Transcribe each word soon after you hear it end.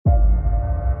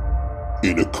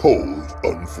In a cold,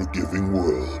 unforgiving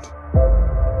world,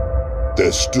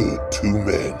 there stood two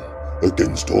men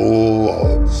against all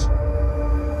odds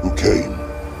who came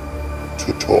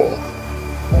to talk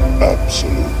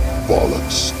absolute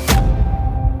bollocks.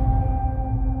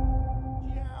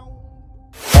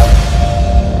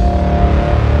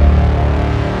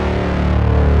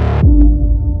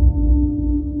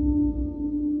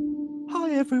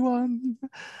 Hi everyone,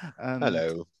 and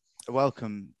Hello.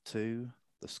 welcome to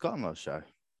the Scott and Loz Show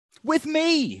with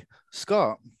me,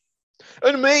 Scott.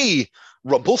 And me,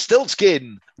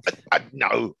 Rumpelstiltskin.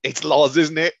 No, it's Loz,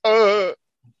 isn't it?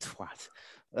 Twat.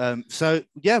 So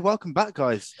yeah, welcome back,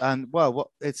 guys. And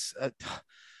well,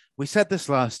 we said this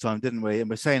last time, didn't we? And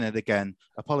we're saying it again.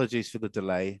 Apologies for the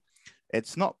delay.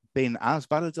 It's not been as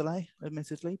bad a delay,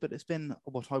 admittedly, but it's been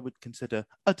what I would consider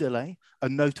a delay, a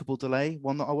notable delay,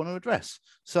 one that I want to address.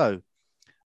 So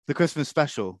the Christmas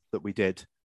special that we did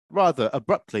rather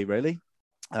abruptly, really,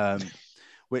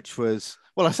 which was,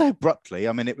 well, I say abruptly,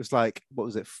 I mean, it was like, what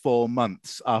was it, 4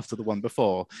 months after the one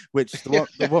before, which the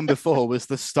one before was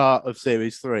the start of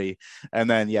series 3. And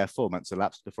then, 4 months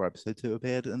elapsed before episode 2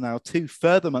 appeared. And now 2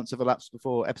 further months have elapsed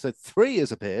before episode 3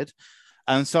 has appeared.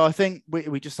 And so I think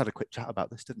we just had a quick chat about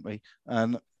this, didn't we?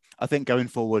 And I think going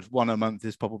forward, 1 a month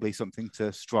is probably something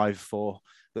to strive for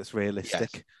that's realistic.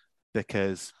 Yes.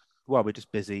 Because, well, we're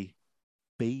just busy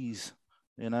bees,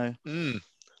 you know?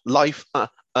 Life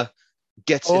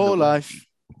gets in All the life.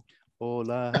 All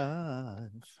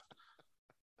life.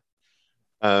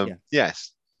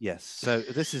 Yes. Yes. So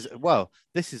this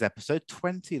is episode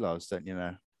 20, Loz, don't you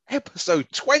know? Episode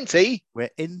 20? We're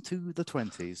into the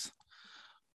 20s.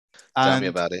 Tell me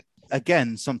about it.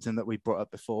 Again, something that we brought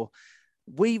up before.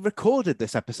 We recorded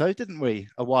this episode, didn't we,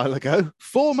 a while ago?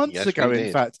 4 months ago,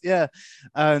 in fact. Yeah.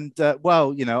 And, I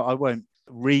won't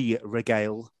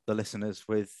regale the listeners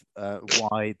with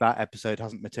why that episode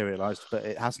hasn't materialized, but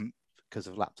it hasn't because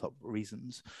of laptop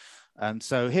reasons. And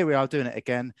so here we are doing it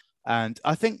again. And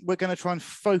I think we're going to try and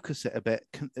focus it a bit,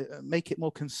 make it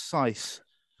more concise.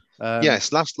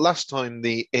 Yes, last time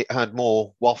it had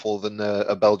more waffle than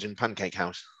a Belgian pancake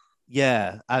house.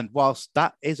 Yeah, and whilst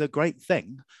that is a great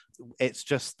thing, it's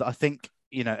just that I think,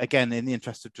 again, in the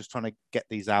interest of just trying to get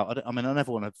these out, I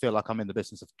never want to feel like I'm in the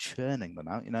business of churning them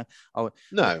out,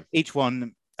 No. Each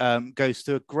one goes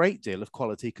through a great deal of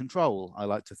quality control, I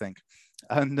like to think.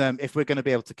 And if we're going to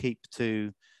be able to keep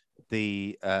to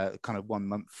the kind of 1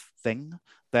 month thing,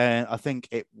 then I think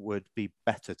it would be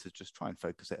better to just try and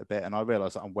focus it a bit. And I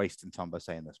realize that I'm wasting time by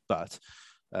saying this, but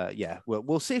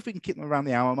we'll see if we can keep them around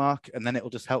the hour mark, and then it'll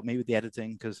just help me with the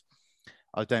editing, because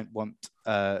I don't want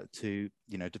to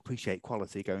depreciate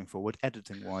quality going forward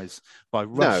editing wise by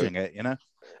rushing it,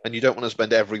 And you don't want to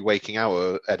spend every waking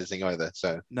hour editing either.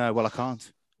 So no, well, I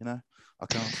can't, I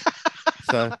can't.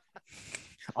 So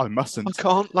I mustn't. I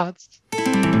can't, lads.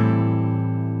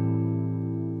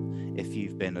 If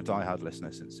you've been a diehard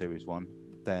listener since series 1,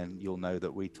 then you'll know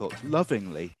that we talked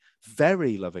lovingly,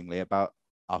 very lovingly, about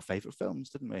our favorite films,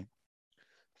 didn't we?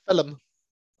 Film.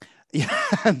 Yeah,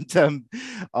 and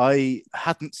I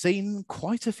hadn't seen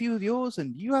quite a few of yours,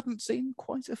 and you hadn't seen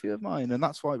quite a few of mine, and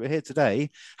that's why we're here today,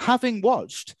 having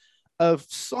watched a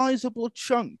sizable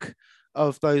chunk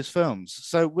of those films.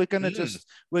 So we're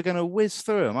gonna whiz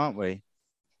through them, aren't we?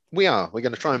 We are. We're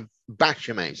going to try and bash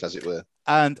your mates, as it were.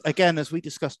 And again, as we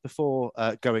discussed before,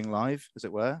 going live, as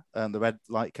it were, and the red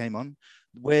light came on,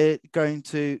 we're going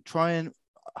to try and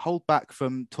hold back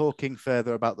from talking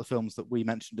further about the films that we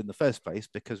mentioned in the first place,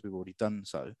 because we've already done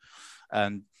so.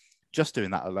 And just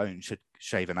doing that alone should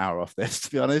shave an hour off this,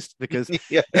 to be honest, because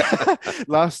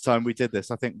last time we did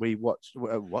this, I think we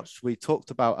we talked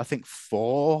about, I think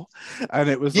 4, and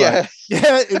it was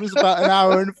it was about an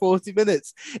hour and 40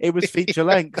 minutes. It was feature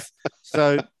length.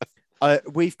 So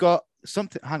we've got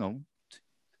something, hang on,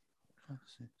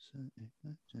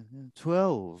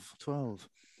 12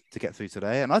 to get through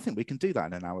today, and I think we can do that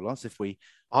in an hour, Loz, if we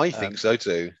think so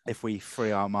too, if we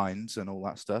free our minds and all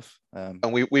that stuff. And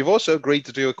we've also agreed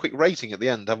to do a quick rating at the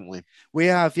end, haven't we? We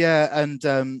have, and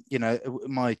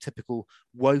my typical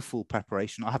woeful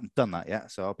preparation, I haven't done that yet,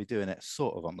 so I'll be doing it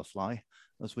sort of on the fly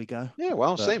as we go.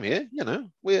 Same here.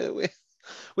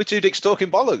 We're two dicks talking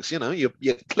bollocks.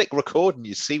 You click record and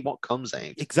you see what comes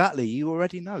out. Exactly. You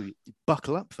already know. You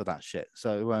buckle up for that shit.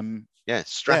 So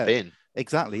strap in.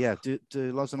 Exactly. Yeah. Do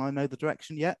Loz and I know the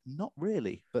direction yet? Not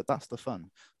really, but that's the fun.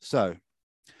 So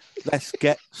let's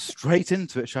get straight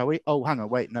into it, shall we? Oh, hang on.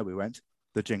 Wait. No, we won't.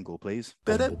 The jingle, please.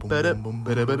 And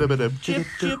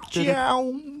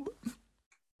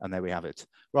there we have it.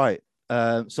 Right.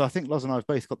 So I think Loz and I have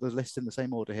both got the list in the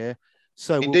same order here.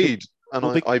 So indeed. and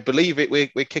Well, I believe it.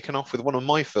 We're kicking off with one of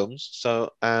my films.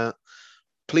 So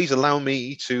please allow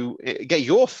me to get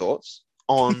your thoughts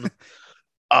on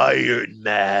Iron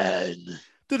Man.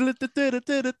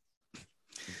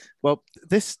 Well,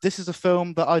 this is a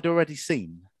film that I'd already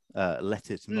seen. Let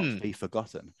it not be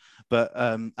forgotten, but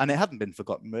and it hadn't been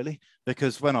forgotten really,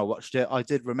 because when I watched it, I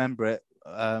did remember it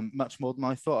much more than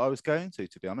I thought I was going to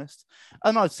be honest.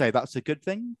 And I'd say that's a good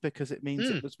thing because it means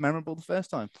it was memorable the first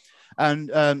time.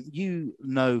 And you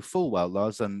know full well,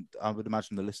 Lars, and I would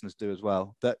imagine the listeners do as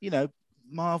well, that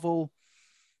Marvel,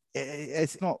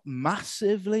 it's not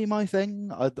massively my thing.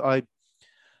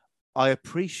 I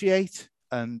appreciate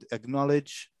and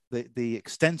acknowledge the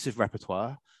extensive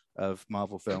repertoire of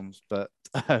Marvel films, but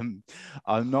I'm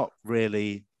not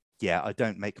really. Yeah, I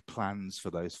don't make plans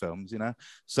for those films,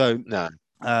 So No.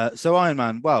 So Iron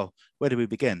Man. Well, where do we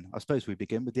begin? I suppose we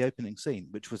begin with the opening scene,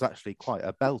 which was actually quite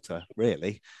a belter,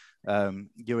 really.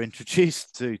 You're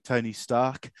introduced to Tony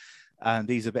Stark, and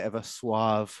he's a bit of a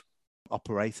suave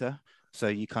operator. So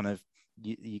you kind of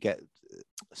you get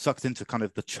sucked into kind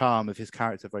of the charm of his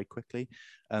character very quickly,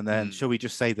 and then shall we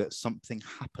just say that something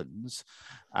happens,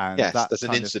 and yes, there's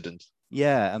an incident.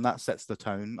 And that sets the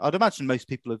tone. I'd imagine most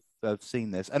people have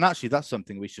seen this, and actually that's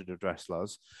something we should address,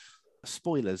 Lars.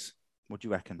 Spoilers. What do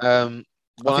you reckon? Well,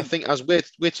 I think as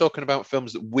we're talking about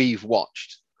films that we've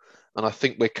watched, and I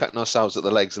think we're cutting ourselves at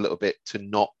the legs a little bit to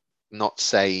not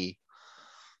say,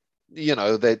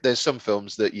 there's some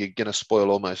films that you're going to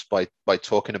spoil almost by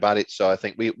talking about it. So I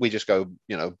think we just go,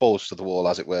 balls to the wall,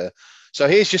 as it were. So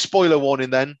here's your spoiler warning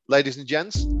then, ladies and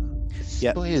gents.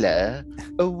 Yep. Spoiler,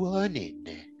 a warning.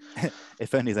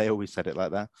 If only they always said it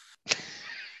like that.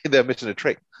 They're missing a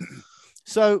trick.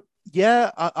 So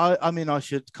yeah, I mean, I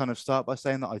should kind of start by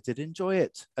saying that I did enjoy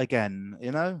it again,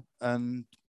 and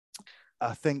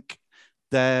I think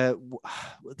there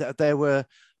were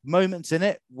moments in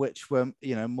it which were,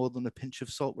 more than a pinch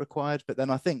of salt required. But then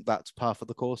I think that's par for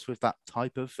the course with that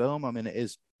type of film. I mean, it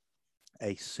is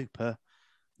a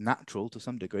supernatural, to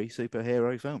some degree,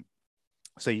 superhero film.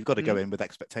 So you've got to go in with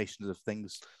expectations of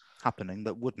things happening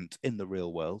that wouldn't in the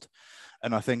real world.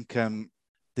 And I think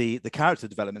the character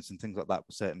developments and things like that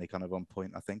were certainly kind of on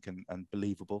point, I think, and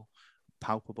believable,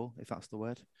 palpable, if that's the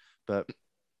word. But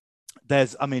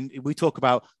we talk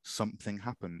about something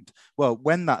happened. Well,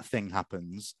 when that thing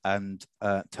happens and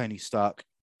Tony Stark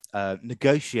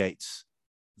negotiates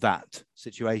that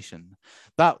situation,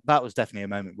 that was definitely a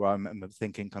moment where I remember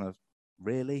thinking kind of,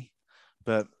 really?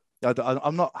 But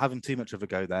I'm not having too much of a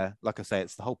go there. Like I say,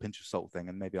 it's the whole pinch of salt thing,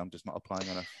 and maybe I'm just not applying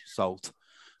enough salt.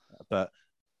 But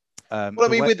well, I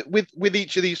mean, with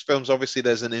each of these films, obviously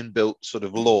there's an inbuilt sort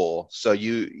of lore. So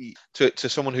you to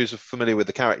someone who's familiar with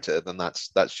the character, then that's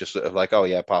just sort of like, oh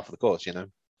yeah, par for the course,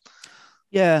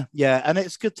 Yeah, and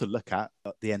it's good to look at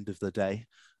the end of the day.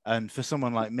 And for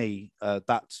someone like me,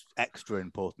 that's extra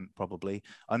important, probably.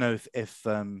 I know if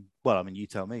well, I mean, you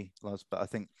tell me, Lars, but I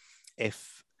think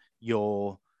if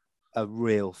you're a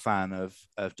real fan of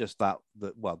just the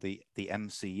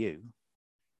MCU,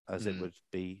 as it would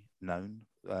be known,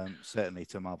 certainly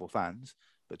to Marvel fans,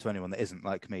 but to anyone that isn't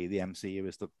like me, the MCU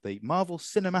is the Marvel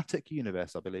Cinematic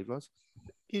Universe, I believe, was.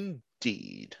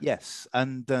 Indeed. Yes,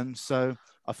 and so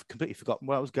I've completely forgotten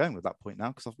where I was going with that point now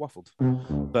because I've waffled.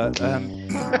 But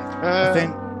I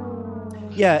think,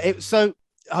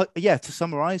 to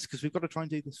summarize, because we've got to try and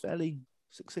do this fairly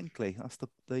succinctly. That's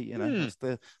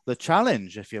that's the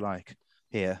challenge, if you like,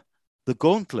 here, the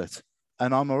gauntlet,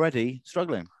 and I'm already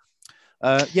struggling.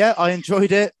 I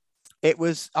enjoyed it.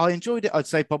 I enjoyed it, I'd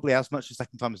say, probably as much the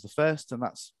second time as the first, and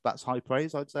that's high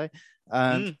praise, I'd say.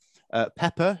 And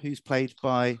Pepper, who's played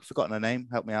by, forgotten her name,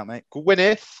 help me out, mate.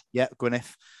 Gwyneth. Yeah,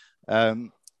 Gwyneth.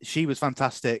 She was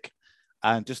fantastic,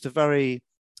 and just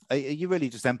you really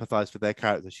just empathize with their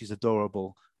character. She's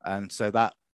adorable, and so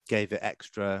that gave it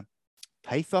extra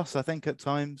pathos, I think, at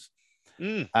times.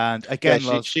 And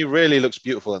again, she really looks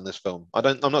beautiful in this film.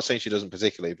 I'm not saying she doesn't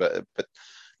particularly, but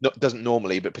doesn't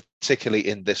normally, but particularly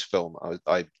in this film,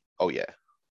 oh yeah.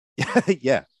 Oh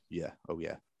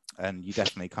yeah. And you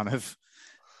definitely kind of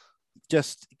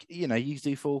just, you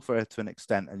do fall for her to an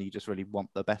extent, and you just really want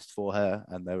the best for her.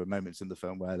 And there are moments in the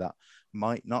film where that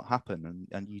might not happen,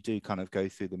 and you do kind of go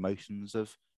through the motions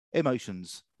of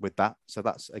emotions with that. So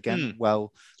that's again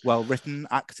well written,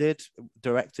 acted,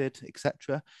 directed,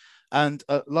 etc. And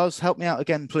Lars, help me out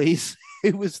again, please.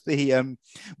 Who was the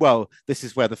this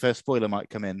is where the first spoiler might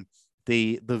come in.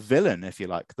 The villain, if you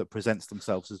like, that presents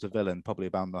themselves as a villain, probably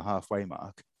about the halfway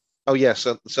mark. Oh yeah,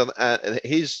 so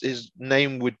his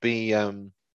name would be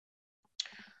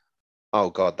oh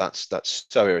god, that's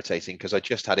so irritating because I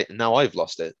just had it and now I've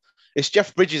lost it. It's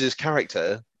Jeff Bridges'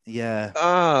 character Yeah.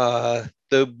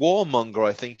 The Warmonger,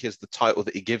 I think, is the title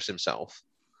that he gives himself.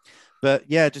 But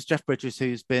yeah, just Jeff Bridges,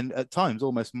 who's been at times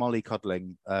almost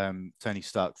mollycoddling Tony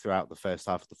Stark throughout the first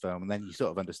half of the film, and then you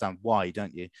sort of understand why,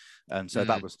 don't you? So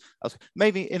that was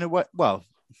maybe in a way. Well,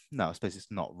 no, I suppose it's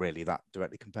not really that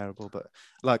directly comparable, but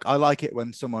like I like it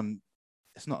when someone.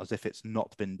 It's not as if it's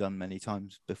not been done many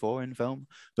times before in film,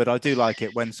 but I do like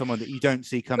it when someone that you don't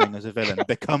see coming as a villain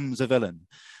becomes a villain,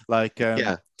 like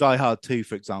Die Hard 2,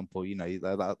 for example. You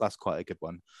know, that's quite a good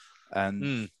one,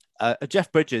 and.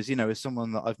 Jeff Bridges, you know, is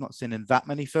someone that I've not seen in that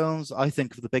many films. I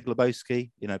think of The Big Lebowski,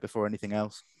 you know, before anything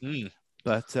else.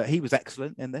 But he was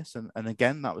excellent in this, and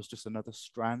again, that was just another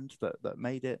strand that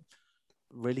made it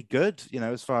really good. You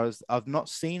know, as far as I've not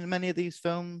seen many of these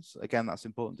films, again, that's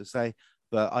important to say,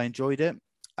 but I enjoyed it,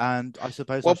 and I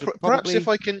suppose well, perhaps if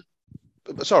I can,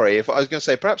 sorry, if I was going to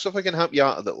say, perhaps if I can help you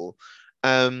out a little,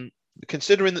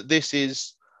 considering that this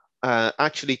is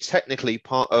actually technically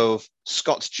part of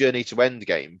Scott's journey to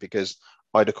Endgame, because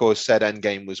I'd of course said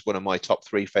Endgame was one of my top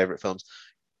 3 favorite films.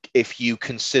 If you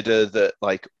consider that,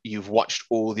 like, you've watched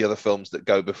all the other films that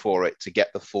go before it to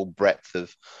get the full breadth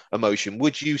of emotion,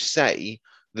 would you say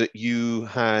that you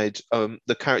had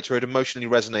the character had emotionally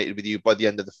resonated with you by the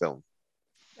end of the film?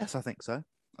 Yes, I think so.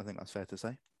 I think that's fair to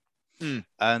say.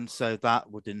 And so that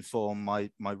would inform my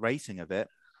rating of it,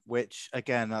 which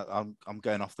again, I'm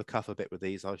going off the cuff a bit with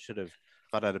these. I should have,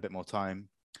 if I'd had a bit more time,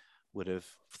 would have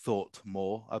thought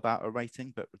more about a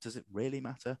rating, but does it really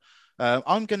matter?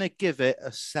 I'm going to give it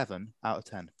a 7 out of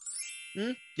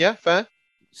 10. Yeah, fair.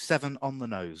 7 on the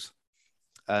nose.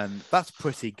 And that's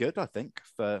pretty good, I think,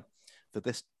 for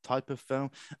this type of film.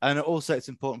 And also it's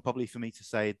important probably for me to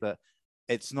say that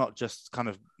it's not just kind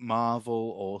of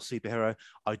Marvel or superhero.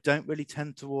 I don't really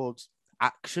tend towards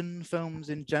action films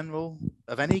in general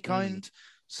of any kind.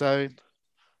 So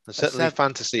certainly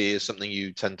fantasy is something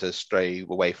you tend to stray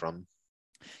away from.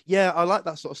 Yeah, I like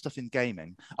that sort of stuff in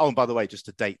gaming. Oh, and by the way, just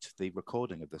to date the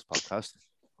recording of this podcast,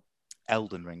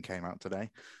 Elden Ring came out today,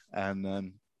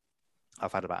 and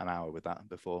I've had about an hour with that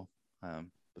before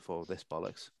this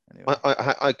bollocks. Anyway,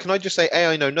 I can I just say, A,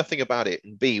 I know nothing about it,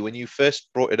 and B, when you first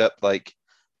brought it up, like,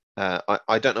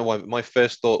 I don't know why, but my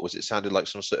first thought was it sounded like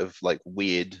some sort of like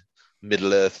weird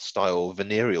Middle Earth style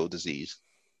venereal disease.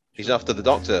 He's after the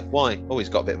doctor. Why? Oh, he's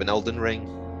got a bit of an Elden Ring.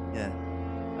 Yeah,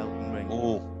 Elden Ring.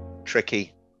 Oh,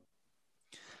 tricky.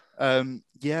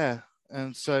 Yeah,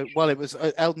 and so, well, it was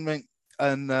Elden Ring,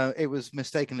 and it was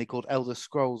mistakenly called Elder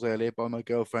Scrolls earlier by my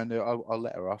girlfriend. I'll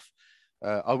let her off.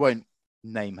 I won't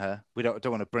name her. We don't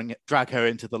want to drag her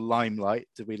into the limelight.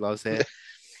 Do we, Lars? Here?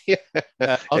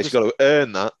 Yeah, she's got to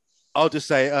earn that. I'll just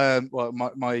say, well,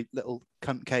 my little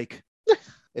cunt cake,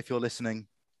 if you're listening,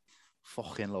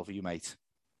 fucking love you, mate.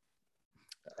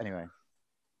 Anyway,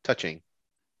 touching.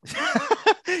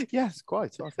 Yes,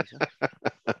 quite. I think so.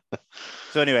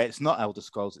 So anyway, it's not Elder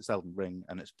Scrolls, it's Elden Ring,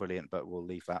 and it's brilliant, but we'll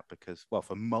leave that because, well,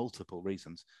 for multiple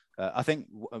reasons. I think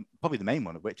probably the main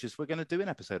one of which is we're going to do an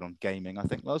episode on gaming, I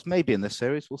think, Lars, maybe in this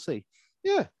series, we'll see.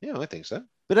 Yeah, I think so.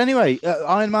 But anyway,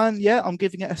 Iron Man, yeah, I'm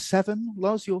giving it a 7.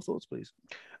 Lars, your thoughts, please?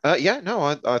 I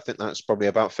think that's probably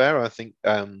about fair. I think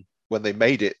when they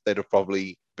made it, they'd have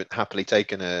probably been happily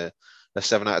taken a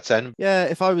 7 out of 10. Yeah,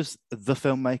 if I was the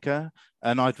filmmaker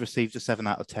and I'd received a 7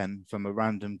 out of 10 from a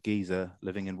random geezer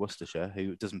living in Worcestershire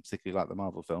who doesn't particularly like the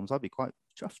Marvel films, I'd be quite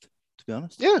chuffed, to be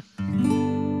honest. Yeah.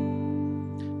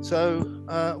 So,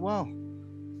 well,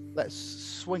 let's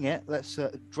swing it. Let's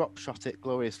drop shot it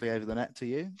gloriously over the net to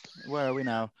you. Where are we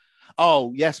now?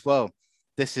 Oh, yes, well,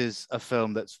 this is a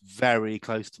film that's very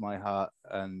close to my heart,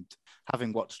 and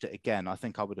having watched it again, I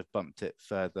think I would have bumped it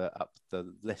further up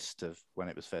the list of when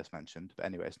it was first mentioned. But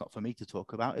anyway, it's not for me to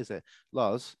talk about, is it?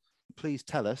 Lars, please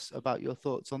tell us about your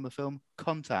thoughts on the film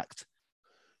Contact.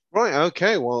 Right,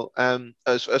 okay. Well,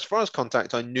 as far as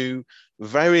Contact, I knew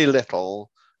very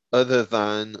little other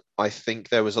than I think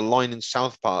there was a line in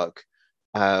South Park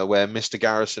where Mr.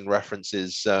 Garrison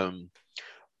references,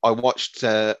 I watched...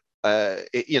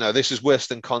 this is worse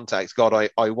than Contact. God,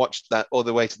 I watched that all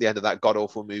the way to the end of that god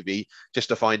awful movie just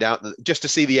to find out that, just to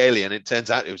see the alien. It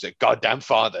turns out it was a goddamn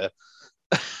father.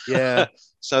 Yeah.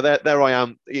 So there I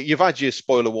am. You've had your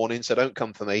spoiler warning, so don't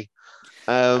come for me.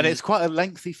 And it's quite a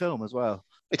lengthy film as well.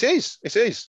 It is.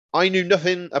 I knew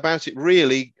nothing about it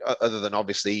really, other than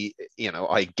obviously,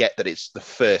 I get that it's the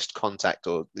first Contact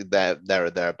or there or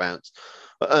thereabouts,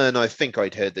 and I think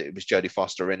I'd heard that it was Jodie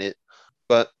Foster in it.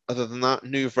 But other than that,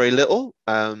 knew very little.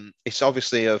 It's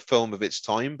obviously a film of its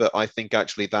time, but I think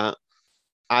actually that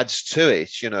adds to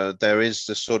it. There is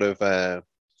this sort of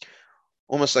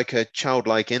almost like a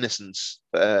childlike innocence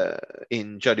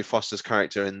in Jodie Foster's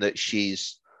character, in that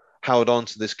she's held on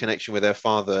to this connection with their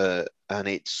father, and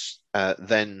it's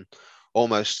then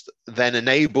almost then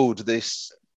enabled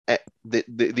this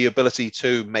the ability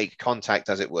to make contact,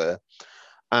 as it were.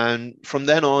 And from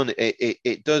then on,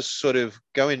 it does sort of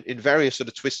go in various sort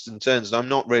of twists and turns. And I'm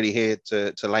not really here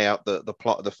to lay out the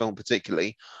plot of the film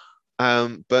particularly,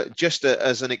 but just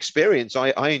as an experience,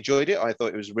 I enjoyed it. I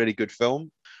thought it was a really good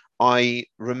film. I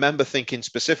remember thinking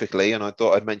specifically, and I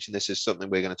thought I'd mention this as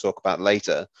something we're going to talk about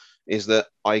later, is that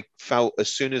I felt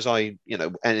as soon as I,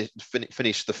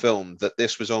 finished the film, that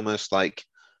this was almost like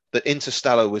that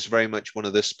Interstellar was very much one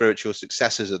of the spiritual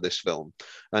successors of this film,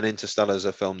 and Interstellar is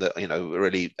a film that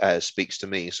really speaks to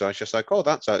me. So I was just like, oh,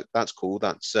 that's cool.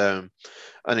 That's an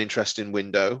interesting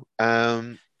window.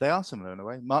 They are similar in a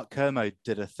way. Mark Kermode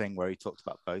did a thing where he talked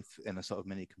about both in a sort of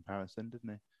mini comparison,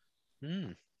 didn't he?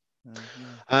 Yeah.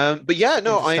 But yeah,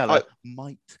 no, I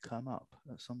might come up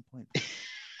at some point.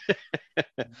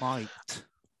 Might.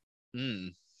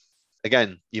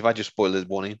 Again, you've had your spoiler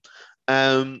warning.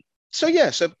 So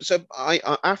I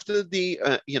after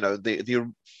the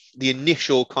the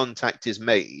initial contact is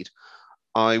made,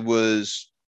 I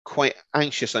was quite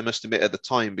anxious, I must admit, at the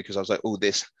time, because I was like, oh,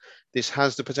 this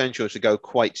has the potential to go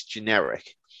quite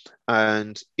generic.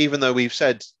 And even though we've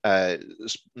said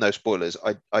no spoilers,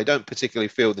 I don't particularly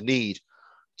feel the need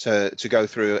to go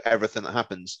through everything that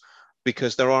happens,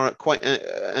 because there are quite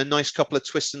a nice couple of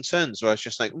twists and turns where I was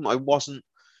just like, I wasn't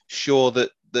sure that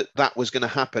was going to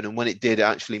happen, and when it did, it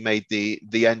actually made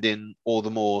the ending all the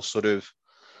more sort of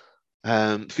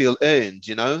feel earned.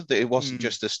 That it wasn't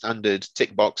just a standard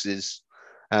tick boxes,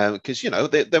 because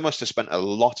they must have spent a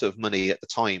lot of money at the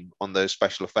time on those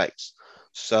special effects.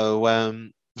 So I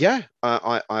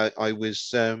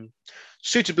was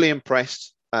suitably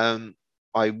impressed. I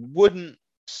wouldn't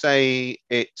say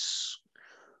it's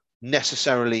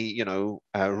necessarily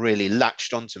really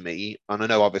latched onto me, and I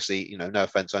know, obviously, no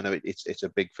offense, I know it's a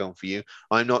big film for you.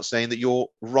 I'm not saying that you're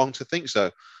wrong to think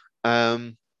so.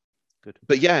 Good.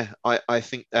 But yeah, I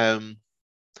think the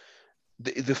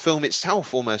film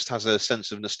itself almost has a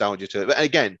sense of nostalgia to it. But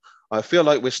again, I feel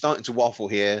like we're starting to waffle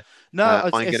here. No,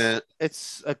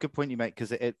 it's a good point you make,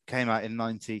 because it came out in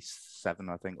 97,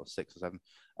 I think, or 6 or 7.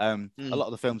 A lot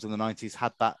of the films in the 90s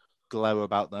had that glow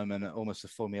about them, and almost a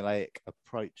formulaic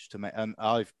approach to make. And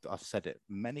I've said it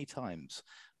many times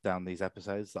down these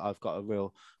episodes that I've got a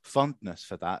real fondness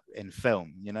for that in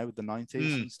film, with the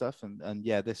 90s and stuff. And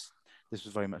yeah, this was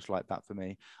very much like that for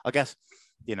me. I guess,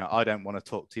 I don't want to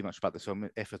talk too much about this film,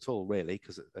 if at all, really,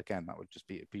 because again, that would just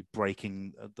be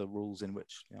breaking the rules in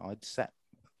which I'd set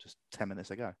just 10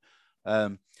 minutes ago.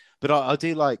 But I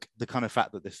do like the kind of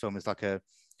fact that this film is like an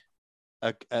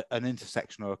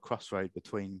intersection or a crossroad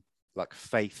between like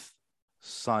faith,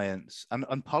 science,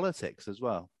 and politics as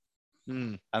well.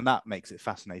 And that makes it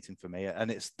fascinating for me.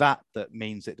 And it's that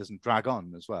means it doesn't drag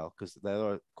on as well, because there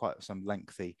are quite some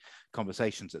lengthy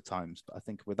conversations at times. But I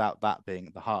think without that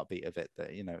being the heartbeat of it,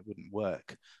 that it wouldn't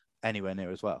work anywhere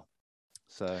near as well.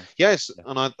 So yes, yeah.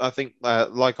 And I think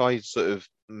like I sort of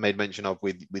made mention of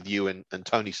with you and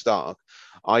Tony Stark,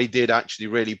 I did actually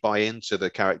really buy into the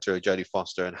character of Jodie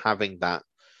Foster, and having that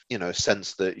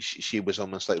sense that she was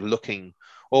almost like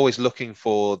always looking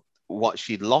for what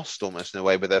she'd lost, almost in a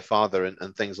way, with her father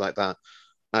and things like that,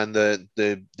 and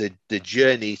the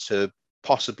journey to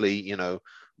possibly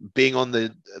being on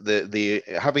the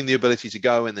having the ability to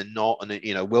go and then not,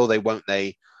 and will they, won't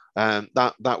they,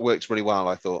 that works really well.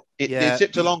 I thought it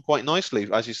zipped along quite nicely,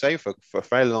 as you say, for a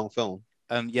fairly long film.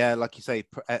 Yeah, like you say,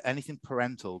 anything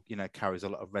parental, carries a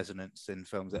lot of resonance in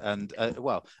films. And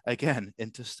well, again,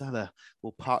 Interstellar.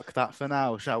 We'll park that for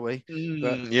now, shall we?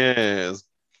 Yes.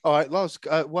 All right, Loz.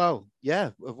 Well, yeah.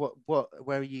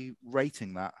 Where are you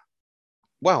rating that?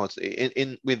 Well, it's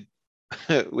with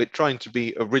we're trying to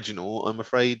be original. I'm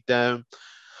afraid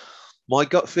my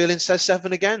gut feeling says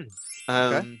 7 again.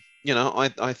 Okay.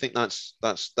 I think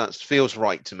that feels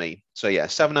right to me. So yeah,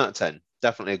 7 out of 10.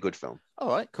 Definitely a good film. All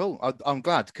right, cool. I'm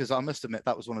glad, because I must admit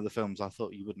that was one of the films I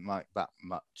thought you wouldn't like that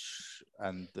much,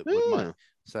 and that would like.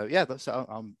 So yeah,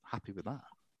 I'm happy with that.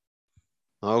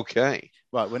 Okay.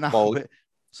 Right, we're now.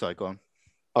 Sorry, go on.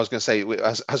 I was going to say,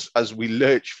 as we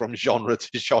lurch from genre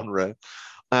to genre,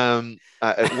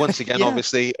 once again, yeah.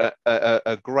 Obviously,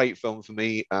 a great film for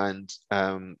me, and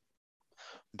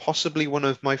possibly one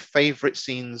of my favourite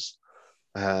scenes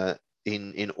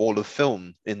in all of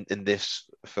film in this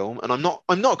film. And I'm not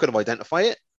going to identify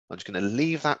it. I'm just going to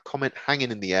leave that comment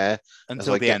hanging in the air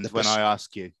until the end when I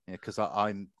ask you, because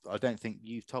I don't think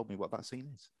you've told me what that scene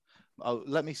is.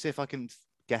 Let me see if I can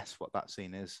guess what that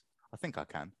scene is. I think I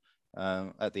can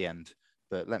at the end,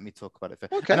 but let me talk about it.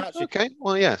 Okay. Okay.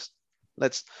 Well, yes.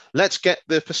 Let's get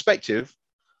the perspective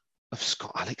of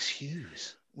Scott Alex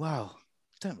Hughes. Wow.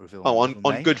 Don't reveal Oh, my on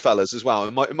middle name. Goodfellas as well.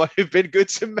 It might have been good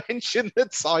to mention the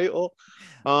title.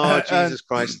 Oh, Jesus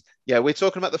Christ. Yeah, we're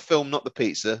talking about the film, not the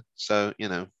pizza. So,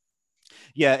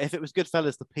 Yeah, if it was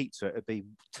Goodfellas, the pizza, it'd be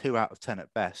 2 out of 10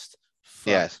 at best.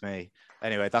 Fuck Yes. me.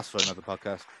 Anyway, that's for another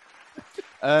podcast.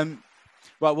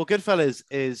 Well, Goodfellas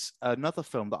is another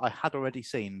film that I had already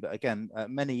seen, but again,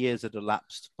 many years had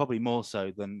elapsed, probably more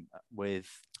so than with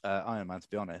Iron Man, to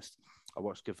be honest. I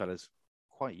watched Goodfellas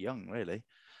quite young, really.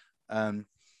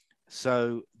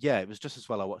 So, yeah, it was just as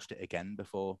well I watched it again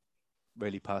before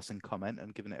really passing comment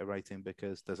and giving it a rating,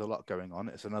 because there's a lot going on.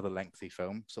 It's another lengthy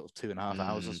film, sort of 2.5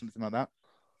 hours or something like that.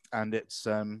 And it's,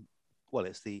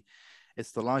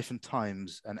 it's the life and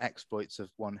times and exploits of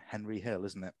one Henry Hill,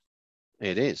 isn't it?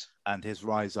 It is. And his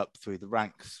rise up through the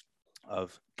ranks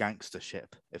of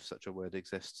gangstership, if such a word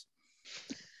exists.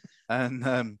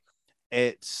 And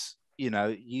it's,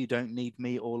 you don't need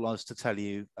me or Loz to tell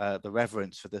you the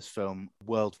reverence for this film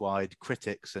worldwide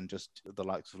critics and just the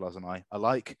likes of Loz and I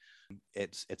alike.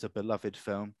 It's a beloved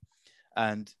film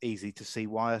and easy to see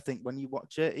why, I think, when you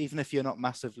watch it, even if you're not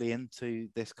massively into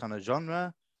this kind of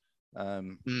genre,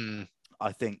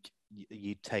 I think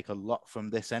you take a lot from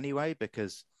this anyway,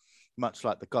 because much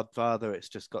like The Godfather, it's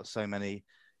just got so many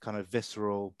kind of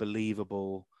visceral,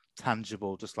 believable,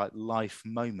 tangible, just like life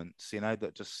moments,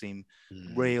 that just seem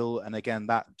real. And again,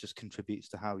 that just contributes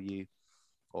to how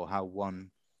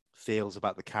one feels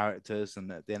about the characters.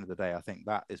 And at the end of the day, I think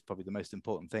that is probably the most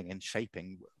important thing in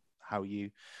shaping how you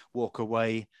walk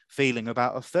away feeling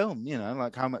about a film,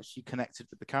 like how much you connected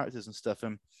with the characters and stuff.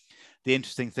 And the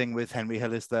interesting thing with Henry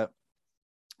Hill is that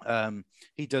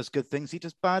he does good things, he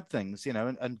does bad things,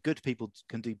 and good people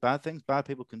can do bad things, bad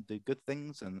people can do good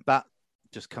things, and that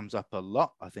just comes up a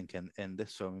lot, I think, in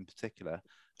this film in particular.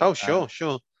 Oh, sure.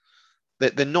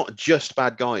 They're not just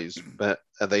bad guys, but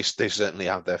they certainly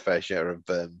have their fair share of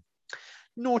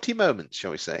naughty moments,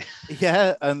 shall we say?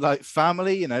 Yeah, and like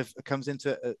family, comes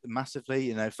into it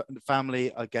massively.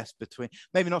 Family, I guess, between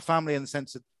maybe not family in the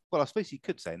sense of, well, I suppose you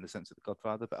could say in the sense of The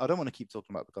Godfather, but I don't want to keep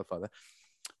talking about The Godfather.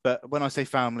 But when I say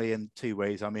family in two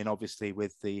ways, I mean obviously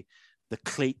with the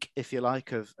clique, if you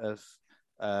like, of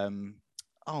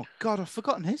oh God, I've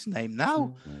forgotten his name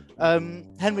now.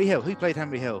 Henry Hill. Who played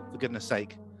Henry Hill, for goodness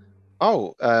sake?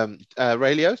 Oh,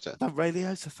 Ray Liotta. Ray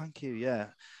Liotta, thank you. Yeah.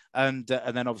 And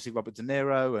then obviously Robert De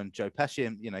Niro and Joe Pesci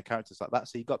and characters like that.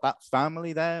 So you've got that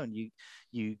family there, and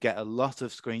you get a lot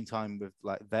of screen time with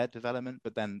like their development.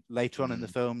 But then later on in the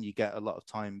film, you get a lot of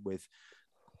time with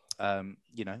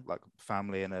like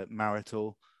family in a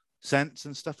marital sense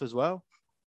and stuff as well.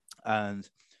 And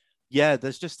yeah,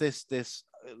 there's just this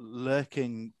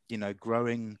lurking,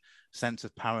 growing sense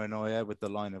of paranoia with the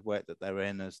line of work that they're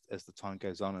in as the time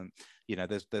goes on. And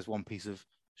there's one piece of,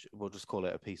 we'll just call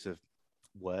it a piece of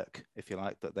work, if you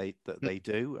like, that they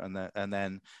do, and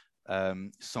then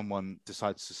someone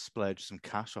decides to splurge some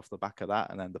cash off the back of that,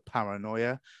 and then the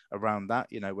paranoia around that,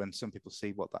 when some people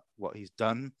see what he's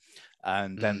done,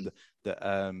 and then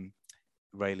the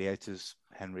Ray Liotta's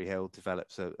Henry Hill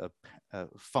develops a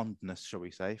fondness, shall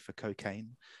we say, for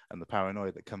cocaine, and the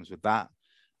paranoia that comes with that,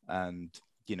 and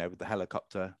with the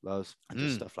helicopter, Lars, and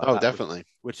just stuff like that. Oh, definitely.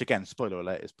 Which again, spoiler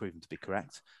alert, is proven to be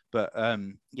correct. But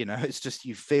it's just,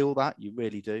 you feel that, you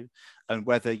really do, and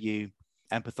whether you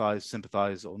empathize,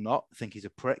 sympathize, or not, think he's a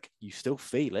prick, you still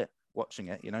feel it watching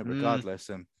it,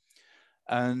 regardless.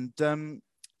 And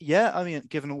yeah, I mean,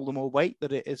 given all the more weight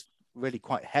that it is really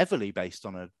quite heavily based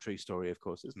on a true story, of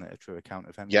course, isn't it? A true account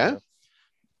of Henry Hill.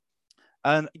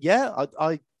 And yeah,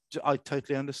 I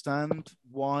totally understand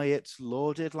why it's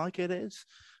lauded like it is.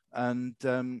 And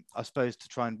I suppose to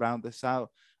try and round this out,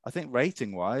 I think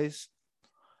rating wise,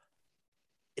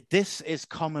 this is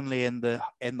commonly in the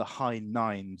high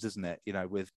nines, isn't it?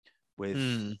 With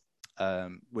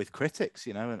critics,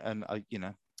 and how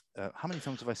many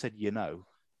times have I said,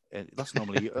 that's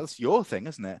normally that's your thing,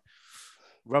 isn't it?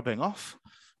 Rubbing off.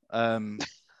 I'd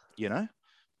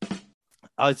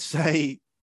say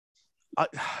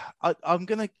I'm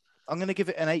gonna give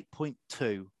it an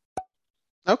 8.2.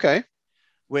 Okay.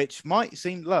 Which might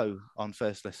seem low on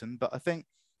first listen, but I think,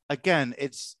 again,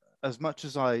 it's, as much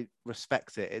as I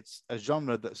respect it, it's a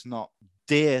genre that's not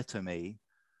dear to me.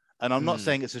 And I'm not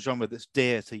saying it's a genre that's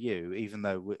dear to you, even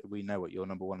though we know what your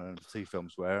number one and number two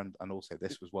films were. And also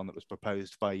this was one that was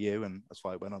proposed by you, and that's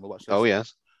why it went on the watch list. Oh,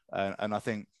 yes. And I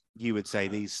think you would say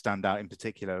these stand out in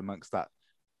particular amongst that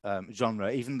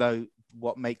genre, even though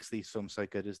what makes these films so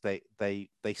good is they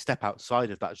step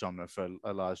outside of that genre for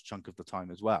a large chunk of the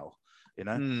time as well.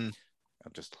 I'm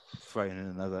just throwing in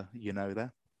another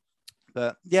there.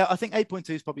 But yeah, I think 8.2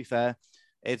 is probably fair.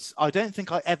 I don't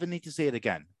think I ever need to see it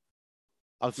again.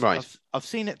 I've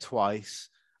seen it twice,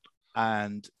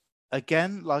 and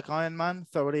again, like Iron Man,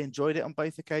 thoroughly enjoyed it on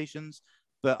both occasions.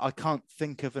 But I can't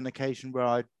think of an occasion where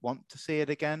I'd want to see it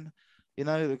again. You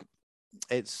know,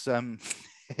 it's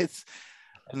it's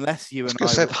unless you I was and going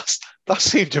to say that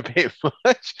seemed a bit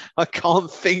much. I can't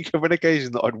think of an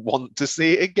occasion that I'd want to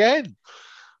see it again.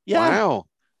 Yeah.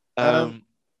 Wow.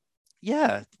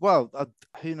 Yeah. Well,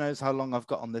 who knows how long I've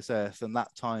got on this earth, and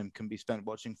that time can be spent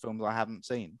watching films I haven't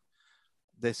seen.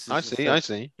 I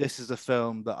see. This is a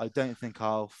film that I don't think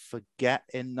I'll forget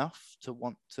enough to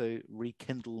want to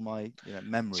rekindle my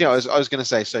memories. See, I was going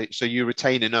to say, so you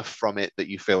retain enough from it that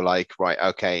you feel like, right,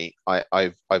 okay,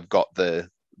 I've got the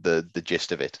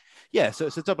gist of it. Yeah, so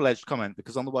it's a double-edged comment,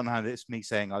 because on the one hand, it's me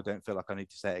saying I don't feel like I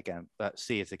need to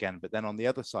see it again. But then on the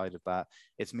other side of that,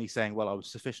 it's me saying, well, I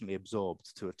was sufficiently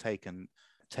absorbed to have taken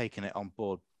it on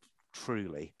board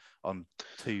truly on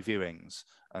 2 viewings.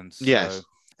 And so, yes.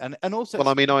 And also, well,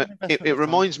 I mean, it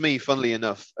reminds me, funnily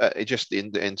enough, just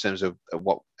in terms of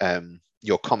what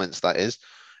your comments, that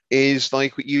is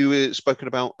like you spoken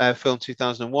about film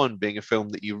 2001 being a film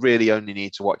that you really only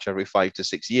need to watch every 5 to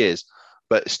 6 years,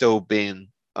 but still being,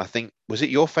 I think, was it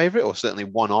your favorite, or certainly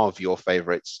one of your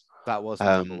favorites? That was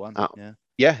number one.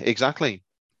 Yeah, exactly.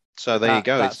 So there you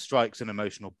go. That strikes an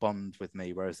emotional bond with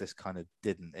me, whereas this kind of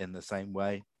didn't in the same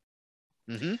way.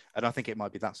 Mm-hmm. And I think it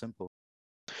might be that simple.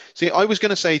 See, I was going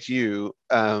to say to you,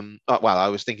 I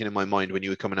was thinking in my mind when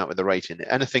you were coming out with the rating,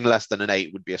 anything less than an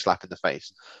 8 would be a slap in the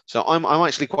face. So I'm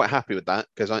actually quite happy with that,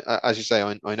 because as you say,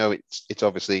 I know it's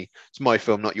obviously it's my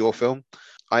film, not your film.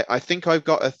 I think I've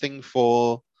got a thing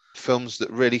for films that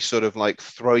really sort of like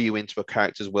throw you into a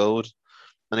character's world.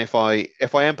 And if I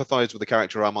empathize with the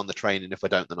character, I'm on the train, and if I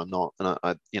don't, then I'm not. And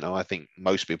I think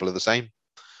most people are the same.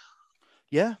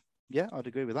 Yeah, I'd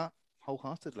agree with that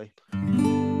wholeheartedly.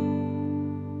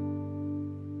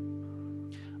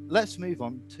 Let's move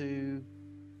on to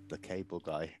The Cable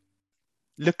Guy.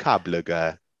 Le Cable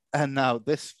Guy. And now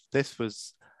this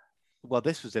was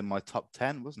in my top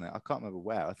 10, wasn't it? I can't remember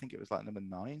where. I think it was like number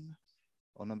 9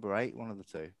 or number 8, one of the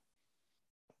two.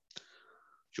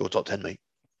 It's your top 10, mate.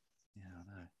 Yeah,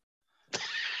 I know.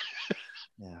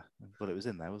 Yeah, but it was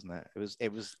in there, wasn't it?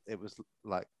 It was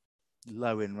like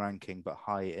low in ranking but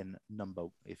high in number,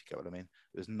 if you get what I mean.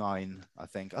 It was 9, I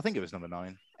think. I think it was number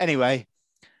 9. Anyway,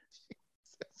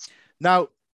 now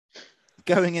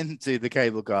going into The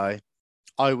Cable Guy,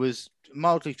 I was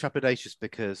mildly trepidatious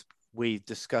because we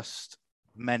discussed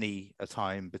many a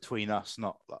time between us,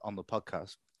 not on the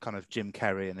podcast, kind of Jim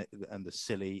Carrey and the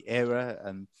silly era,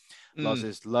 and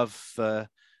Loz's love for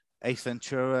Ace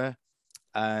Ventura,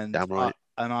 and damn right.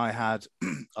 I had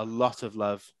a lot of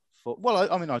love for.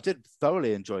 Well, I mean, I did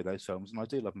thoroughly enjoy those films, and I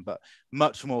do love them, but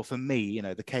much more for me,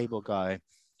 The Cable Guy,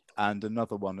 and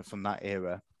another one from that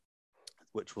era,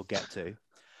 which we'll get to.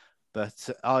 But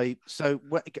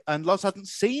and Loz hadn't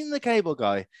seen The Cable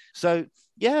Guy, so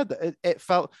yeah, it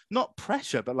felt not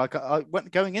pressure, but like I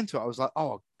went going into it, I was like,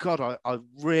 oh god, I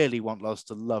really want Loz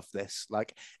to love this,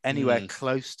 like anywhere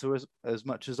close to as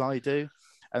much as I do,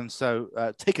 and so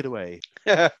take it away.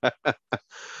 Did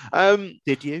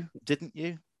you? Didn't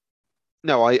you?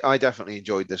 No, I definitely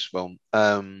enjoyed this film.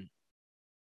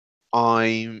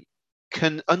 I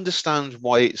can understand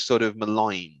why it's sort of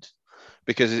maligned,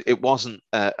 because it wasn't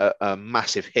a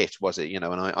massive hit, was it? And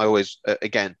I always,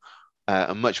 again,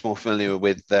 I'm much more familiar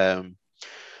with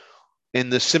in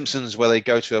The Simpsons, where they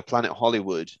go to a planet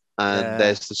Hollywood, and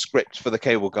there's the script for The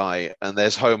Cable Guy, and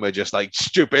there's Homer just like,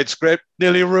 stupid script,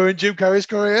 nearly ruined Jim Carrey's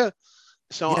career.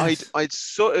 So yes. I'd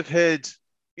sort of heard,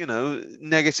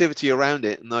 negativity around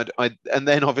it, and and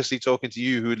then obviously talking to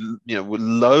you, who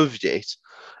loved it.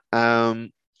 I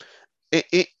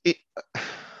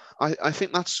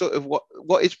think that's sort of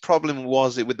what its problem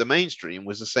was with the mainstream,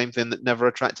 was the same thing that never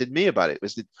attracted me about it.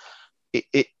 Was that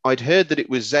I'd heard that it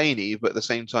was zany, but at the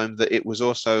same time that it was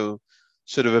also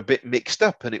sort of a bit mixed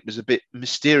up, and it was a bit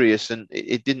mysterious, and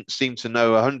it didn't seem to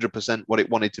know 100% what it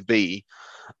wanted to be.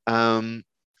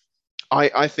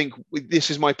 I think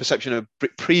this is my perception of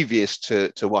previous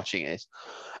to watching it.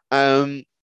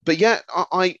 But yeah,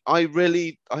 I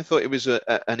thought it was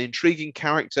an intriguing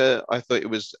character. I thought it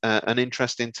was an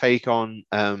interesting take on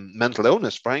mental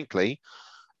illness, frankly.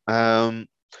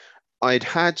 I'd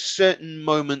had certain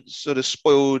moments sort of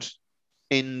spoiled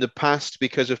in the past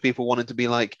because of people wanting to be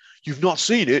like, you've not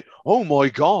seen it? Oh my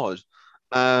God.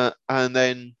 And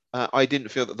then I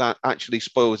didn't feel that actually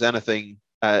spoils anything,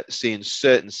 seeing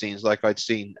certain scenes, like I'd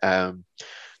seen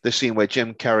the scene where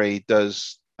Jim Carrey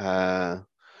does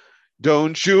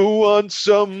Don't you want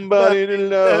somebody to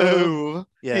love? No.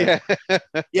 Yeah. Yeah.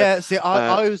 Yeah. See,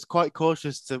 I was quite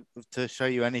cautious to show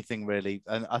you anything really,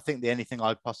 and I think the only thing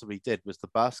I possibly did was the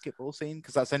basketball scene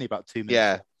because that's only about 2 minutes.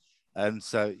 Yeah. Long. And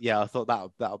so, yeah, I thought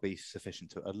that'll be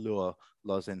sufficient to allure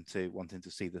Loz into wanting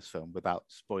to see this film without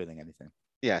spoiling anything.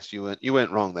 Yes, you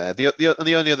weren't wrong there. The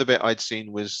only other bit I'd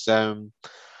seen was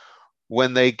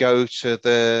when they go to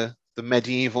the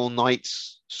medieval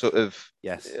knights sort of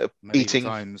Yes, eating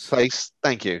times. place.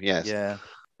 Thank you. Yes. Yeah.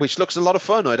 Which looks a lot of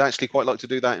fun. I'd actually quite like to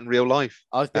do that in real life.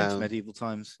 I've been to medieval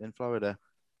times in Florida.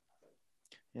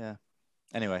 Yeah.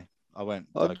 Anyway, I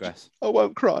won't digress. I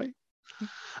won't cry.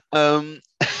 No.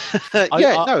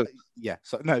 Yeah.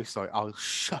 So no, sorry. I'll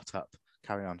shut up.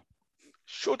 Carry on.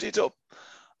 Shut it up.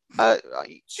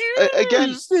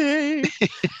 Again.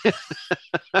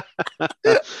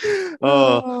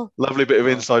 Oh, lovely bit of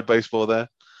inside baseball there.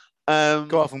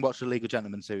 Go off and watch the Legal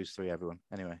Gentleman Series 3, everyone.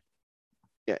 Anyway.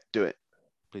 Yeah, do it.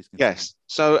 Please continue. Yes.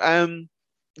 So,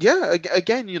 yeah,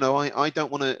 again, I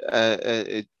don't want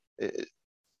to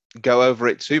go over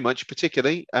it too much,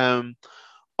 particularly.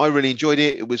 I really enjoyed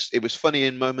it. It was funny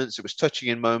in moments. It was touching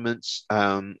in moments.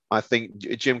 I think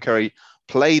Jim Carrey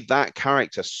played that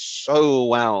character so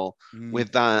well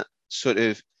with that sort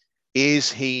of,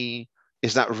 is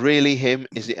that really him?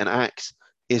 Is it an act?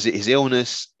 Is it his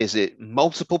illness? Is it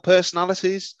multiple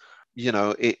personalities?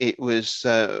 It was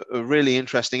really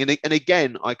interesting. And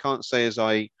again, I can't say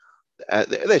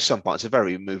there's some parts of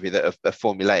every movie that are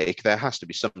formulaic. There has to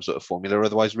be some sort of formula.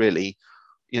 Otherwise, really,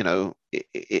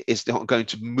 it's not going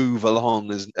to move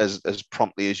along as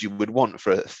promptly as you would want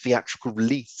for a theatrical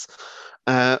release.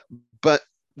 But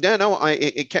yeah, no,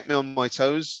 it kept me on my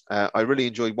toes. I really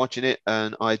enjoyed watching it,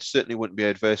 and I certainly wouldn't be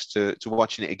adverse to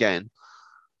watching it again.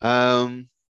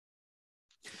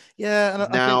 Yeah,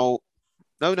 and now,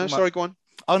 sorry, go on.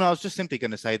 Oh no, I was just simply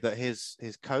going to say that his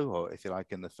cohort, if you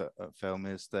like, in the film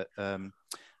is that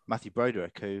Matthew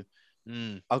Broderick, who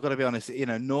I've got to be honest,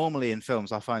 normally in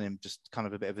films I find him just kind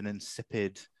of a bit of an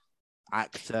insipid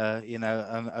actor,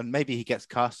 and maybe he gets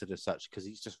casted as such because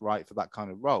he's just right for that kind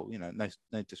of role. No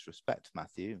disrespect to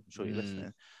Matthew, I'm sure you're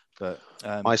listening, but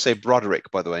I say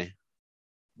Broderick, by the way.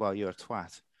 Well, you're a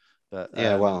twat, but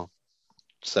yeah, well,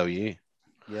 so you.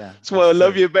 Yeah, that's why I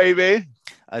love you, baby.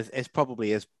 It's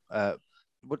probably is.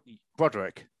 What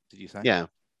Broderick? Did you say? Yeah.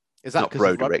 Is that not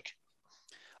Broderick?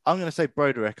 I'm going to say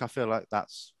Broderick. I feel like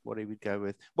that's what he would go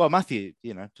with. Well, Matthew,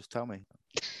 just tell me.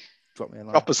 Drop me a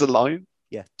line. Drop us a line.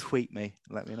 Yeah, tweet me.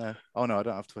 Let me know. Oh no, I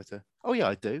don't have Twitter. Oh yeah,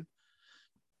 I do.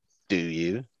 Do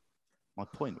you? My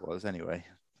point was anyway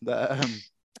that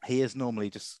he is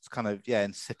normally just kind of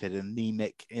insipid,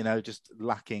 anemic, just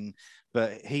lacking.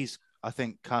 But he's, I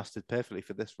think, casted perfectly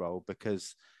for this role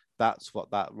because that's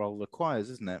what that role requires,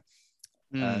 isn't it?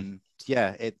 And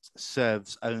it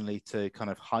serves only to kind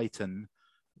of heighten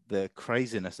the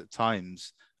craziness at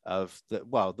times of the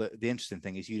interesting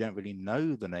thing is you don't really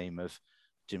know the name of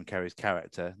Jim Carrey's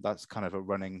character. That's kind of a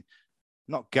running,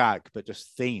 not gag, but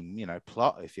just theme,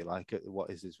 plot, if you like, what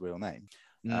is his real name.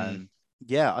 And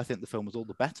I think the film was all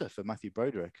the better for Matthew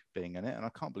Broderick being in it. And I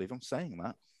can't believe I'm saying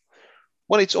that.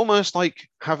 Well, it's almost like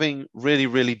having really,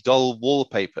 really dull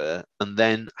wallpaper and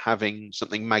then having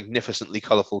something magnificently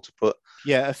colourful to put.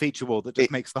 Yeah, a feature wall that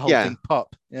just makes the whole thing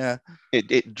pop. Yeah.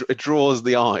 It draws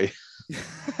the eye.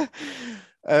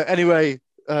 Anyway,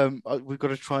 we've got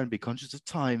to try and be conscious of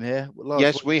time here. Lars,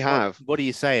 yes, we have. What are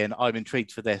you saying? I'm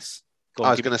intrigued for this. I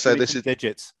was going to say this is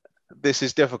digits. This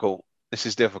is difficult.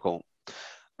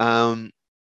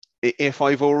 If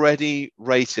I've already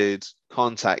rated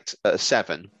Contact at a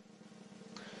 7,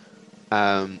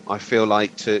 I feel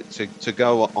like to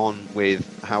go on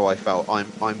with how I felt, I'm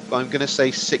going to say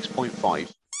 6.5.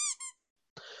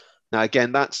 Now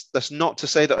again, that's not to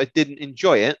say that I didn't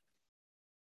enjoy it,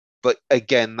 but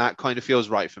again, that kind of feels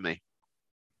right for me.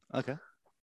 Okay.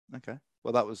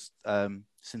 Well, that was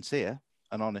sincere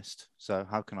and honest. So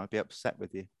how can I be upset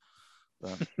with you?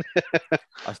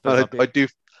 I suppose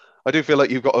I do feel like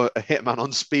you've got a hitman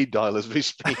on speed dial as we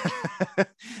speak.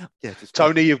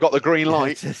 Tony, you've got the green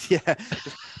light. Just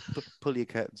pull your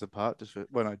curtains apart.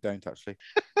 When I don't actually.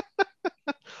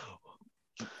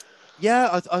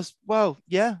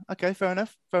 Okay, fair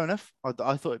enough. I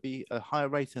thought it'd be a higher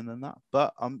rating than that,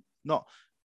 but I'm not.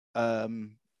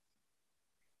 Well,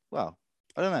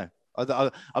 I don't know.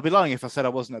 I'd be lying if I said I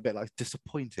wasn't a bit like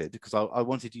disappointed because I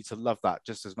wanted you to love that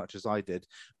just as much as I did.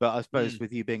 But I suppose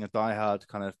with you being a diehard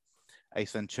kind of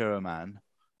Ace Ventura man,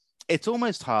 it's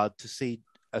almost hard to see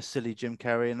a silly Jim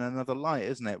Carrey in another light,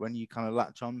 isn't it? When you kind of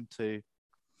latch on to,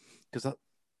 because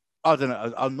I don't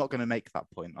know, I'm not going to make that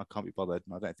point. I can't be bothered,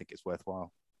 and I don't think it's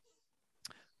worthwhile.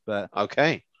 But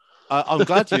Okay. I'm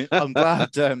glad you. I'm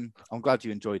glad. I'm glad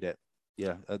you enjoyed it.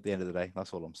 Yeah. At the end of the day,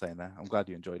 that's all I'm saying there. I'm glad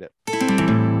you enjoyed it.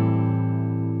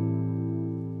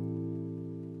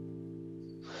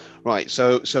 Right.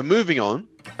 So moving on,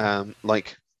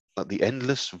 like the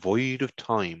endless void of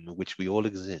time in which we all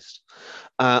exist.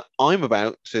 I'm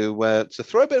about to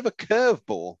throw a bit of a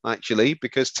curveball, actually,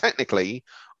 because technically,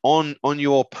 on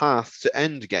your path to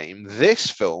Endgame, this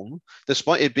film,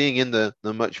 despite it being in the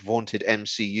much vaunted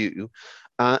MCU,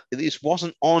 this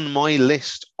wasn't on my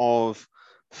list of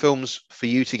films for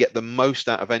you to get the most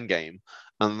out of Endgame.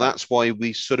 And that's why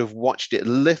we sort of watched it a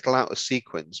little out of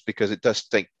sequence, because it does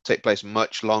take place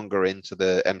much longer into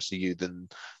the MCU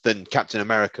than Captain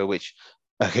America, which,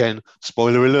 again,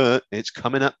 spoiler alert, it's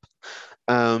coming up.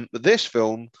 But this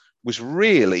film was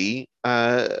really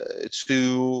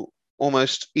to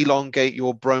almost elongate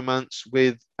your bromance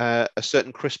with a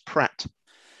certain Chris Pratt.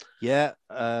 Yeah,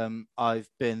 I've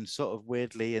been sort of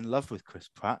weirdly in love with Chris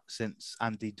Pratt since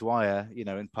Andy Dwyer,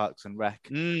 in Parks and Rec.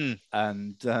 And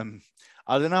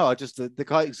I don't know, I just the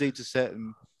guy exudes a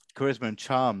certain charisma and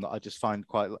charm that I just find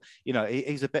quite,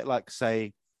 he's a bit like,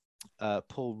 say,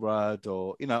 Paul Rudd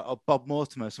or Bob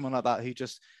Mortimer, someone like that, who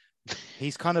just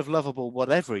he's kind of lovable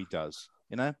whatever he does,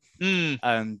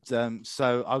 And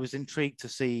so I was intrigued to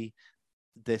see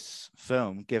this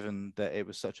film, given that it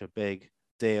was such a big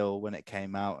deal when it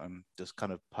came out and just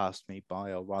kind of passed me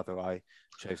by, or rather I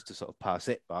chose to sort of pass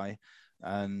it by.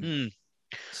 And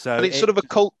so and it's sort of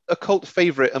a cult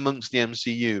favorite amongst the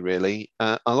MCU, really.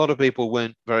 A lot of people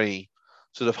weren't very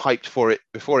sort of hyped for it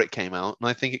before it came out, and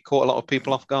I think it caught a lot of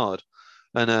people off guard.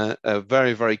 And a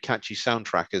very, very catchy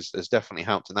soundtrack has definitely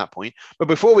helped in that point. But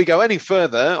before we go any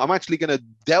further, I'm actually going to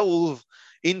delve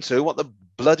into what the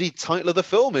bloody title of the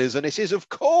film is, and it is, of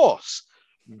course,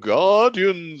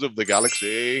 Guardians of the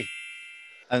Galaxy.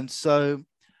 And so,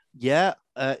 yeah,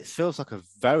 it feels like a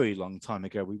very long time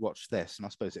ago we watched this, and I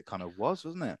suppose it kind of was,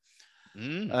 wasn't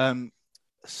it?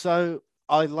 So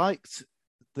I liked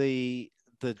the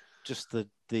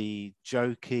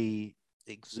jokey,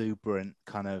 exuberant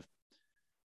kind of,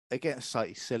 again,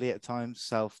 slightly silly at times,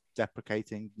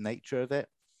 self-deprecating nature of it.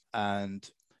 And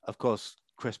of course,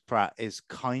 Chris Pratt is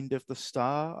kind of the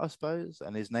star, I suppose,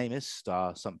 and his name is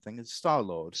Star something. It's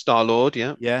Star-Lord. Star-Lord,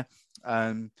 yeah. Yeah.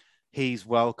 He's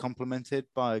well complemented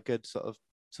by a good sort of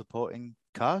supporting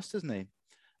cast, isn't he?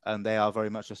 And they are very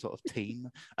much a sort of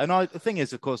team. And the thing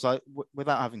is, of course,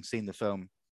 without having seen the film,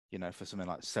 for something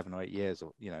like 7 or 8 years,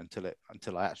 or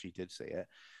until I actually did see it,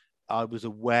 I was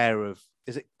aware of,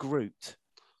 is it Groot?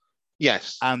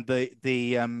 Yes. And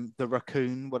the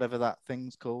raccoon, whatever that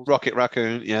thing's called. Rocket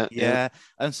Raccoon, yeah. Yeah.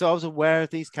 And so I was aware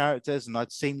of these characters, and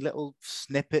I'd seen little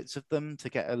snippets of them to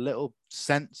get a little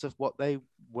sense of what they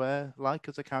were like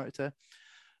as a character.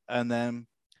 And then,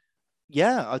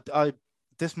 I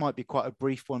this might be quite a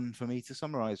brief one for me to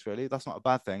summarize, really. That's not a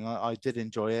bad thing. I did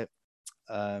enjoy it.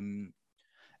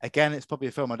 Again, it's probably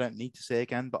a film I don't need to see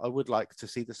again, but I would like to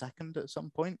see the second at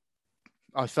some point.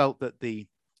 I felt that the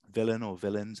villain or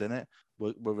villains in it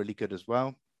were really good as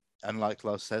well. And like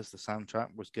Lars says, the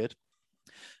soundtrack was good.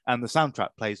 And the soundtrack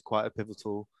plays quite a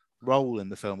pivotal role in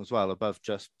the film as well, above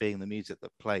just being the music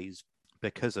that plays,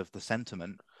 because of the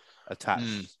sentiment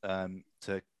attached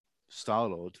to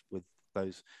Star-Lord with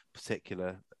those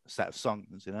particular set of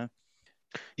songs,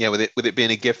 Yeah, with it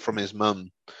being a gift from his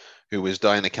mum, who was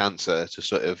dying of cancer, to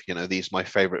sort of, these are my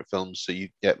favorite films, so you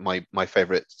get my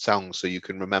favorite songs, so you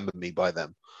can remember me by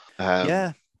them.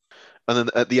 Yeah. And then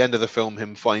at the end of the film,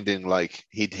 him finding like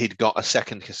he'd got a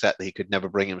second cassette that he could never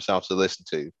bring himself to listen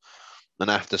to, and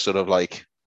after sort of like,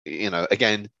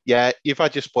 again, yeah, you've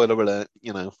had your spoiler alert,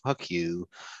 fuck you.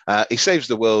 He saves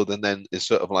the world, and then is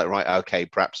sort of like, right, okay,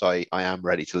 perhaps I am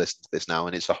ready to listen to this now,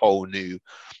 and it's a whole new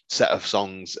set of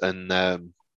songs,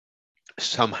 and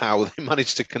somehow they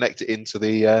managed to connect it into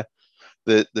the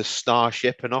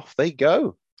starship, and off they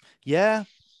go. Yeah.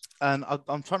 And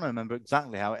I'm trying to remember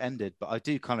exactly how it ended, but I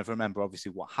do kind of remember,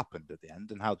 obviously, what happened at the end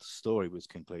and how the story was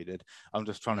concluded. I'm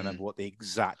just trying to remember what the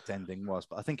exact ending was,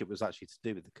 but I think it was actually to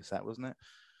do with the cassette, wasn't it?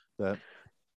 But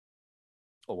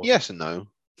yes and no.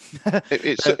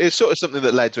 It's sort of something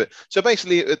that led to it. So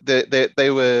basically,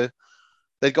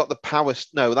 they got the power.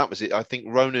 No, that was it. I think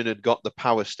Ronan had got the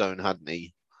Power Stone, hadn't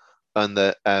he? And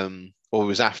or it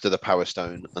was after the Power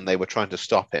Stone, and they were trying to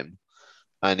stop him.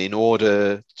 And in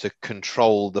order to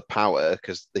control the power,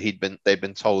 because they'd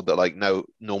been told that like no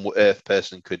normal Earth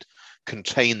person could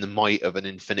contain the might of an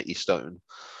Infinity Stone,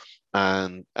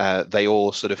 and they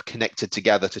all sort of connected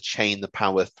together to chain the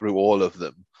power through all of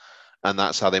them, and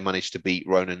that's how they managed to beat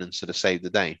Ronan and sort of save the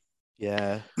day.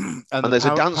 Yeah, and there's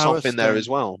a dance off in there as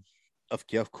well. Of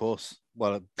course,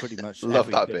 well, pretty much Love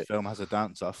every that good bit. film has a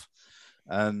dance off.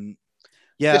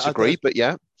 Yeah, Disagree, but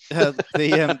yeah.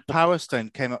 the Power Stone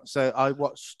came up. So I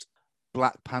watched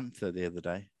Black Panther the other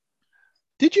day.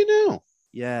 Did you know?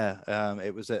 Yeah,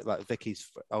 it was at like Vicky's.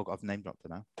 Oh, I've name dropped her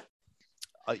now.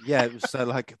 Yeah, it was so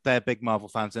like they're big Marvel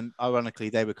fans, and ironically,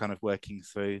 they were kind of working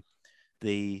through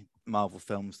the Marvel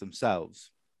films themselves,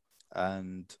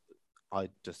 and I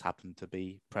just happened to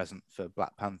be present for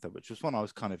Black Panther, which was one I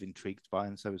was kind of intrigued by,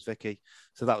 and so was Vicky.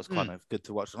 So that was kind of good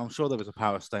to watch. And I'm sure there was a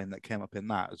Power Stone that came up in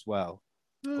that as well,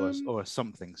 or a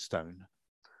something stone.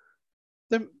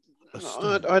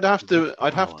 I'd have to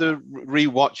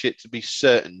rewatch it to be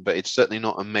certain, but it's certainly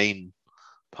not a main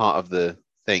part of the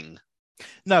thing.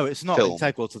 No, it's not Film.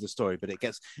 integral to the story, but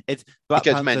Black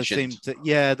Panther mentioned. seemed to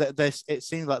it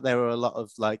seemed like there were a lot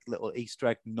of like little Easter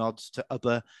egg nods to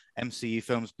other MCU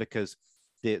films because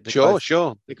the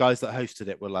guys that hosted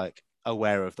it were like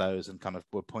aware of those and kind of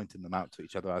were pointing them out to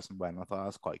each other as and when. I thought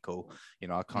that's quite cool. You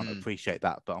know, I can't appreciate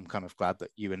that, but I'm kind of glad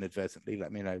that you inadvertently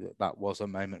let me know that that was a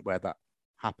moment where that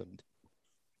happened.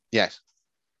 Yes.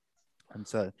 And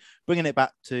so bringing it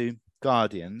back to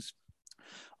Guardians,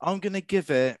 I'm going to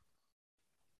give it.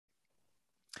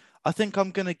 I think I'm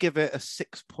going to give it a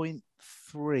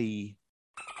 6.3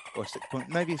 or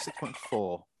maybe a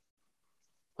 6.4.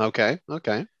 Okay.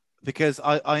 Because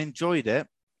I enjoyed it.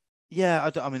 Yeah,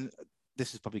 I mean,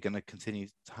 this is probably going to continue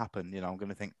to happen. You know, I'm going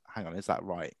to think, hang on, is that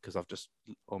right? Because I've just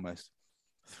almost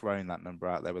thrown that number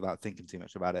out there without thinking too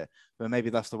much about it. But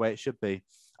maybe that's the way it should be.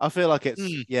 I feel like it's,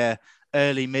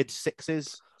 early mid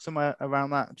sixes, somewhere around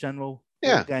that general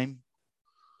game.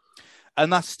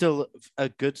 And that's still a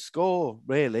good score,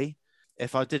 really.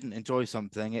 If I didn't enjoy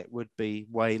something, it would be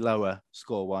way lower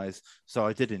score-wise. So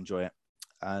I did enjoy it.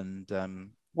 And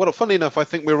well, funny enough, I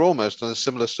think we're almost on a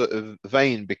similar sort of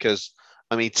vein because,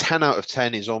 I mean, 10 out of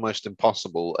 10 is almost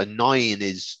impossible. A 9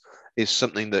 is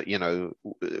something that, you know,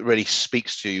 really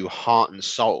speaks to you heart and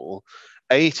soul.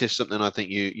 8 is something I think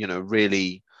you know,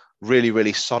 really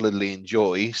solidly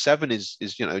enjoy. 7 is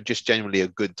you know, just generally a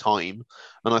good time,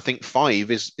 and I think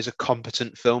 5 is a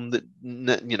competent film that,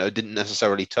 you know, didn't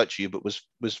necessarily touch you but was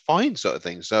fine, sort of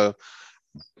thing. So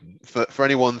for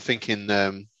anyone thinking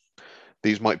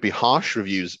these might be harsh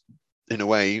reviews in a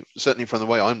way, certainly from the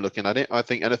way I'm looking at it, I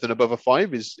think anything above a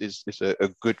 5 is a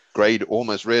good grade,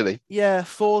 almost, really. Yeah,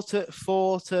 4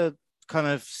 to kind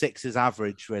of 6 is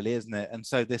average, really, isn't it? And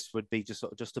so this would be just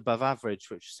sort of just above average,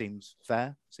 which seems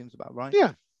fair. Seems about right.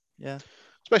 Yeah.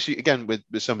 Especially again with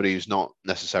somebody who's not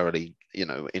necessarily, you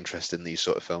know, interested in these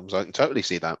sort of films. I can totally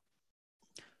see that.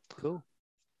 Cool.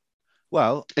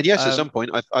 Well, and yes, at some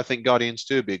point, I think Guardians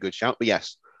 2 would be a good shout. But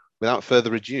yes, without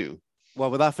further ado. Well,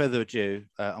 without further ado,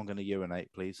 I'm going to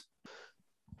urinate, please.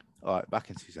 All right, back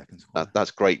in 2 seconds.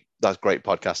 That's great. That's great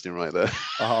podcasting right there.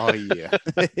 Oh, yeah.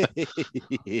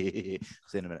 See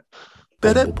you in a minute.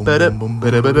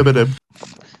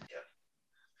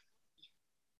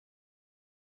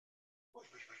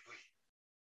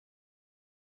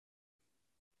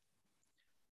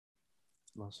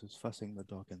 Loss was fussing the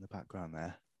dog in the background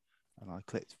there, and I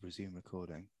clicked resume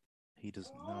recording. He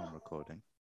doesn't know I'm recording.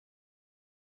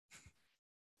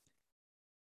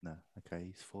 No, okay,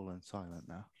 he's fallen silent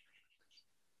now.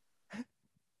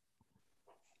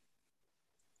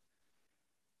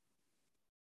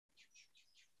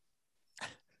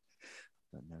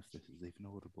 I don't know if this is even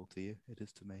audible to you. It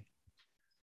is to me.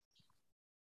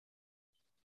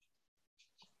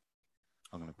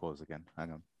 I'm going to pause again.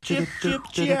 Hang on. Chip, chip,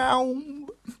 chow.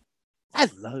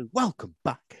 Hello, welcome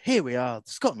back. Here we are, the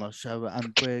Scott and Loz Show,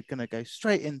 and we're going to go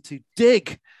straight into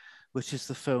Dig, which is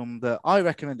the film that I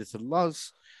recommended to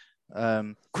Loz.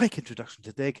 Quick introduction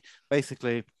to Dig.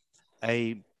 Basically,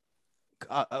 a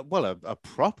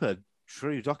proper,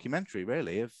 true documentary,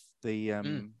 really, of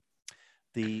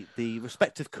the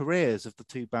respective careers of the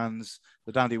two bands,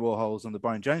 the Dandy Warhols and the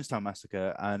Brian Jonestown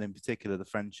Massacre, and in particular the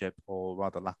friendship, or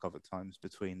rather lack of at times,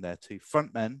 between their two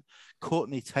frontmen,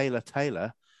 Courtney Taylor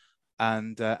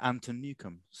and Anton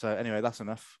Newcomb. So anyway, that's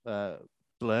enough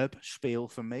blurb spiel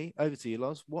from me. Over to you,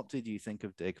 Loz. What did you think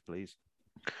of Dig, please?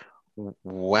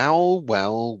 Well.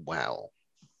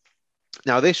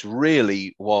 Now, this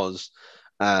really was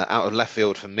out of left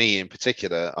field for me in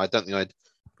particular. I don't think I'd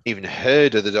even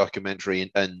heard of the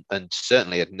documentary, and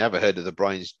certainly had never heard of the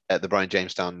Brian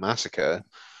Jamestown Massacre.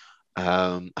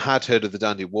 Had heard of the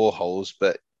Dandy Warhols,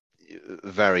 but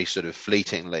very sort of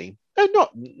fleetingly. And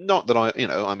not that I, you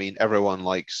know, I mean, everyone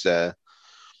likes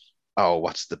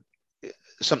what's the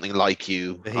something like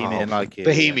you, Bohemian Like You,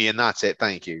 Bohemian. Yeah. That's it.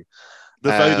 Thank you.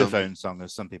 The Vodafone song,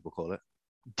 as some people call it.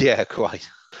 Yeah, quite.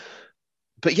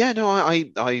 But yeah, no,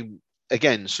 I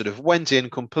again, sort of went in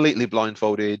completely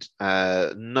blindfolded,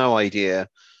 no idea.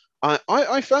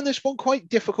 I found this one quite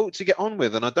difficult to get on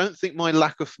with, and I don't think my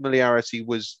lack of familiarity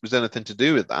was anything to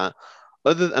do with that.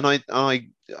 And I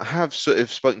have sort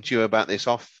of spoken to you about this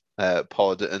off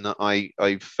pod, and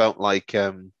I felt like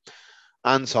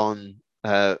Anton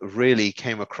really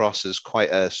came across as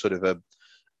quite a sort of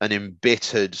an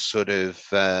embittered sort of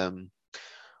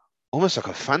almost like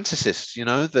a fantasist,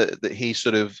 that he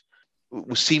sort of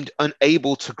seemed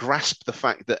unable to grasp the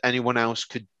fact that anyone else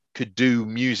could do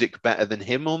music better than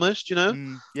him almost. Yeah.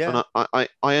 And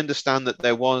I understand that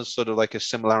there was sort of like a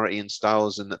similarity in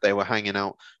styles and that they were hanging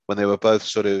out when they were both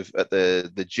sort of at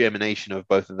the germination of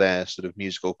both of their sort of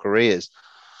musical careers,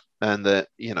 and that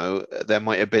there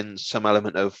might have been some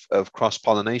element of cross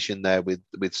pollination there with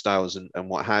styles and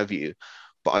what have you.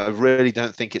 But I really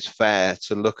don't think it's fair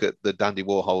to look at the Dandy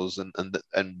Warhols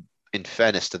and in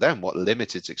fairness to them, what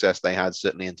limited success they had,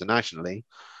 certainly internationally,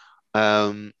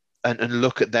 and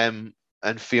look at them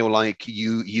and feel like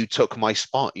you took my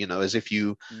spot, as if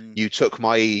you took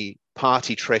my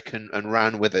party trick and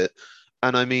ran with it.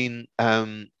 And I mean,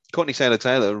 Courtney Taylor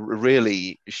Taylor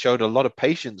really showed a lot of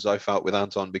patience, I felt, with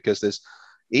Anton, because there's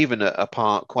even a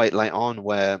part quite late on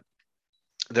where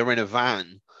they're in a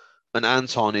van and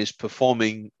Anton is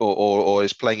performing or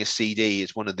is playing a CD,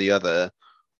 is one or the other,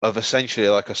 of essentially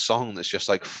like a song that's just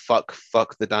like fuck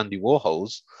the Dandy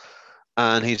Warhols.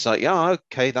 And he's like, yeah,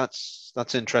 okay, that's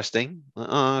interesting.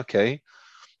 Oh, okay.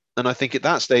 And I think at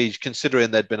that stage, considering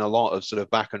there'd been a lot of sort of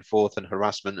back and forth and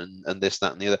harassment and this,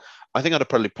 that, and the other, I think I'd have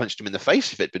probably punched him in the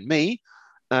face if it'd been me.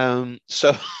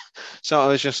 So I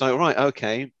was just like, right,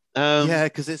 okay. Yeah,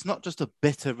 because it's not just a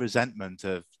bitter resentment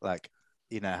of like,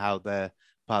 how their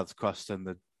paths crossed and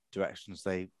the directions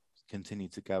they continue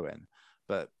to go in,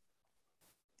 but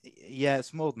yeah,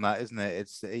 it's more than that, isn't it?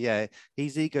 It's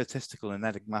he's egotistical and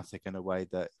enigmatic in a way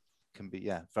that can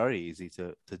be very easy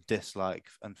to dislike,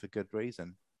 and for good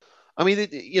reason. I mean,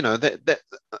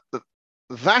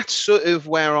 that's sort of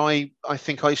where I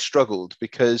think I struggled,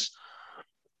 because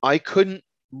I couldn't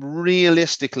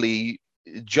realistically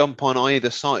jump on either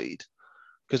side,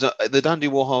 because the Dandy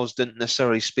Warhols didn't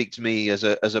necessarily speak to me as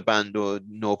a band, or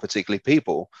nor particularly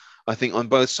people. I think on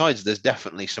both sides there's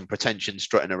definitely some pretension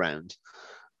strutting around.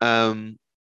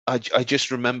 I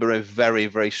just remember a very,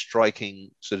 very striking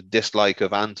sort of dislike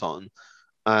of Anton,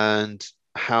 and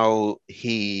how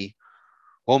he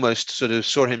almost sort of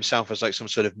saw himself as like some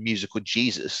sort of musical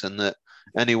Jesus, and that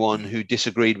anyone who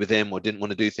disagreed with him or didn't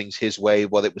want to do things his way,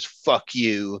 well, it was fuck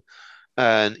you,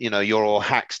 and you're all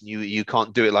hacks and you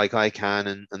can't do it like I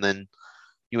can, and then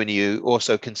when you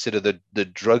also consider the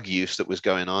drug use that was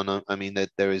going on. I mean,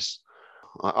 there is.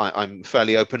 I'm a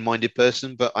fairly open-minded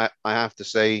person, but I have to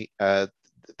say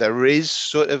there is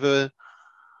sort of a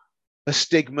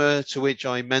stigma to which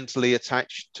I mentally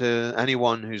attach to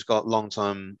anyone who's got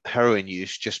long-time heroin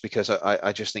use, just because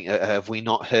I just think, have we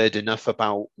not heard enough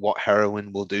about what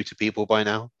heroin will do to people by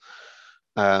now?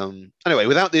 Anyway,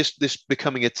 without this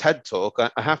becoming a TED talk,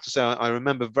 I have to say I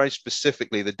remember very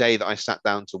specifically the day that I sat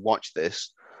down to watch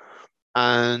this.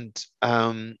 And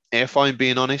if I'm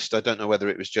being honest, I don't know whether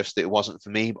it was just that it wasn't for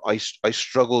me, but I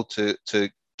struggled to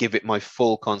give it my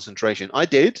full concentration. I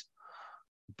did,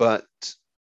 but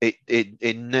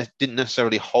didn't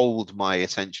necessarily hold my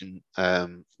attention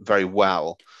very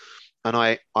well. And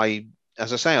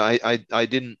as I say, I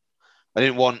didn't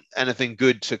want anything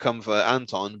good to come for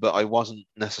Anton, but I wasn't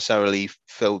necessarily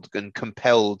filled and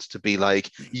compelled to be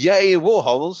like, yay,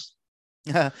 Warhols.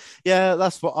 Yeah,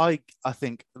 that's what I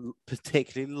think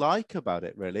particularly like about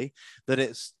it, really, that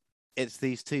it's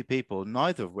these two people,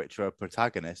 neither of which are a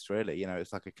protagonist, really.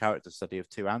 It's like a character study of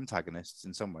two antagonists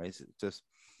in some ways. It just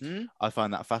I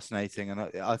find that fascinating, and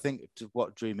I think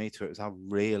what drew me to it was how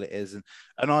real it is, and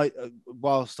I,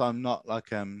 whilst I'm not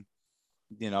like I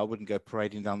wouldn't go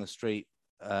parading down the street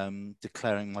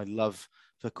declaring my love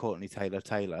for Courtney Taylor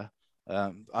Taylor.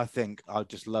 I think I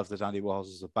just love the Dandy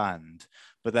Warhols as a band.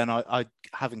 But then I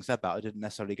having said that, I didn't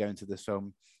necessarily go into this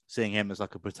film seeing him as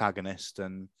like a protagonist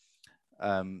and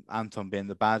Anton being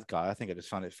the bad guy. I think I just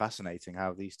found it fascinating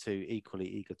how these two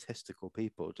equally egotistical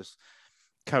people just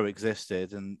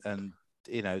coexisted, and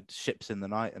ships in the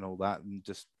night and all that, and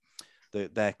just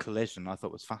their collision I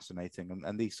thought was fascinating.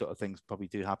 And these sort of things probably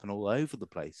do happen all over the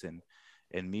place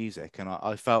in music. And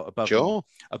I felt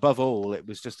above all, it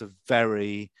was just a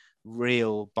very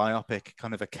real biopic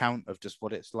kind of account of just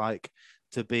what it's like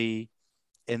to be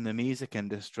in the music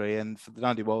industry, and for the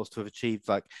Dandy Warhols to have achieved,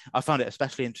 like, I found it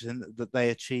especially interesting that they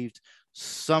achieved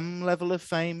some level of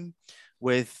fame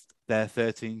with their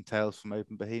 13 Tales from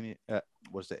Open Bohemia.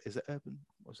 Is it Urban?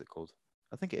 What's it called?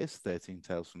 I think it is 13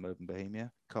 Tales from Urban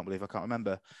Bohemia. Can't believe I can't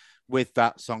remember, with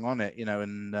that song on it,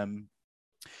 and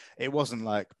it wasn't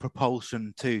like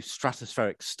propulsion to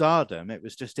stratospheric stardom. It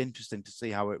was just interesting to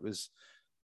see how it was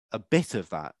a bit of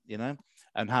that,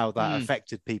 and how that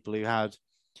affected people who had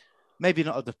maybe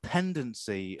not a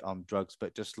dependency on drugs,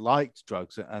 but just liked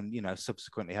drugs and,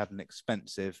 subsequently had an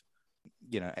expensive,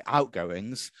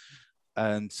 outgoings.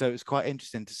 And so it's quite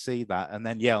interesting to see that. And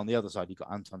then, on the other side, you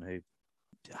got Anton, who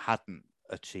hadn't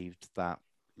achieved that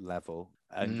level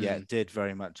and yet did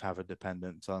very much have a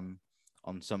dependence on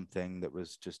something that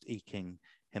was just eking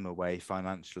him away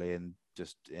financially and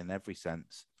just in every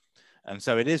sense. And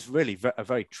so it is really a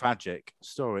very tragic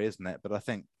story, isn't it? But I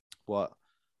think I'm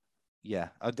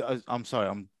sorry,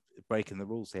 I'm breaking the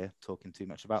rules here, talking too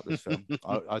much about this film.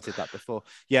 I did that before.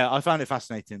 I found it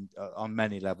fascinating on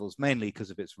many levels, mainly because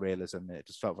of its realism. It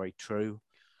just felt very true.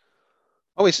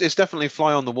 Oh, it's definitely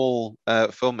fly on the wall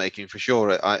filmmaking for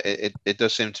sure. It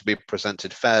does seem to be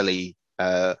presented fairly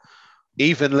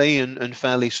evenly and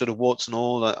fairly sort of warts and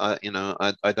all. I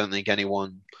don't think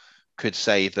anyone could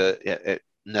say that it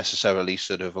necessarily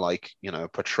sort of like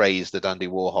portrays the Dandy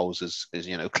Warhols as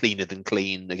cleaner than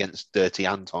clean against dirty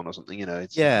Anton or something.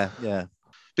 It's yeah.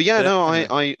 But no,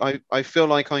 anyway. I feel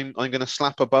like I'm going to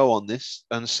slap a bow on this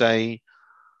and say,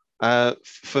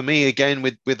 for me again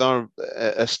with our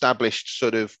established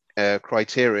sort of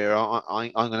criteria,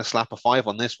 I'm going to slap a 5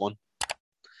 on this one.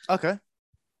 Okay.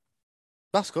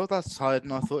 That's good. That's higher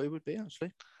than I thought it would be,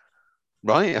 actually.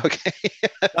 Right. Okay.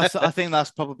 I think that's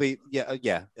probably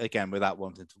again, without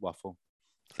wanting to waffle,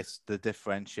 it's the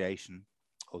differentiation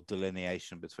or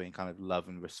delineation between kind of love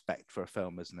and respect for a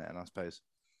film, isn't it? And I suppose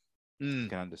you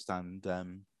can understand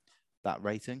that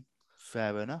rating.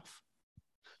 Fair enough.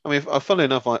 I mean, funnily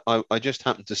enough, I just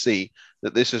happened to see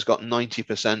that this has got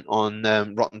 90%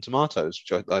 on Rotten Tomatoes,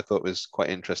 which I thought was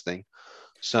quite interesting.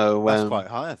 So that's quite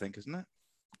high, I think, isn't it?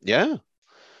 Yeah.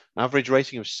 Average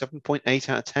rating of 7.8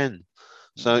 out of 10.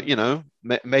 So,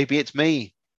 maybe it's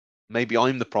me. Maybe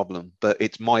I'm the problem, but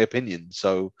it's my opinion.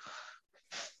 So,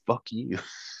 fuck you.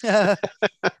 Well,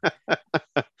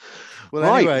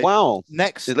 right. Anyway, wow.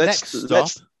 Next stop.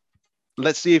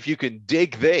 Let's see if you can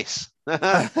dig this.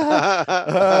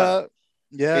 Yeah.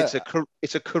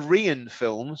 It's a Korean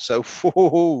film, so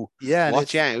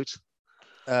watch out.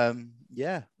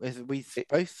 We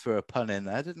both threw a pun in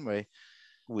there, didn't we?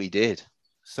 We did.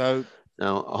 So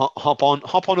now hop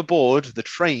on aboard the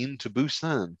train to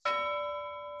Busan.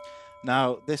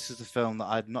 Now, this is a film that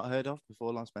I'd not heard of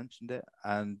before Lance mentioned it,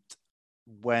 and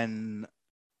when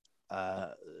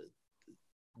it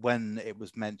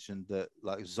was mentioned that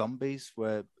like zombies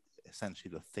were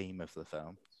essentially the theme of the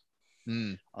film,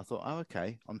 I thought, oh,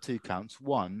 okay, on 2 counts.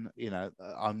 One,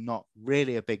 I'm not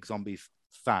really a big zombie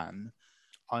fan.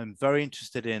 I'm very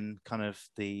interested in kind of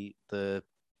the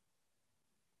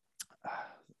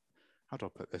how do I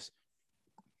put this?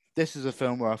 This is a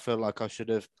film where I feel like I should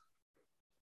have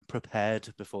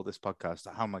prepared before this podcast.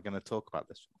 How am I going to talk about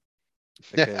this?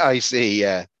 Because, I see,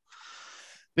 yeah.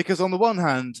 Because on the one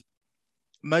hand,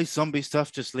 most zombie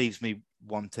stuff just leaves me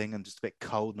wanting and just a bit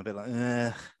cold and a bit like,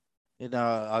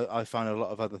 I find a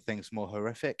lot of other things more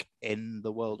horrific in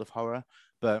the world of horror.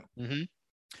 But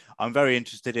I'm very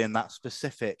interested in that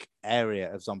specific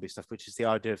area of zombie stuff, which is the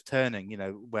idea of turning,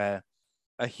 where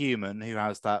a human who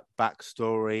has that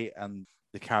backstory and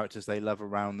the characters they love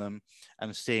around them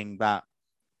and seeing that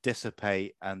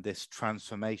dissipate and this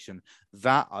transformation,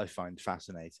 that I find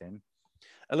fascinating.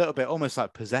 A little bit almost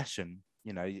like Possession,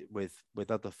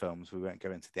 with other films. We won't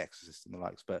go into The Exorcist and the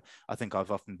likes, but I think I've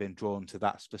often been drawn to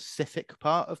that specific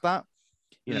part of that,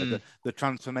 the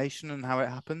transformation and how it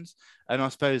happens. And I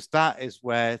suppose that is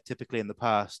where typically in the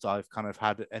past I've kind of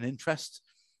had an interest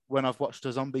when I've watched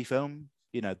a zombie film.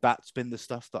 That's been the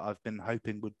stuff that I've been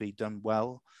hoping would be done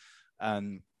well.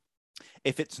 And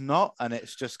if it's not, and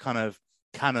it's just kind of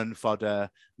cannon fodder,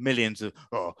 millions of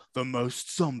the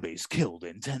most zombies killed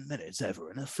in 10 minutes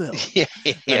ever in a film.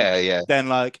 Then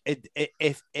like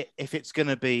if it's going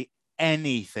to be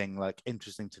anything like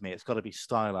interesting to me, it's got to be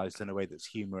stylized in a way that's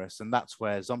humorous, and that's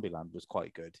where Zombieland was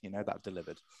quite good. That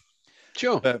delivered.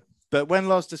 Sure. But when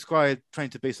Lars described Train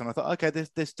to Busan, I thought, okay,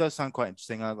 this does sound quite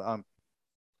interesting.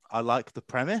 I like the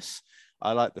premise.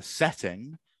 I like the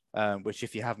setting, which,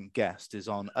 if you haven't guessed, is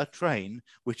on a train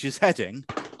which is heading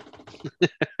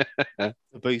to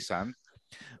Busan.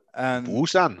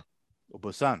 Busan,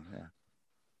 yeah.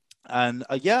 And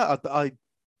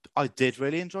I did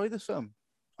really enjoy this film.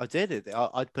 I did.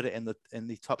 I'd put it in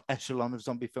the top echelon of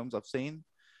zombie films I've seen.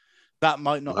 That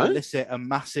might not elicit a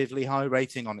massively high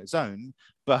rating on its own,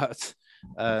 but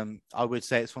I would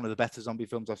say it's one of the better zombie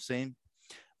films I've seen.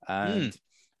 And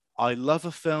I love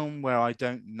a film where I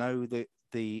don't know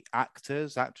the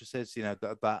actors, actresses, you know,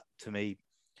 that to me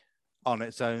on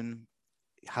its own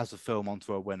has a film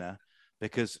onto a winner,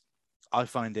 because I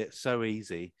find it so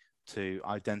easy to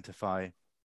identify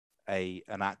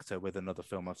an actor with another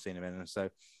film I've seen him in. And so,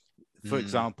 for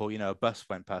example, you know, a bus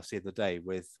went past the other day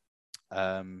with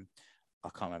I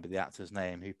can't remember the actor's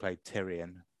name who played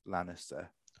Tyrion Lannister.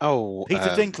 Oh, Peter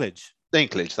Dinklage.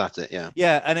 Dinklage, that's it, yeah.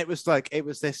 Yeah, and it was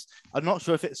this, I'm not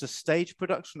sure if it's a stage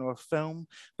production or a film,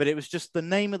 but it was just the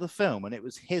name of the film and it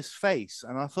was his face.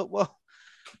 And I thought, well,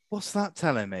 what's that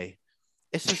telling me?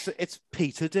 It's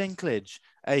Peter Dinklage,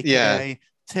 aka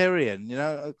Tyrion, you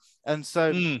know? And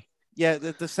so, yeah,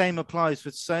 the same applies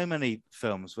with so many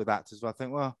films with actors. I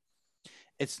think, well,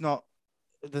 it's not,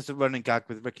 there's a running gag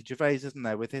with Ricky Gervais, isn't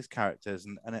there, with his characters?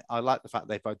 And I like the fact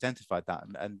they've identified that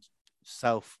and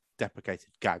self-deprecated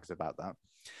gags about that.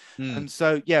 And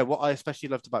so, yeah, what I especially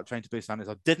loved about Train to Busan is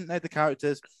I didn't know the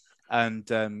characters,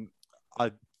 and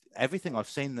everything I've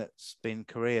seen that's been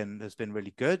Korean has been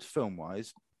really good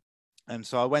film-wise. And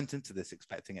so I went into this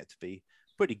expecting it to be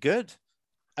pretty good,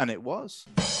 and it was.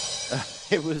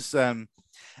 It was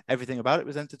everything about it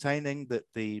was entertaining. That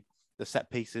the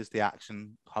set pieces, the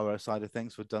action horror side of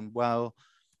things were done well.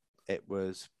 It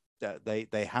was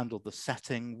they handled the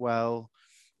setting well,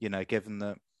 you know, given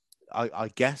that I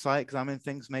guess I examine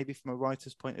things maybe from a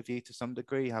writer's point of view to some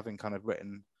degree, having kind of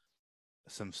written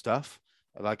some stuff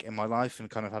like in my life and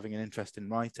kind of having an interest in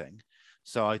writing.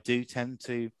 So I do tend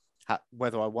to,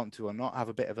 whether I want to or not, have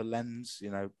a bit of a lens,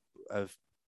 you know, of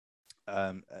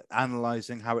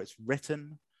analyzing how it's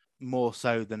written more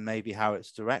so than maybe how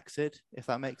it's directed, if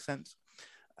that makes sense.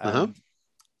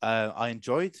 I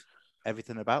enjoyed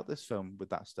everything about this film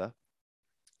with that stuff.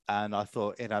 And I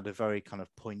thought it had a very kind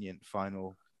of poignant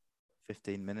final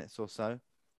 15 minutes or so.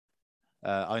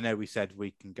 I know we said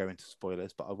we can go into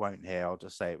spoilers, but I won't here. I'll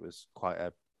just say it was quite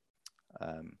a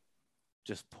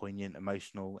just poignant,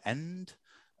 emotional end.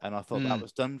 And I thought that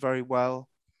was done very well.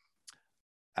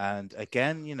 And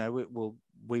again, you know,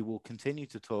 we will continue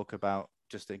to talk about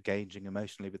just engaging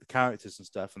emotionally with the characters and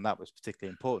stuff. And that was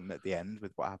particularly important at the end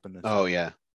with what happened. And stuff.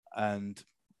 Yeah. And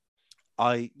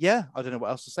I don't know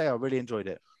what else to say. I really enjoyed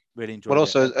it. Really enjoyed well,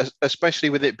 it. also, especially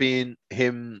with it being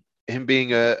him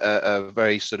being a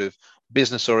very sort of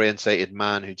business orientated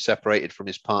man who'd separated from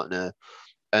his partner,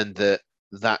 and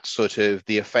that sort of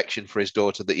the affection for his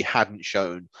daughter that he hadn't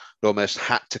shown almost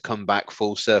had to come back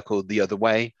full circle the other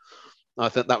way. I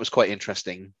think that was quite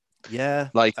interesting. Yeah.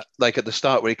 Like at the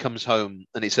start where he comes home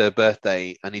and it's her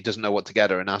birthday and he doesn't know what to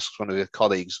get her and asks one of his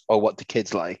colleagues, oh, what do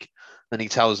kids like? And he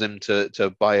tells him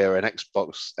to buy her an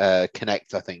Xbox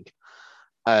Connect, I think.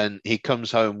 And he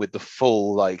comes home with the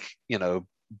full, like, you know,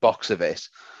 box of it.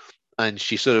 And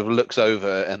she sort of looks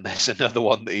over and there's another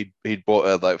one that he'd bought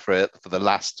her like for the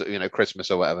last, you know,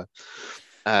 Christmas or whatever.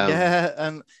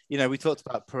 And you know, we talked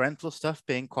about parental stuff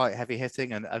being quite heavy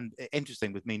hitting, and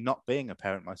interesting with me not being a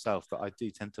parent myself, that I do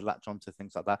tend to latch onto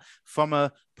things like that from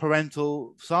a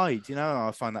parental side. You know,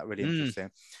 I find that really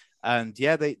interesting. And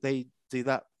yeah, they do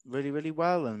that really, really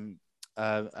well. And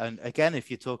again, if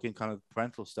you're talking kind of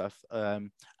parental stuff,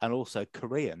 and also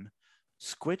Korean,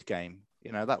 Squid Game,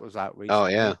 you know, that was out recently. Oh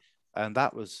yeah, and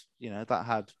that was, you know, that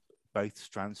had both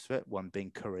strands to it, one being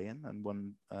Korean and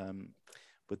one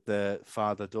with the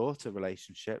father-daughter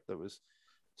relationship that was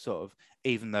sort of,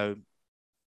 even though,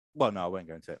 well, no, I won't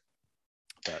go into it.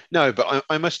 But... No, but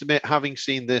I must admit, having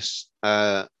seen this,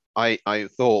 I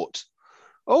thought,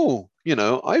 oh, you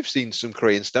know, I've seen some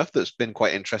Korean stuff that's been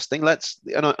quite interesting.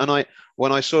 I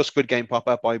when I saw Squid Game pop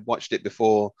up, I watched it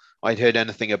before I'd heard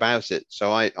anything about it.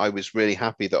 So I was really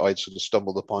happy that I'd sort of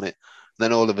stumbled upon it.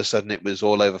 Then all of a sudden it was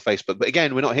all over Facebook. But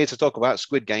again, we're not here to talk about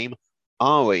Squid Game,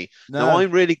 are we? No. Now,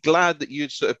 I'm really glad that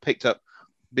you'd sort of picked up,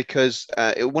 because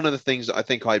one of the things that I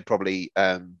think I'd probably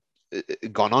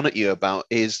gone on at you about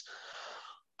is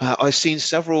I've seen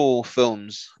several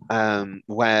films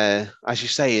where, as you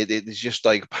say, it's just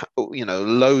like, you know,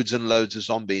 loads and loads of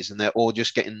zombies, and they're all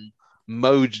just getting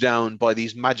mowed down by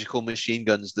these magical machine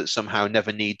guns that somehow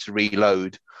never need to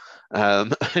reload.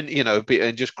 And, you know,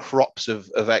 and just crops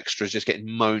of extras just getting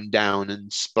mown down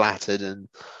and splattered. And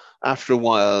after a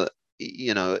while,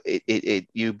 you know,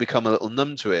 you become a little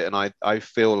numb to it. And I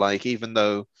feel like even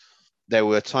though there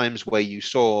were times where you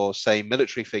saw, say,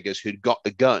 military figures who'd got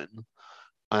the gun,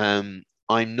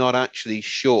 I'm not actually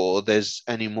sure there's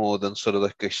any more than sort of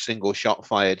like a single shot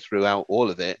fired throughout all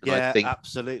of it. And yeah, I think...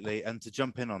 absolutely. And to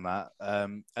jump in on that,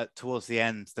 towards the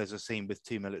end, there's a scene with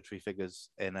two military figures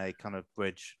in a kind of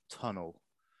bridge tunnel,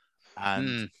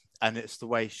 and it's the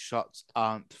way shots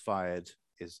aren't fired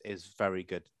is very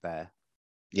good there.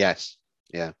 Yes.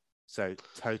 Yeah. So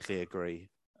totally agree.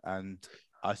 And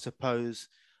I suppose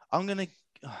I'm going to,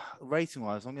 rating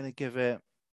wise, I'm going to give it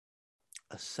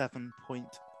a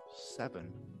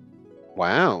 7.7.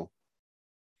 Wow.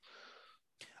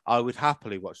 I would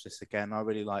happily watch this again. I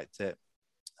really liked it.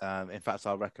 In fact,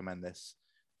 I'll recommend this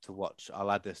to watch.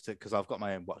 I'll add this to, because I've got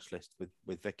my own watch list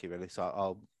with Vicky, really.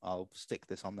 So I'll stick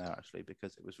this on there actually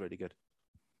because it was really good.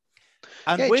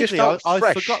 And Yeah, it just weirdly, felt I've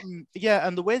fresh. forgotten. Yeah,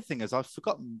 and the weird thing is, I've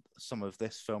forgotten some of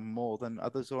this film more than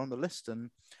others are on the list,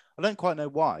 and I don't quite know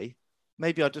why.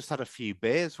 Maybe I just had a few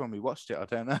beers when we watched it. I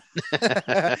don't know,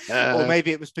 or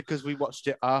maybe it was because we watched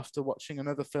it after watching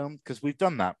another film. Because we've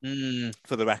done that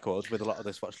for the record with a lot of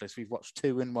this watch list. We've watched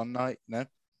 2 in one night. No,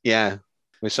 Yeah,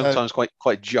 with so sometimes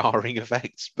quite jarring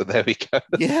effects, but there we go.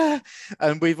 yeah,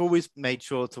 and we've always made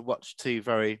sure to watch 2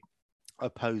 very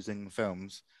opposing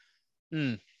films.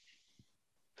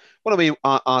 Well, I mean,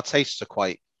 our tastes are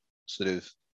quite sort of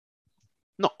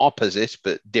not opposite,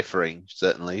 but differing,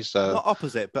 certainly. So Not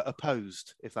opposite, but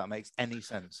opposed, if that makes any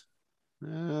sense.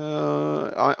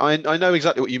 I know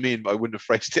exactly what you mean, but I wouldn't have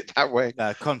phrased it that way.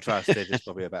 Contrasted is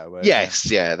probably a better word. Yes,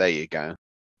 yeah, there you go.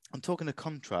 And talking of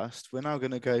contrast, we're now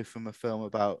going to go from a film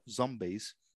about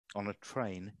zombies on a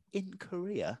train in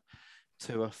Korea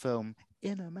to a film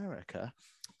in America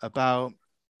about,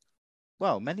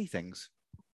 well, many things.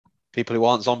 People who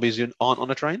aren't zombies who aren't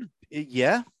on a train.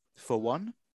 Yeah, for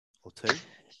 1 or 2.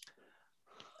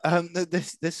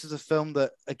 This is a film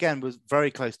that, again, was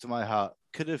very close to my heart.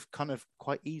 Could have kind of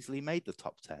quite easily made the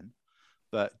top 10,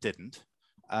 but didn't.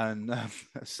 And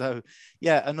so,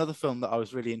 yeah, another film that I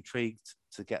was really intrigued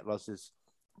to get Loz's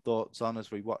thoughts on as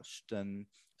we watched. And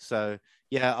so,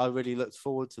 yeah, I really looked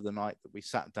forward to the night that we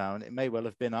sat down. It may well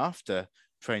have been after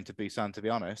Train to Busan, to be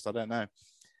honest. I don't know.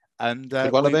 And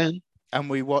Could well have been. And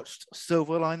we watched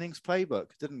Silver Linings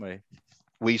Playbook, didn't we?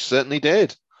 We certainly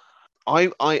did. I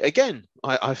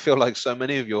feel like so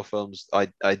many of your films I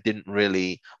didn't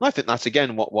really. I think that's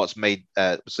again what's made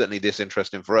certainly this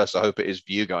interesting for us. I hope it is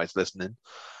for you guys listening.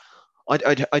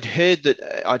 I'd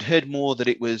heard more that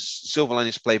it was Silver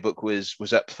Linings Playbook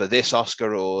was up for this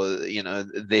Oscar or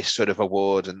this sort of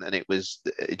award, and it was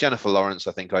Jennifer Lawrence.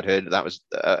 I think I'd heard that was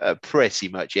pretty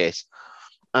much it.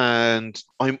 And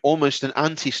I'm almost an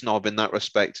anti-snob in that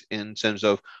respect, in terms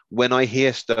of when I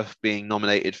hear stuff being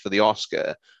nominated for the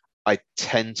Oscar, I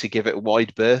tend to give it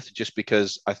wide berth, just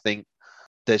because I think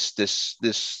there's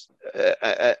this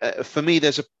for me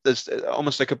there's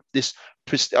almost like this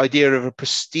idea of a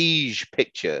prestige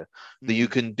picture that you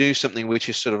can do something which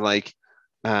is sort of like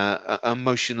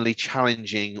emotionally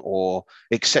challenging or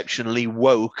exceptionally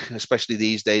woke, especially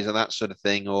these days, and that sort of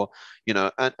thing. Or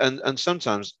and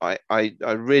sometimes I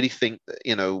really think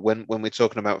that, when we're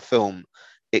talking about film,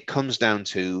 it comes down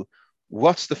to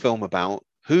what's the film about,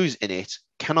 who's in it,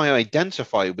 can I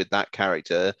identify with that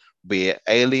character, be it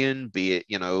alien, be it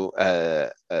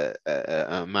a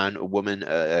man, a woman,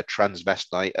 a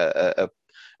transvestite, a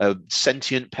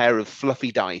sentient pair of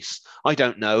fluffy dice. I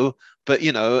don't know, but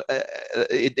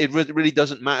it really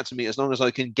doesn't matter to me as long as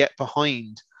I can get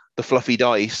behind the fluffy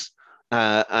dice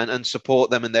and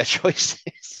support them in their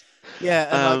choices.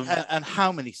 Yeah, and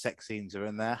how many sex scenes are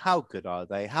in there? How good are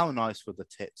they? How nice were the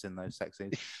tits in those sex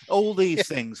scenes? All these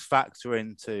things factor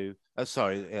into.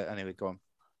 Anyway, go on.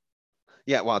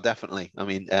 Yeah, well, definitely. I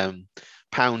mean,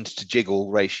 pound to jiggle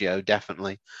ratio,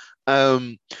 definitely.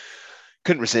 Couldn't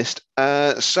resist.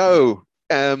 So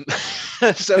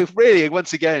really,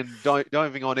 once again,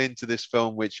 diving on into this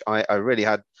film, which I really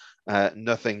had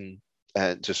nothing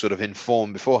to sort of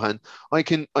inform beforehand. I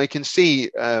can see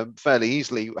fairly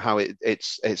easily how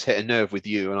it's hit a nerve with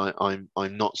you, and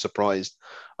I'm not surprised.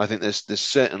 I think there's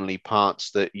certainly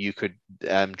parts that you could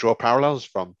draw parallels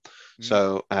from.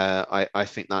 So I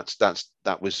think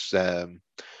that was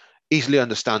easily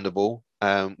understandable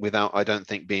without, I don't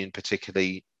think, being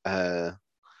particularly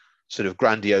sort of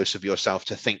grandiose of yourself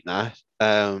to think that.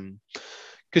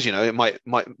 Because it might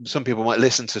some people might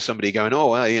listen to somebody going, oh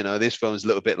well, this film's a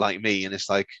little bit like me, and it's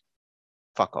like,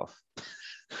 fuck off.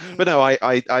 But no,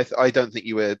 I don't think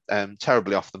you were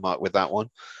terribly off the mark with that one.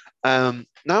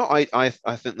 Now I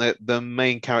think that the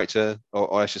main character,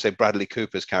 or I should say Bradley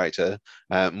Cooper's character,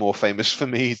 more famous for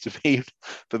me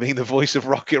for being the voice of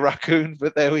Rocket Raccoon,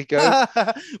 but there we go.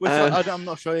 Which I'm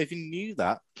not sure if you knew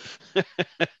that.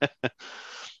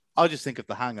 I just think of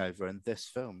The Hangover in this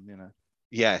film,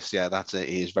 Yes, yeah, that's it.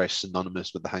 He is very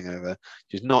synonymous with The Hangover,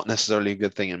 which is not necessarily a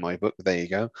good thing in my book, but there you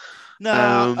go.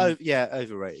 No,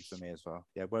 overrated for me as well.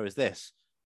 Yeah, whereas this,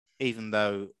 even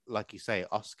though, like you say,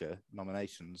 Oscar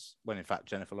nominations, when in fact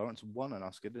Jennifer Lawrence won an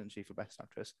Oscar, didn't she, for Best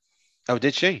Actress? Oh,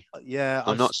 did she? Yeah.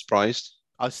 I'm not surprised.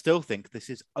 I still think this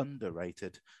is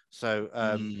underrated. So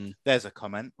there's a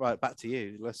comment. Right, back to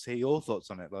you. Let's hear your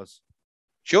thoughts on it, Loz.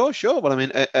 Sure. Well, I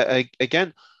mean,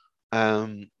 again,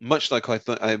 much like I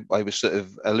thought I was sort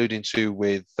of alluding to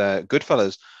with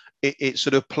Goodfellas, it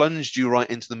sort of plunged you right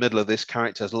into the middle of this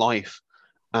character's life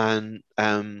and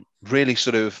really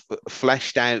sort of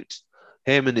fleshed out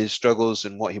him and his struggles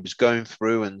and what he was going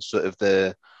through and sort of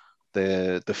the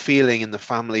feeling in the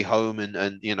family home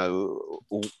and you know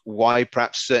why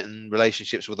perhaps certain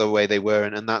relationships were the way they were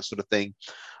and that sort of thing.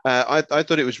 I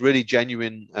thought it was really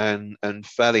genuine and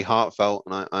fairly heartfelt,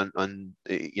 and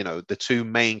you know the two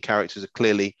main characters are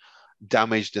clearly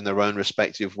damaged in their own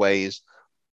respective ways,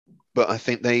 but I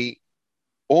think they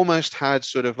almost had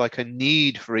sort of like a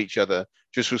need for each other,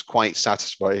 just was quite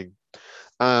satisfying.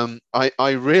 I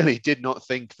really did not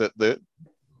think that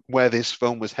where this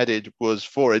film was headed was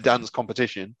for a dance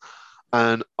competition.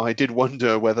 And I did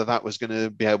wonder whether that was going to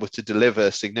be able to deliver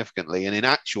significantly. And in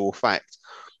actual fact,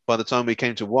 by the time we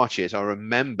came to watch it, I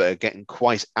remember getting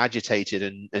quite agitated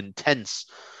and tense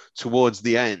towards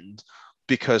the end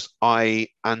because I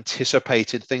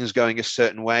anticipated things going a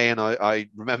certain way. And I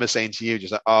remember saying to you,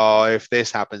 just like, oh, if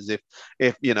this happens,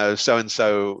 if you know,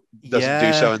 so-and-so doesn't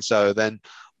do so-and-so, then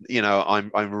you know,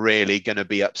 I'm really going to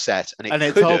be upset. And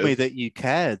it told me that you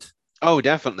cared. Oh,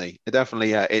 definitely,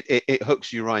 yeah. It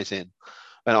hooks you right in,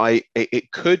 and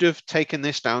it could have taken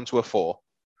this down to a 4,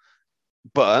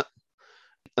 but,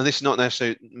 and this is not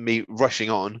necessarily me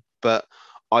rushing on, but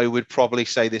I would probably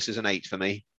say this is an 8 for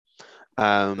me.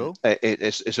 Cool.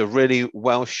 It's a really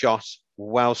well shot,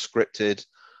 well scripted.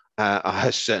 I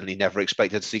certainly never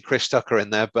expected to see Chris Tucker in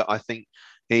there, but I think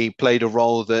he played a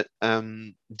role that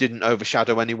didn't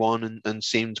overshadow anyone and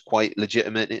seemed quite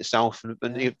legitimate in itself.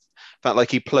 And it felt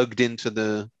like he plugged into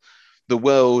the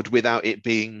world without it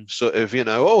being sort of, you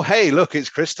know, oh, hey, look, it's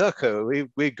Chris Tucker.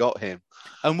 We got him.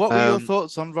 And what were your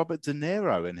thoughts on Robert De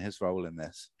Niro in his role in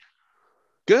this?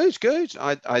 Good.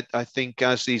 I think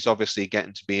as he's obviously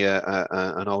getting to be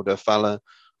an older fella,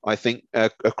 I think a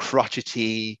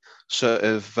crotchety sort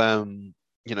of,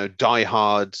 you know,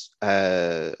 diehard,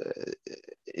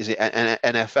 is it an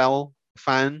NFL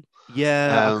fan?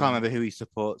 Yeah, I can't remember who he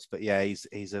supports, but yeah,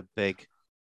 he's a big,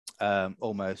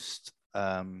 almost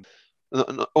like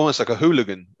a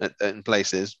hooligan in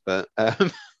places, but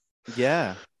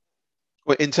yeah.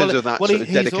 Well, in terms of that sort of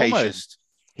dedication,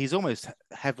 he's almost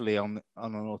heavily on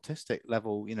an autistic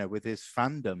level, you know, with his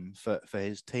fandom for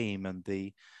his team and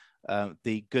the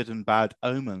good and bad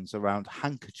omens around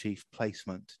handkerchief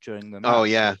placement during the match. Oh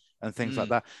yeah, and things like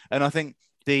that. And I think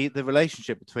the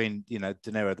relationship between, you know,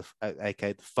 De Niro,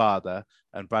 aka the father,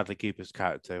 and Bradley Cooper's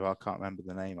character, who I can't remember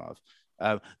the name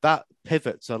of, that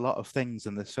pivots a lot of things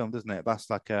in this film, doesn't it?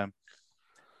 That's like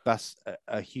that's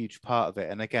a huge part of it.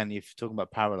 And again, if you're talking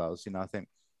about parallels, you know, I think,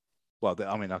 well,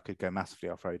 I mean, I could go massively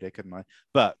off-road, couldn't I?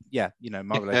 But yeah, you know,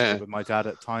 my relationship with my dad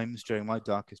at times during my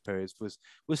darkest periods was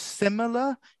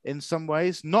similar in some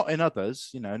ways, not in others,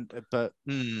 you know, but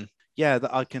yeah,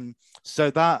 that I can.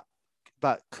 So that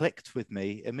clicked with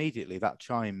me immediately. That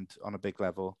chimed on a big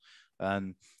level.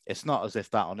 And it's not as if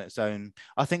that on its own.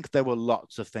 I think there were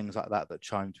lots of things like that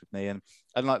chimed with me. And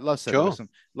like Loz said,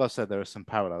 there are some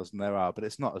parallels, and there are, but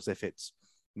it's not as if it's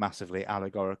massively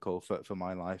allegorical for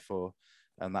my life,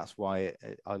 and that's why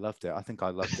I loved it. I think I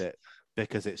loved it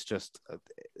because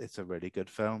it's a really good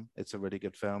film. It's a really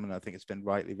good film, and I think it's been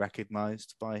rightly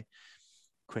recognized by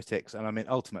critics. And I mean,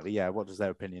 ultimately, yeah, what does their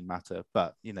opinion matter?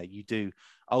 But, you know, you do,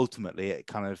 ultimately, it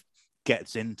kind of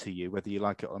gets into you, whether you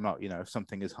like it or not. You know, if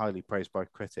something is highly praised by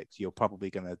critics, you're probably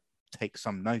going to take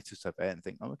some notice of it and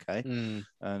think, oh, okay.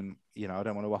 And, you know, I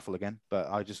don't want to waffle again,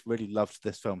 but I just really loved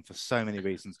this film for so many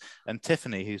reasons. And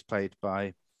Tiffany, who's played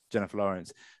by Jennifer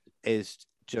Lawrence, is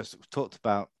just talked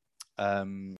about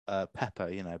Pepper,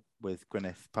 you know, with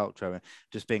Gwyneth Paltrow, and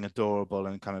just being adorable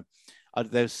and kind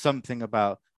of, there's something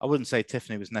about, I wouldn't say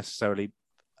Tiffany was necessarily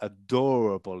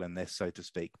adorable in this, so to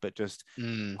speak, but just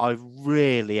I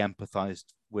really empathized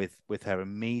with her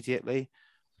immediately.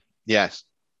 Yes.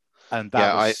 And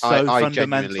that was so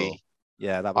fundamental.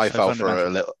 Yeah, that was I so fell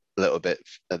fundamental. for a little bit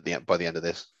by the end of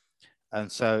this.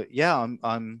 And so, yeah,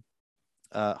 I'm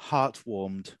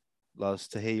heartwarmed, Loz,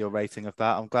 to hear your rating of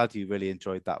that. I'm glad you really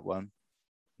enjoyed that one.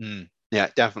 Yeah,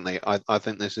 definitely. I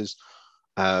think this is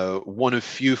one of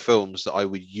few films that I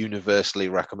would universally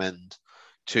recommend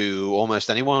to almost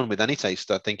anyone with any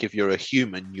taste. I think if you're a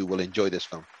human, you will enjoy this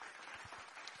film.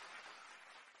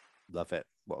 Love it.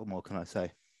 What more can I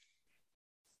say?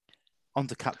 On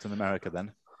to Captain America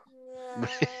then.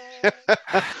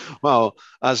 Well,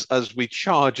 as we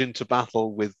charge into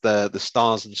battle with the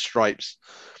stars and stripes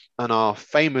and our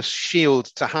famous shield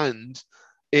to hand,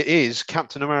 it is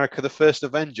Captain America: The First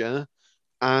Avenger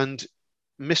and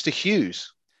Mr.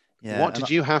 Hughes. Yeah. What did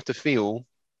you have to feel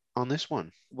on this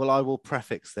one? Well, I will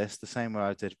prefix this the same way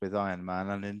I did with Iron Man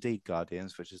and indeed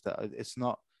Guardians, which is that it's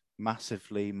not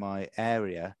massively my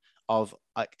area of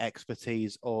like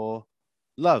expertise or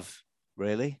love,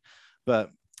 really,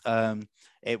 but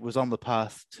it was on the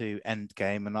path to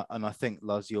Endgame, and I think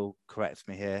Luz, you'll correct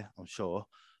me here, I'm sure.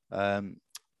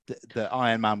 The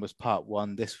Iron Man was part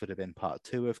one. This would have been part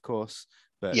two, of course,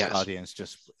 but Yes. Guardians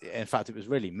in fact, it was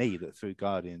really me that threw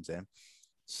Guardians in.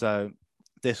 So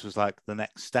this was like the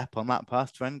next step on that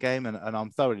path to Endgame, and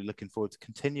I'm thoroughly looking forward to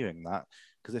continuing that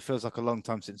because it feels like a long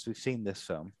time since we've seen this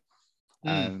film.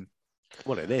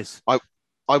 Well, it is.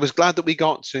 I was glad that we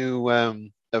got to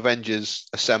Avengers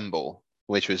Assemble,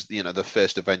 which was, the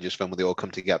first Avengers film where they all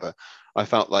come together. I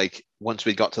felt like once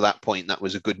we got to that point, that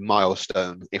was a good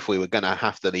milestone. If we were going to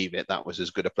have to leave it, that was as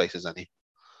good a place as any.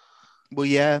 Well,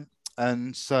 yeah.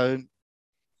 And so,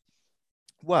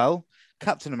 well,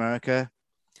 Captain America,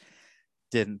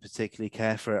 didn't particularly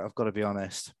care for it. I've got to be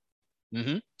honest.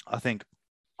 Mm-hmm. I think,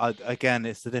 again,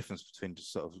 it's the difference between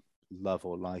just sort of love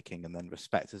or liking and then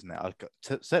respect, isn't it? I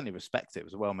certainly respect it. It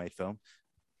was a well-made film.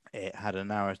 It had a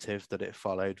narrative that it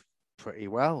followed pretty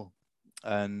well,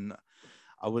 and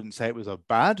I wouldn't say it was a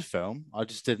bad film. I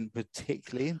just didn't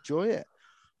particularly enjoy it.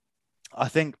 I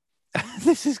think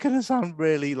this is going to sound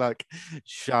really like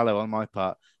shallow on my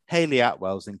part. Haley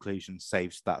Atwell's inclusion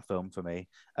saves that film for me,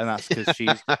 and that's because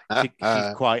she's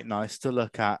quite nice to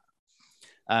look at,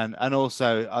 and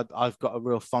also I've got a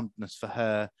real fondness for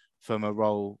her from a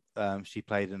role she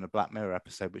played in a Black Mirror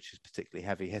episode, which is particularly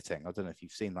heavy hitting. I don't know if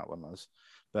you've seen that one, Liz,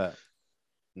 but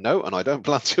no, and I don't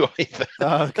plan to either.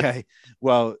 Okay,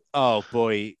 well, oh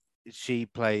boy, she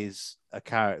plays a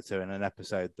character in an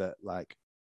episode that like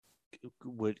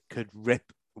could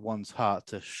rip one's heart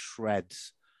to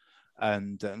shreds.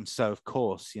 And so, of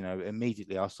course,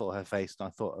 immediately I saw her face and I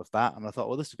thought of that. And I thought,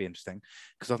 well, this would be interesting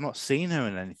because I've not seen her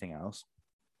in anything else.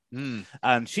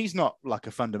 And she's not like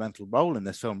a fundamental role in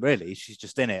this film, really. She's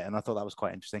just in it. And I thought that was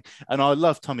quite interesting. And I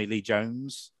love Tommy Lee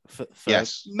Jones for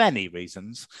yes. many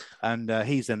reasons. And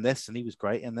he's in this and he was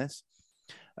great in this.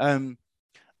 It's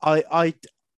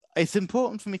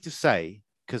important for me to say,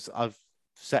 because I've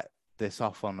set this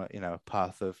off on a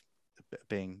path of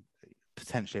being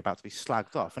potentially about to be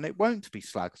slagged off, and it won't be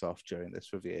slagged off during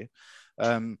this review.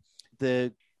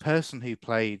 The person who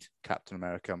played Captain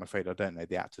America, I'm afraid I don't know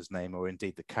the actor's name or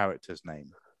indeed the character's name.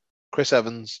 Chris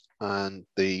Evans, and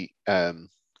the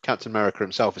Captain America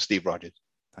himself is Steve Rogers.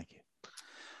 Thank you.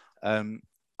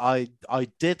 I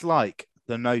did like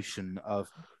the notion of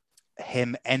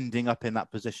him ending up in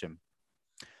that position.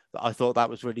 I thought that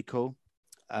was really cool,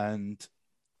 and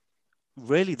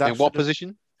really that in what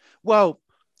position? Well,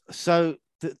 so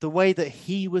the way that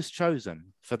he was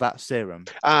chosen for that serum.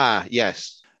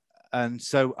 Yes. And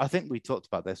so I think we talked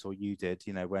about this, or you did,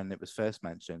 when it was first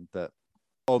mentioned that,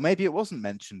 or maybe it wasn't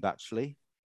mentioned actually,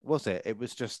 was it? It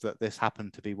was just that this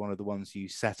happened to be one of the ones you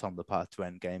set on the path to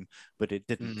Endgame, but it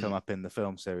didn't come up in the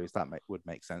film series. That would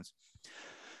make sense.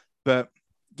 But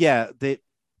yeah, the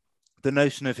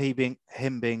notion of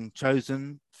him being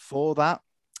chosen for that,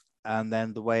 and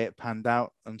then the way it panned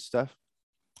out and stuff,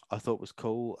 I thought was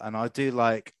cool. And I do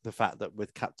like the fact that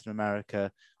with Captain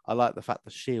America, I like the fact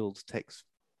the shield takes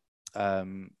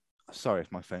sorry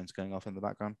if my phone's going off in the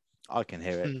background. I can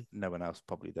hear it. No one else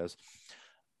probably does.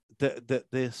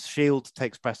 The shield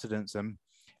takes precedence, and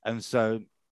so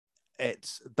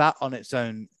it's that on its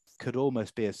own could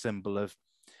almost be a symbol of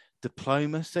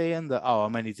diplomacy, and that,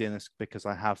 I'm only doing this because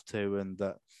I have to, and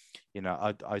that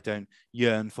I don't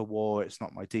yearn for war. It's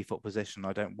not my default position.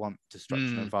 I don't want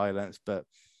destruction and violence, but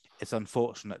it's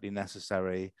unfortunately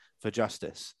necessary for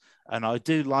justice. And I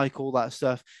do like all that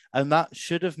stuff, and that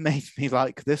should have made me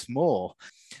like this more.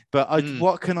 But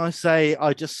what can I say?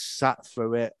 I just sat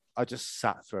through it.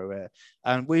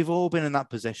 And we've all been in that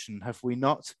position, have we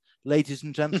not, ladies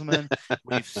and gentlemen?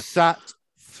 We've sat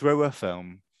through a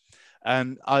film.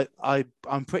 And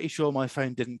I'm pretty sure my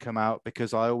phone didn't come out,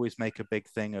 because I always make a big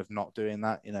thing of not doing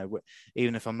that.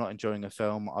 Even if I'm not enjoying a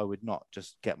film, I would not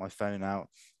just get my phone out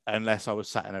unless I was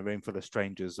sat in a room full of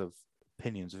strangers of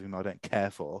opinions of whom I don't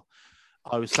care for.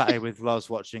 I was sat here with Loz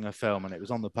watching a film, and it was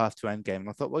on the path to Endgame. And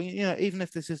I thought, well, even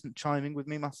if this isn't chiming with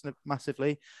me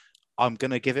massively, I'm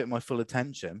going to give it my full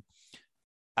attention.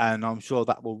 And I'm sure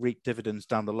that will reap dividends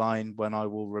down the line when I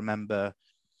will remember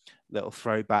little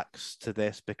throwbacks to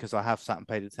this, because I have sat and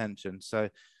paid attention. So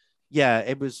yeah,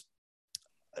 it was,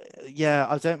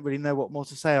 I don't really know what more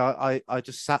to say. I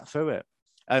just sat through it,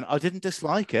 and I didn't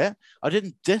dislike it. I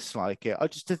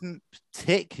just didn't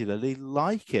particularly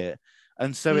like it.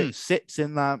 and so it sits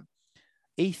in that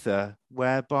ether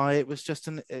whereby it was just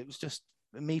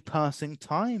me passing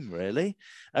time, really.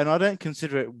 And I don't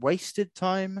consider it wasted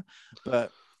time,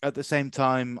 but at the same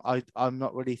time, I'm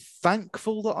not really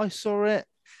thankful that I saw it,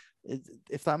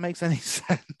 if that makes any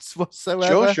sense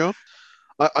whatsoever. Sure.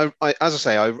 As I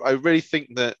say, I really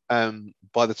think that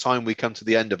by the time we come to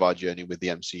the end of our journey with the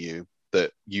MCU,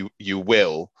 that you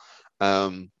will,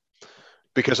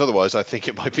 because otherwise I think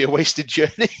it might be a wasted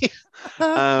journey.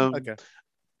 Okay.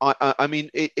 I mean,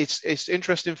 it's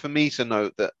interesting for me to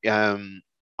note that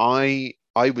I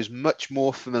was much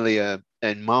more familiar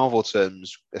in Marvel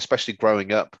terms, especially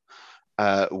growing up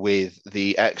with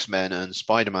the X-Men and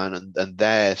Spider-Man and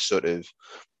their sort of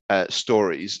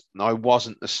stories. And I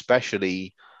wasn't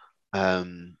especially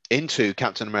into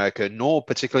Captain America, nor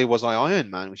particularly was I Iron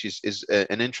Man, which is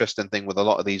an interesting thing with a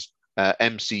lot of these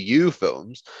MCU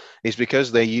films, is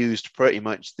because they used pretty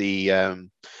much the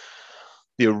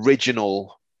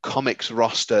original comics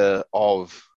roster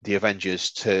of the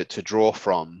Avengers to draw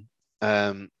from.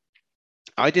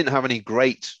 I didn't have any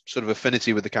great sort of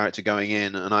affinity with the character going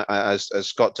in, and as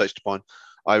Scott touched upon,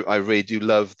 I really do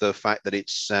love the fact that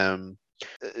it's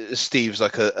Steve's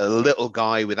like a little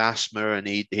guy with asthma, and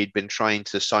he'd been trying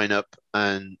to sign up,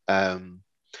 and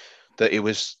that it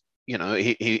was, you know,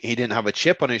 he didn't have a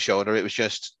chip on his shoulder. It was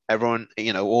just everyone,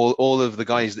 you know, all of the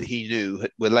guys that he knew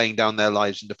were laying down their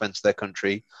lives in defense of their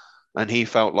country, and he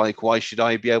felt like, why should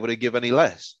I be able to give any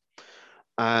less?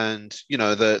 And you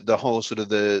know, the whole sort of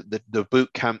the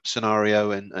boot camp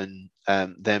scenario, and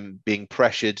them being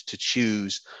pressured to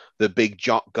choose the big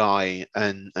jock guy,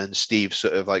 and Steve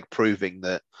sort of like proving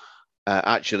that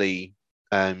actually,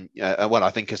 well,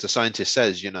 I think as the scientist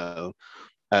says, you know,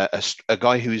 a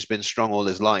guy who's been strong all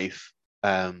his life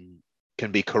can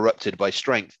be corrupted by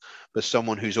strength, but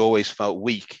someone who's always felt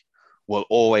weak will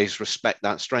always respect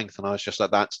that strength. And I was just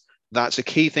like, that's a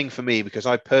key thing for me, because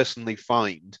I personally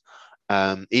find,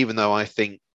 even though I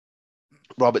think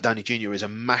Robert Downey Jr. is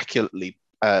immaculately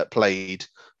played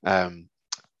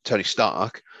Tony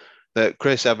Stark, that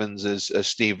Chris Evans as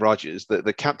Steve Rogers,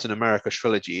 the Captain America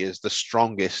trilogy is the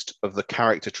strongest of the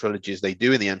character trilogies they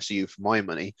do in the MCU for my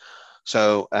money.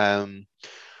 So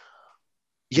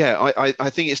yeah, I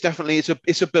think it's definitely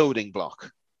it's a building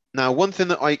block. Now, one thing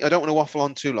that I don't want to waffle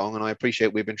on too long, and I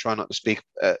appreciate we've been trying not to speak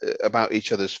about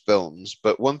each other's films,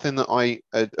 but one thing that I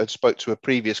had spoke to a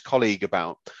previous colleague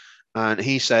about, and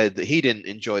he said that he didn't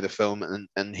enjoy the film, and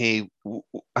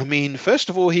I mean, first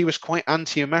of all, he was quite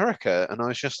anti-America, and I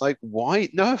was just like, why?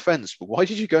 No offense, but why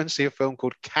did you go and see a film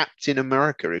called Captain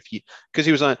America because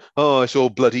he was like, oh, it's all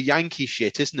bloody Yankee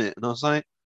shit, isn't it? And I was like,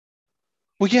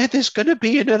 well, yeah, there's going to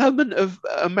be an element of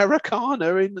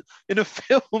Americana in a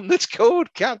film that's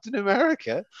called Captain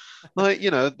America, like, you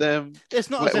know, them.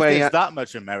 It's not as if there's that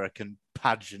much American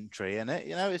pageantry in it,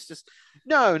 you know. It's just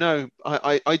no.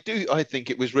 I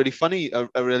think it was really funny,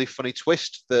 a really funny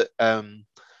twist that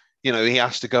you know, he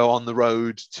has to go on the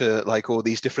road to like all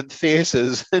these different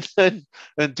theaters and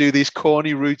do these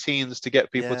corny routines to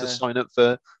get people to sign up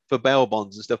for bail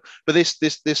bonds and stuff. But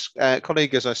this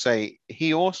colleague, as I say,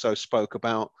 he also spoke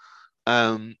about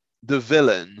the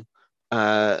villain.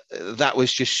 That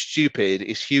was just stupid.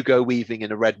 Is Hugo Weaving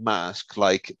in a red mask?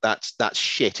 Like that's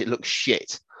shit. It looks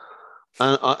shit.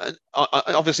 And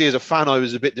obviously, as a fan, I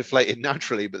was a bit deflated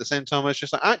naturally, but at the same time, I was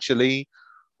just like, actually,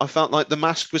 I felt like the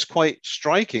mask was quite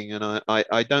striking, and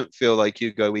I don't feel like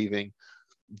Hugo Weaving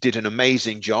did an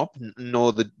amazing job,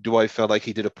 nor do I feel like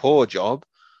he did a poor job.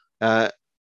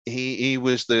 He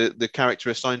was the character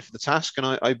assigned for the task, and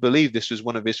I believe this was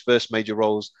one of his first major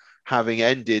roles, having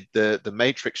ended the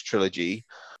Matrix trilogy.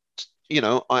 You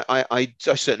know, I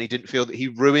certainly didn't feel that he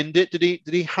ruined it. Did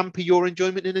he hamper your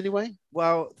enjoyment in any way?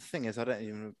 Well, the thing is, I don't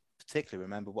even particularly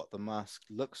remember what the mask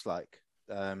looks like.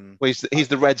 Well, he's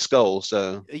the Red Skull,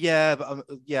 so yeah, but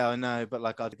yeah, I know, but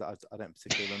like I don't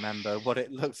particularly remember what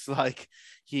it looks like.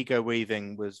 Hugo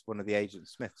Weaving was one of the Agent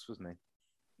Smiths, wasn't he?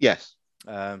 Yes.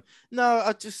 No,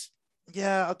 I just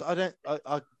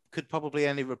I could probably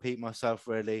only repeat myself.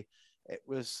 Really, it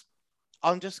was.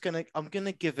 I'm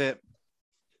gonna give it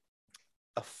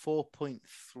a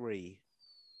 4.3.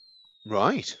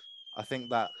 Right. I think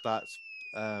that's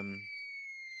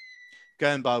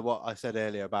going by what I said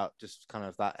earlier about just kind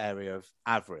of that area of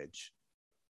average.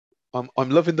 I'm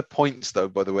loving the points though,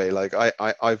 by the way. Like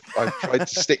I've tried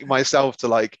to stick myself to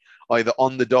like either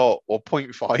on the dot or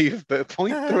 0.5, but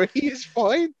 0.3 is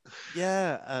fine.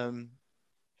 Yeah.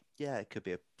 Yeah, it could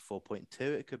be a 4.2,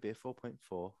 it could be a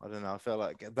 4.4. I don't know. I feel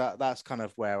like that's kind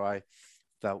of where I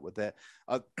felt with it.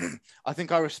 I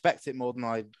think I respect it more than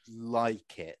I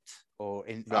like it,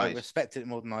 I Right. respected it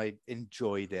more than I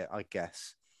enjoyed it, I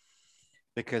guess,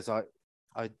 because I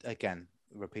again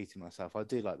repeating myself, I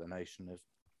do like the notion of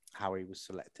how he was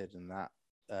selected and that.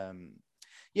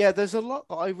 Yeah, there's a lot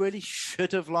that I really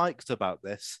should have liked about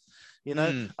this,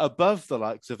 above the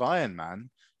likes of Iron Man,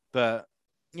 but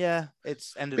yeah,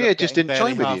 it's ended But yeah, up it just getting didn't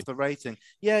barely chime with half you. the rating.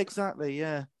 Yeah, exactly.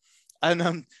 Yeah.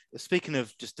 And speaking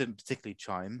of just didn't particularly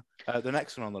chime, the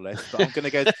next one on the list, but I'm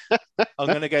gonna go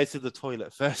to the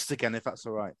toilet first again, if that's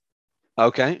all right.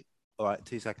 Okay. All right,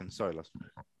 2 seconds. Sorry, Loz.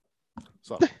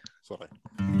 Sorry.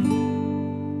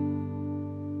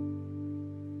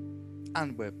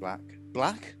 And we're black.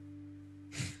 Black?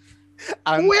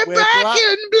 And We're back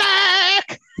in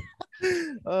black.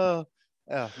 Oh,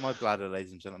 my bladder,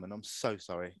 ladies and gentlemen. I'm so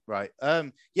sorry. Right.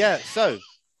 Yeah. So,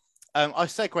 I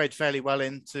segued fairly well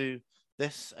into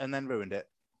this and then ruined it,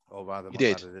 or rather, You my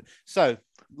did. bladder did. So,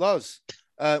 Loz,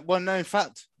 one known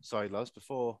fact. Sorry, Loz.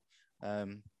 Before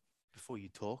you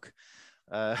talk,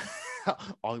 I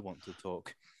want to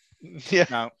talk. Yeah.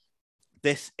 Now,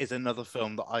 this is another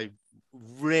film that I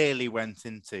really went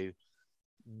into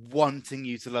wanting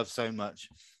you to love so much,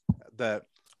 that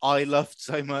I loved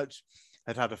so much,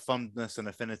 had a fondness and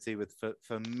affinity with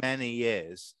for many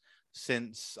years,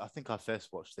 since I think I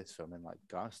first watched this film in like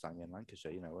Garstang in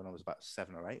Lancashire, when I was about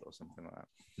 7 or 8 or something like that.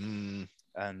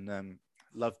 And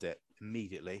loved it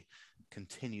immediately,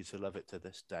 continue to love it to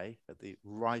this day at the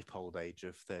ripe old age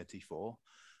of 34.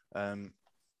 And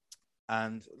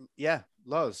yeah,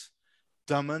 Loz,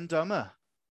 Dumb and Dumber,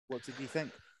 what did you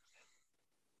think?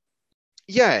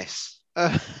 Yes.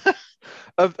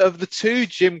 Of the two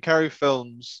Jim Carrey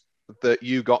films that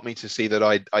you got me to see that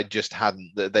I just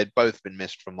hadn't, that they'd both been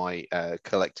missed from my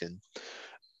collecting.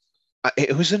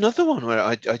 It was another one where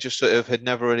I just sort of had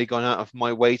never really gone out of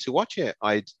my way to watch it.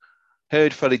 I'd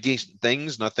heard fairly decent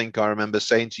things, and I think I remember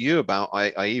saying to you about.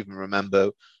 I even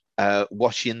remember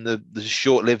watching the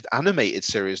short-lived animated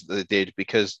series that they did,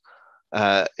 because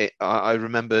I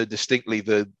remember distinctly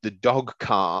the dog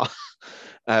car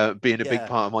being a big Yeah.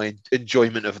 part of my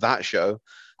enjoyment of that show.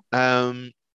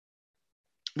 But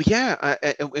yeah,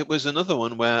 it was another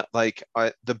one where like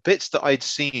the bits that I'd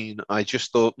seen, I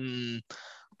just thought,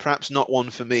 perhaps not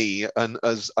one for me. And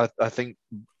as I think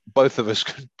both of us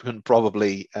can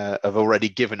probably have already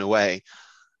given away,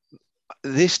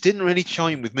 this didn't really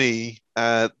chime with me.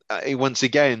 Once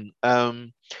again,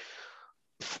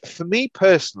 for me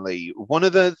personally, one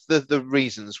of the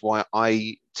reasons why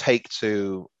I take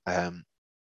to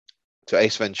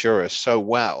Ace Ventura so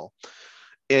well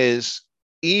is,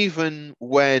 even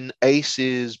when Ace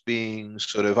is being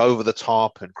sort of over the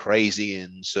top and crazy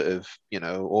and sort of,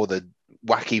 all the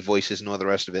wacky voices and all the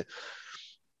rest of it,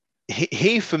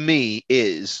 he for me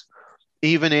is,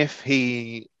 even if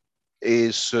he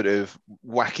is sort of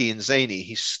wacky and zany,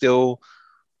 he's still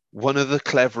one of the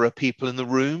cleverer people in the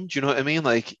room. Do you know what I mean?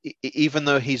 Like, even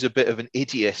though he's a bit of an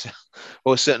idiot,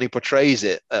 or certainly portrays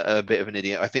it a bit of an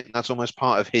idiot, I think that's almost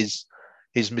part of his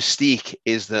mystique,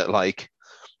 is that, like,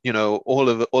 all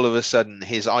of a sudden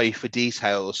his eye for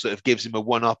detail sort of gives him a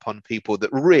one up on people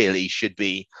that really should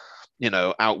be,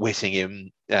 outwitting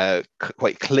him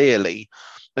quite clearly,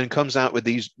 and comes out with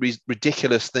these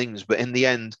ridiculous things. But in the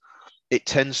end, it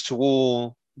tends to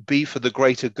all be for the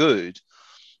greater good.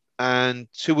 And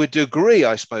to a degree,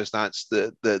 I suppose that's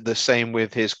the same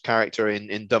with his character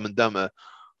in Dumb and Dumber.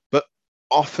 But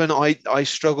often I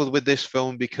struggled with this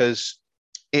film because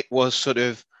it was sort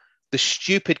of, the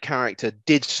stupid character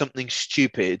did something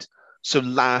stupid, so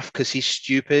laugh because he's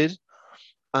stupid.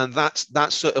 And that's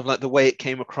sort of like the way it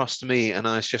came across to me. And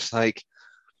I was just like,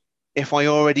 if I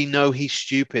already know he's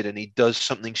stupid and he does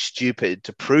something stupid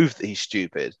to prove that he's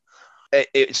stupid,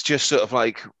 it's just sort of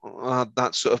like,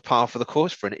 that's sort of par for the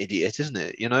course for an idiot, isn't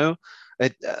it?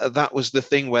 That was the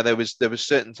thing where there was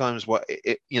certain times where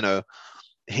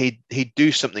he'd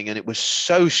do something and it was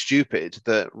so stupid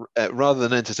that rather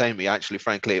than entertain me, actually,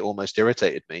 frankly, it almost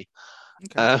irritated me.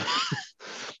 Okay.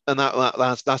 And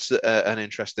that's an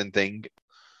interesting thing.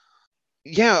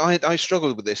 Yeah, I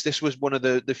struggled with this. This was one of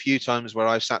the few times where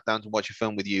I sat down to watch a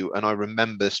film with you, and I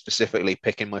remember specifically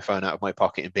picking my phone out of my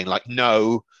pocket and being like,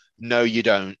 "No, no, you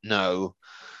don't. No."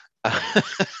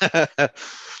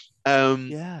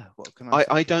 Yeah. What can I say?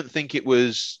 I don't think it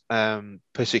was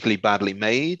particularly badly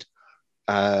made.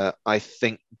 I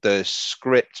think the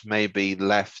script maybe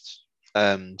left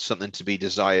something to be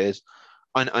desired.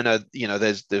 I know,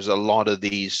 there's a lot of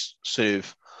these sort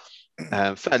of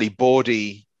fairly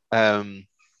baudy. I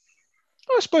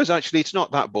suppose actually it's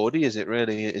not that bawdy, is it?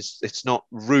 Really, it's not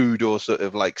rude or sort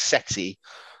of like sexy.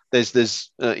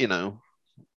 There's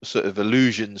sort of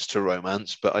allusions to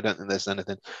romance, but I don't think there's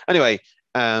anything. Anyway,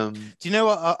 Do you know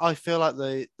what I feel like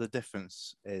the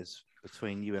difference is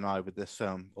between you and I with this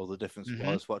film, or the difference Mhm. while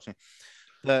I was watching?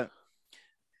 That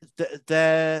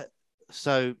they're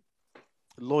so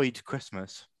Lloyd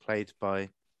Christmas, played by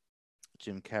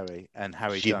Jim Carrey, and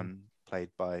Harry Jim. Dunn, played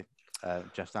by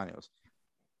Jeff Daniels.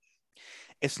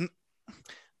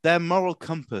 Their moral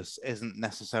compass isn't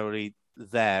necessarily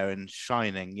there and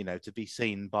shining, to be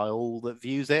seen by all that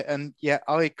views it. And yet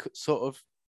I sort of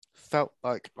felt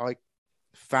like I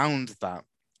found that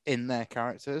in their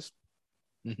characters.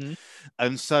 Mm-hmm.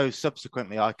 And so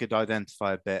subsequently I could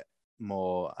identify a bit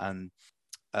more and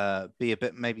be a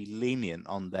bit maybe lenient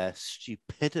on their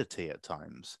stupidity at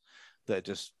times, that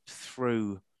just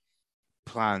threw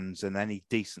plans and any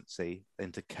decency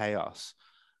into chaos.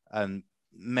 And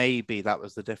maybe that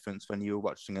was the difference when you were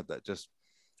watching it, that just,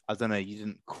 I don't know, you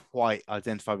didn't quite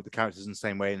identify with the characters in the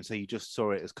same way, and so you just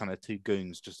saw it as kind of two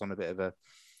goons just on a bit of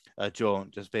a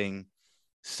jaunt, just being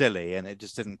silly, and it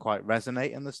just didn't quite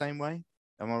resonate in the same way.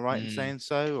 Am I right in saying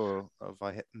so, or have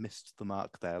I missed the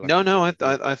mark there? No,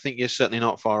 I think you're certainly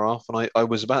not far off. And I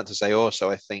was about to say also,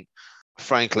 I think,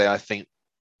 frankly, I think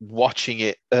watching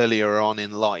it earlier on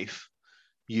in life,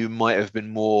 you might have been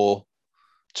more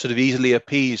sort of easily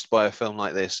appeased by a film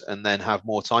like this and then have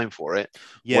more time for it.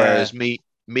 Yeah. Whereas me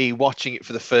watching it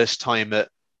for the first time at,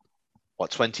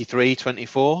 23,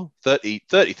 24, 30,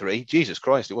 33, Jesus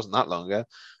Christ, it wasn't that long ago.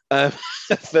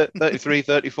 33,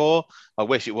 34, I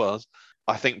wish it was.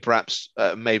 I think perhaps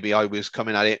maybe I was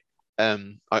coming at it.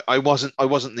 I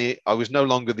was no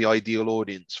longer the ideal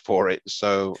audience for it.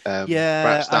 So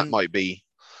perhaps that might be.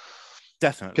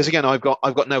 Definitely. Because again, I've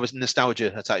got no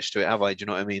nostalgia attached to it, have I? Do you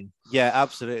know what I mean? Yeah,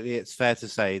 absolutely. It's fair to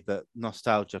say that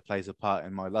nostalgia plays a part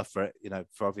in my love for it,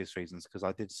 for obvious reasons, because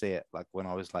I did see it like when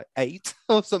I was like 8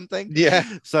 or something. Yeah.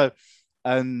 So,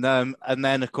 and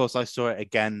then of course I saw it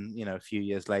again, a few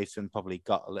years later, and probably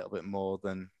got a little bit more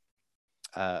than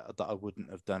that I wouldn't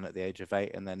have done at the age of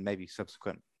 8, and then maybe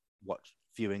subsequent watch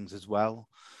viewings as well.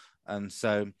 And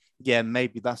so, yeah,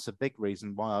 maybe that's a big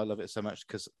reason why I love it so much,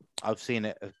 because I've seen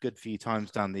it a good few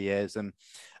times down the years and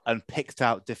picked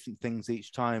out different things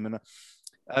each time.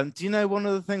 And do you know one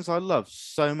of the things I love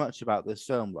so much about this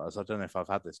film was, I don't know if I've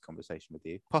had this conversation with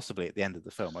you, possibly at the end of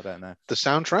the film, I don't know. The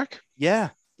soundtrack? Yeah,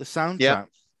 the soundtrack.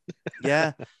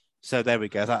 Yeah. So there we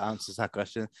go. That answers that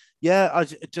question. Yeah,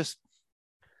 the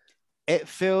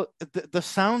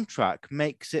soundtrack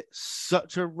makes it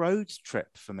such a road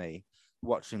trip for me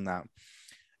watching that.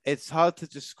 It's hard to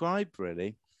describe,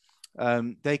 really.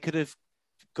 They could have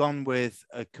gone with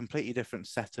a completely different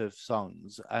set of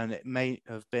songs, and it may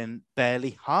have been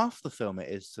barely half the film it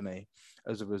is to me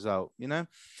as a result,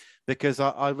 because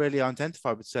I really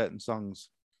identify with certain songs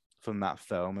from that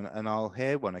film, and I'll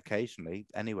hear one occasionally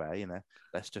anyway,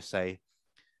 let's just say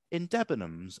In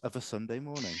Debenhams of a Sunday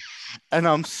Morning, and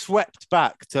I'm swept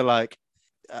back to like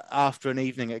after an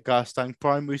evening at Garstang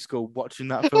Primary School watching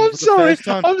that film first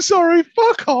time. I'm sorry,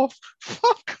 fuck off.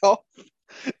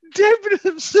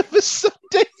 Debenhams of a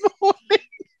Sunday morning.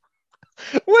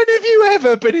 When have you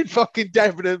ever been in fucking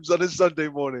Debenhams on a Sunday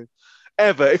morning?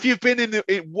 Ever? If you've been in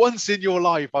it once in your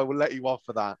life, I will let you off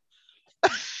for that.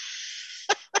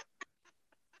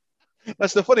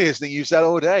 That's the funniest thing you said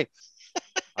all day.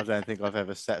 I don't think I've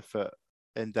ever set foot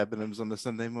in Debenhams on a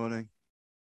Sunday morning.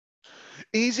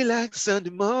 Easy like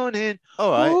Sunday morning.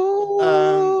 All right.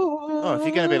 If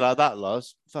you're going to be like that,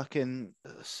 Loz, fucking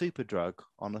super drug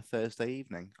on a Thursday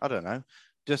evening. I don't know.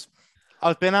 Just,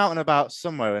 I've been out and about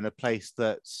somewhere in a place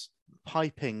that's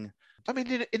piping. I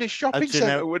mean, in a shopping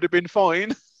centre would have been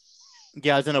fine.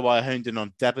 Yeah, I don't know why I honed in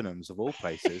on Debenhams of all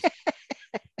places.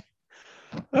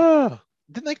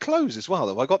 Didn't they close as well,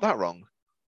 though? I got that wrong.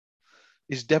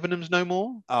 Is Debenhams no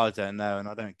more? Oh, I don't know, and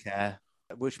I don't care.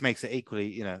 Which makes it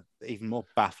equally, even more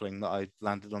baffling that I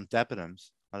landed on Debenhams.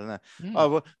 I don't know.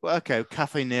 Oh, well, okay.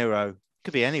 Cafe Nero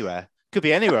could be anywhere. Could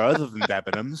be anywhere other than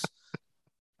Debenhams.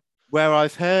 Where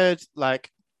I've heard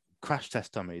like Crash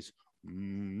Test Dummies,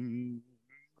 and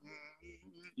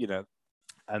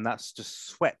that's just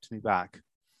swept me back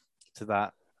to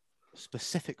that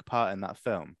specific part in that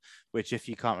film, which, if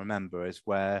you can't remember, is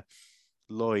where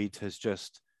Lloyd has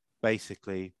just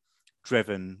basically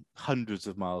driven hundreds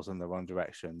of miles in the wrong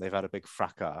direction. They've had a big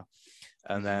fracas,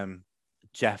 and then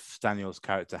Jeff Daniels'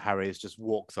 character Harry has just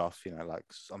walked off, like,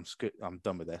 I'm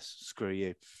done with this, screw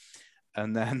you.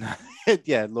 And then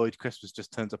Lloyd Christmas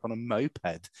just turns up on a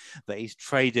moped that he's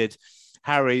traded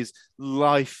Harry's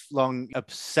lifelong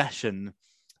obsession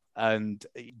and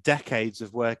decades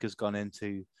of work has gone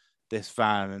into this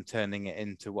van and turning it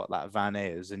into what that van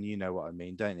is, and you know what I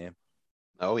mean, don't you?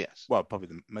 Oh, yes. Well,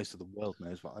 probably most of the world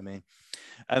knows what I mean.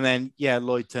 And then, yeah,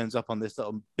 Lloyd turns up on this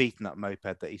little beaten up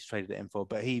moped that he's traded it in for,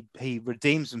 but he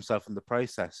redeems himself in the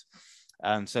process.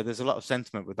 So there's a lot of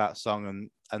sentiment with that song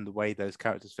and the way those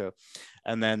characters feel.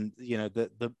 And then, you know,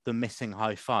 the missing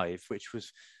high five, which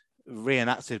was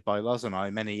reenacted by Loz and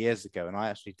I many years ago, and I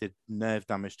actually did nerve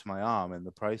damage to my arm in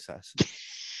the process.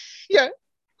 Yeah.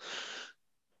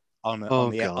 On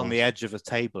the edge of a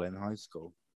table in high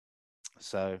school.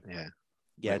 So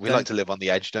yeah, we like to live on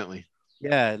the edge, don't we?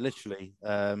 Yeah, literally.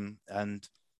 And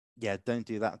yeah, don't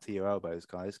do that to your elbows,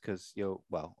 guys, because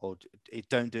or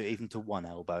don't do it even to one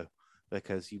elbow,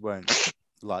 because you won't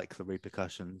like the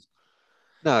repercussions.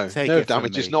 No, nerve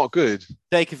damage is not good.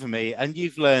 Take it from me, and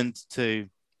you've learned to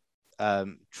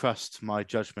trust my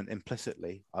judgment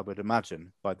implicitly, I would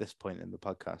imagine, by this point in the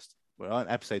podcast. We're on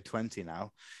episode 20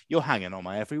 now. You're hanging on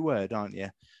my every word, aren't you?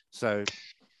 So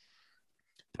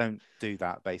don't do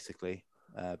that, basically,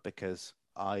 because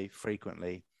I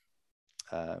frequently,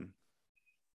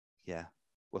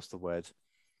 what's the word?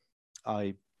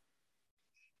 I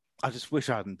just wish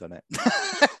I hadn't done it.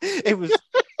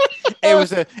 It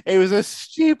was a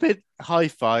stupid high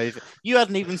five. You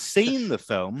hadn't even seen the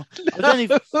film.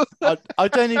 I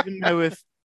don't even know if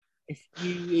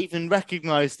you even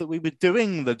recognised that we were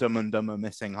doing the Dumb and Dumber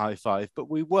missing high five, but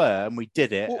we were, and we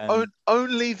did it. Well,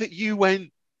 only that you went,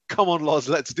 come on, Loz,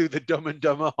 let's do the Dumb and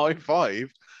Dumber high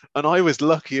five. And I was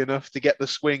lucky enough to get the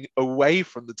swing away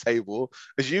from the table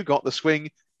as you got the swing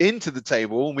into the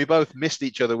table, and we both missed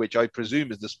each other, which I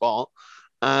presume is the spot.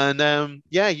 And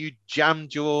you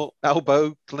jammed your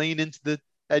elbow clean into the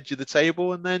edge of the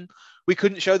table, and then we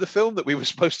couldn't show the film that we were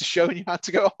supposed to show, and you had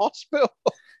to go to hospital.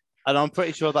 And I'm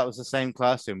pretty sure that was the same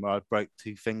classroom where I broke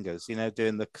 2 fingers, you know,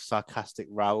 doing the sarcastic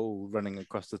Raoul running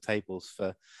across the tables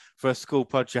for a school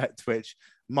project, which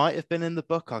might have been in the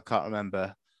book. I can't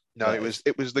remember. No, it was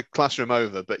the classroom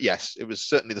over, but yes, it was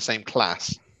certainly the same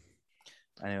class.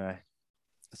 Anyway,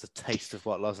 it's a taste of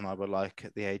what Loz and I were like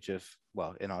at the age of,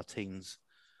 in our teens.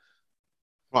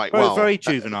 Right, very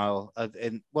juvenile.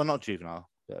 Not juvenile,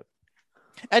 but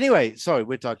anyway, sorry,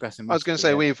 we're digressing. I was going to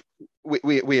say we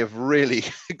have really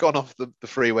gone off the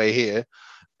freeway here.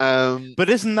 But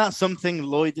isn't that something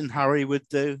Lloyd and Harry would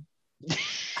do?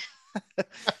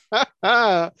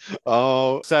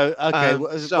 Oh, so okay.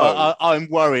 I'm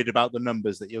worried about the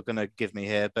numbers that you're going to give me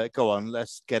here, but go on,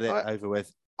 let's get it over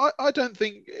with. I don't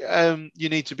think you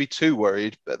need to be too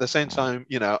worried, but at the same time,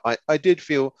 you know, I did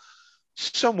feel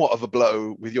somewhat of a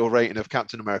blow with your rating of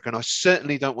Captain America, and I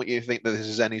certainly don't want you to think that this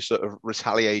is any sort of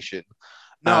retaliation.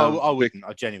 No, I wouldn't.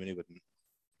 I genuinely wouldn't.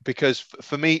 Because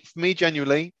for me,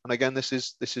 genuinely, and again, this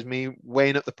is me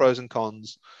weighing up the pros and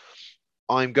cons.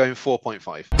 I'm going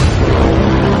 4.5.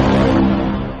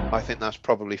 I think that's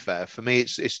probably fair. For me,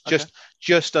 it's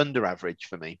just under average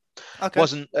for me. Okay.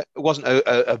 It wasn't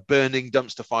a burning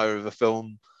dumpster fire of a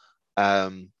film,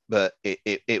 but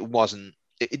it wasn't.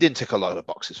 It didn't tick a lot of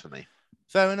boxes for me.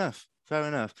 Fair enough.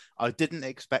 I didn't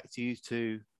expect you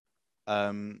to.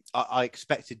 I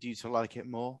expected you to like it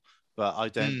more, but I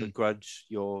don't begrudge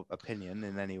your opinion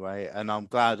in any way. And I'm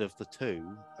glad of the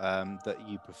two that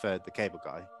you preferred the Cable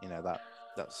Guy. You know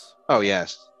that's. Oh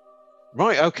yes.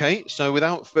 Right. Okay. So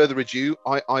without further ado,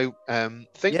 I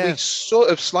think we sort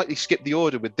of slightly skipped the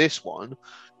order with this one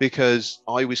because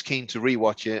I was keen to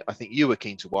rewatch it. I think you were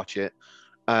keen to watch it.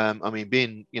 I mean,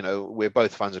 being, you know, we're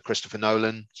both fans of Christopher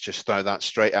Nolan. Just throw that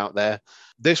straight out there.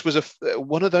 This was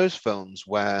one of those films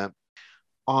where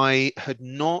I had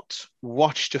not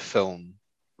watched a film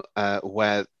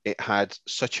where it had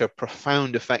such a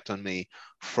profound effect on me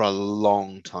for a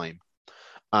long time.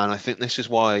 And I think this is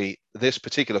why this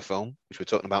particular film, which we're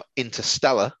talking about,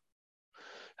 Interstellar,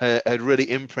 had really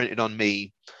imprinted on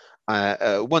me.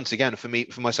 Once again, for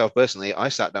myself personally, I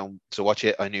sat down to watch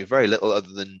it. I knew very little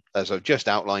other than, as I've just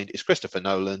outlined, it's Christopher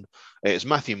Nolan, it's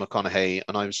Matthew McConaughey,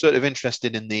 and I was sort of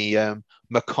interested in the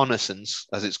McConaissance,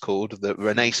 as it's called, the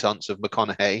renaissance of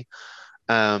McConaughey.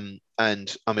 And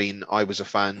I mean, I was a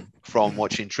fan from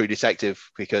watching True Detective,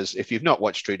 because if you've not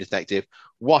watched True Detective,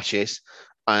 watch it.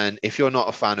 And if you're not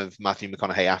a fan of Matthew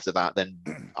McConaughey after that, then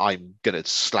I'm going to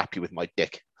slap you with my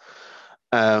dick.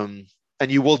 And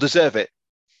you will deserve it.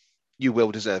 You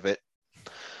will deserve it.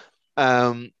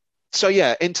 So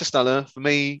yeah, Interstellar for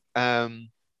me,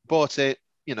 bought it.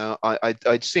 You know,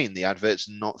 I'd seen the adverts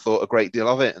and not thought a great deal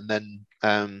of it, and then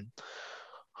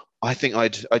I think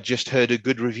I'd just heard a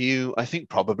good review. I think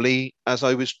probably as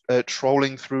I was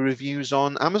trolling through reviews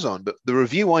on Amazon, but the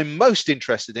review I'm most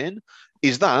interested in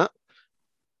is that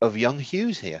of young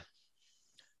Hughes here.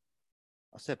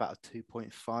 I'll say about a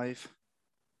 2.5.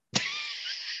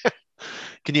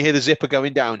 Can you hear the zipper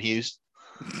going down, Hughes?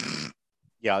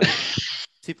 Yeah,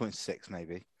 2.6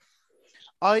 maybe.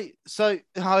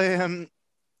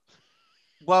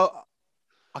 Well,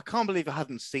 I can't believe I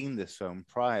hadn't seen this film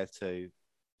prior to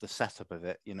the setup of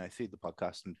it, through the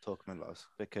podcast and talking with us,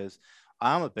 because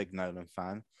I am a big Nolan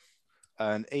fan.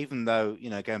 And even though,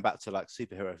 going back to like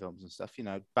superhero films and stuff,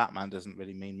 Batman doesn't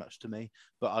really mean much to me,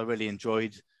 but I really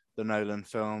enjoyed the Nolan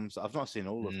films. I've not seen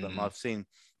all of them. I've seen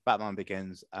Batman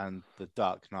Begins and The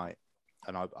Dark Knight,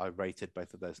 and I rated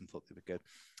both of those and thought they were good.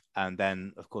 And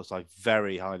then, of course, I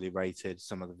very highly rated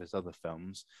some of his other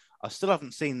films. I still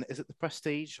haven't seen. Is it The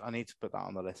Prestige? I need to put that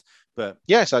on the list. But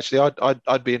yes, actually,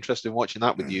 I'd be interested in watching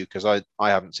that with you because I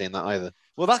haven't seen that either.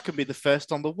 Well, that could be the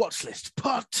first on the watch list.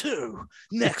 Part 2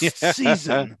 next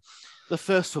season. The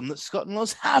first film that Scott and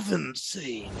Loz haven't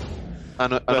seen.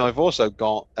 And I've also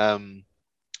got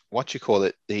what you call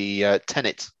it, the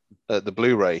Tenet, the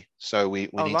Blu-ray. So we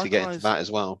need to get into that as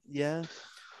well. Yeah,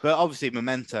 but obviously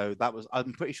Memento.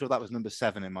 I'm pretty sure that was number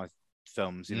 7 in my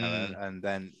films. And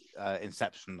then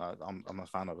Inception. I'm a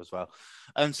fan of as well.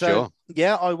 And so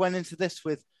yeah, I went into this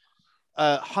with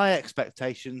high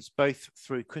expectations, both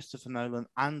through Christopher Nolan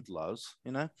and Loz.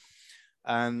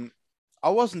 And I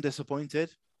wasn't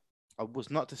disappointed. I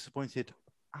was not disappointed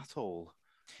at all.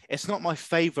 It's not my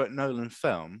favorite Nolan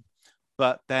film,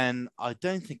 but then I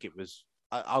don't think it was.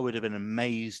 I would have been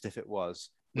amazed if it was,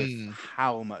 with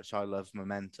how much I love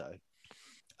Memento.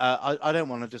 I don't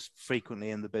want to just frequently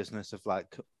in the business of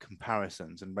like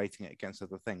comparisons and rating it against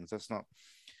other things. That's not.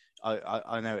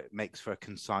 I know it makes for a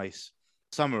concise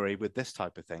summary with this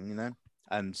type of thing,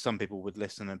 and some people would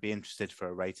listen and be interested for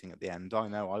a rating at the end. I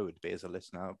know I would be as a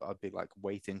listener. I'd be like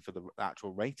waiting for the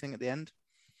actual rating at the end.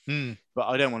 But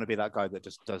I don't want to be that guy that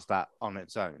just does that on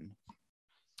its own.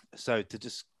 So to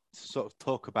just sort of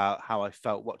talk about how I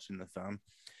felt watching the film,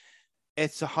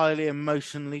 it's a highly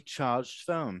emotionally charged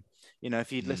film.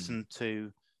 If you'd listened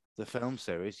to the film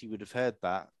series, you would have heard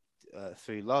that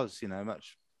through Loz,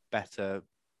 much better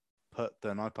put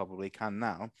than I probably can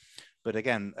now. But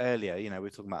again, earlier, we were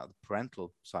talking about the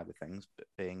parental side of things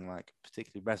being like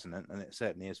particularly resonant, and it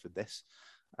certainly is with this.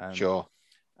 Sure.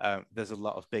 There's a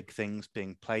lot of big things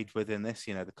being played within this,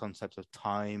 the concepts of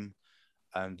time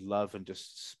and love and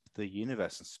just the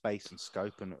universe and space and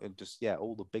scope and just,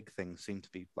 all the big things seem to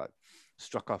be like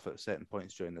struck off at certain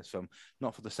points during this film,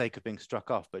 not for the sake of being struck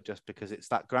off, but just because it's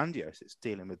that grandiose. It's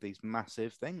dealing with these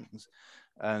massive things.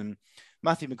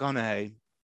 Matthew McConaughey,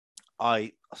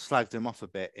 I slagged him off a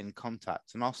bit in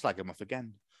Contact, and I'll slag him off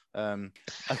again. I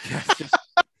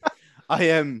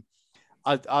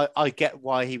get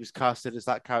why he was casted as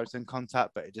that character in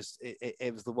Contact, but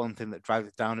it was the one thing that dragged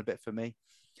it down a bit for me.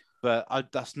 But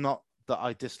that's not that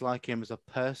I dislike him as a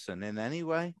person in any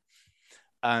way.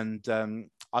 And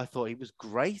I thought he was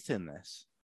great in this.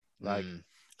 And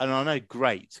I know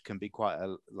great can be quite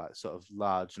a like sort of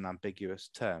large and ambiguous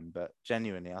term, but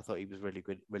genuinely, I thought he was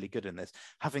really good in this.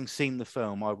 Having seen the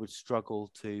film, I would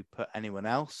struggle to put anyone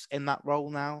else in that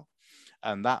role now,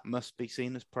 and that must be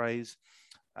seen as praise.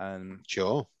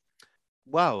 Sure.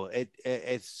 Well,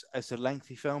 it's a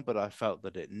lengthy film, but I felt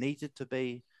that it needed to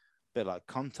be a bit like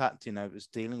Contact. It was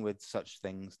dealing with such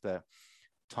things that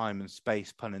time and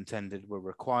space, pun intended, were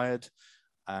required.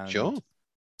 And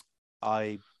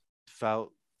I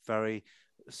felt very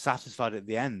satisfied at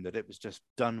the end that it was just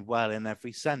done well in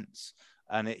every sense.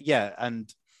 And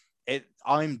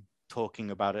I'm talking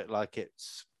about it like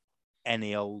it's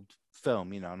any old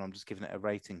film, and I'm just giving it a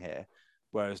rating here.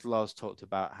 Whereas Loz talked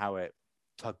about how it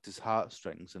tugged his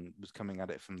heartstrings and was coming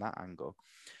at it from that angle.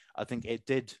 I think it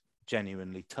did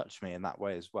genuinely touch me in that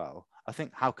way as well. I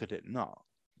think how could it not?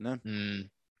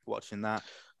 Watching that,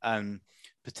 and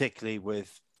particularly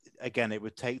with, again, it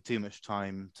would take too much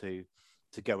time to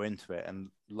go into it, and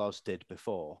Loz did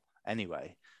before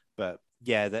anyway. But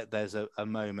yeah, there's a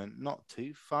moment not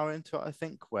too far into it, I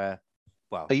think, where,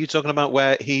 well, are you talking about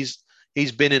where he's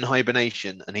been in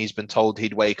hibernation and he's been told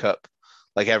he'd wake up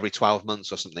like every 12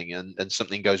 months or something, and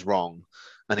something goes wrong,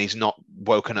 and he's not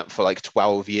woken up for like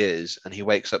 12 years, and he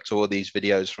wakes up to all these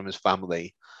videos from his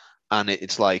family, and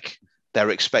it's like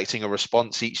they're expecting a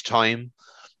response each time,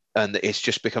 and it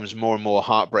just becomes more and more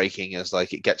heartbreaking as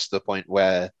like it gets to the point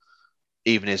where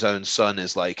even his own son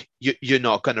is like, you're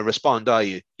not going to respond, are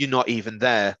you? You're not even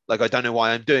there. Like, I don't know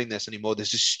why I'm doing this anymore.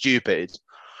 This is stupid.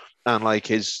 And like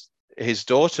his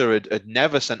daughter had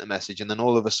never sent a message, and then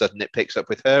all of a sudden it picks up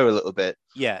with her a little bit.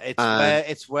 Yeah,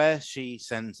 it's where she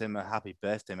sends him a happy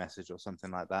birthday message or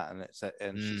something like that, and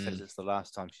she says it's the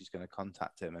last time she's going to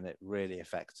contact him, and it really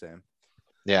affects him.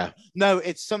 Yeah. No,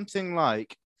 it's something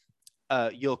like,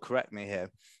 you'll correct me here,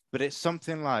 but it's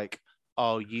something like,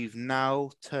 oh, you've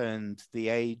now turned the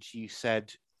age you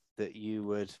said that you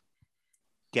would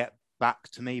get back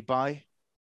to me by.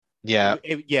 Yeah.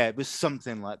 It was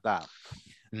something like that.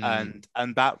 Mm.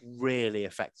 And that really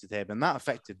affected him, and that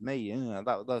affected me. You know,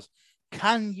 that does.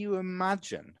 Can you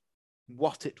imagine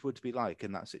what it would be like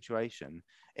in that situation?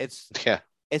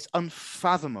 It's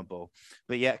unfathomable,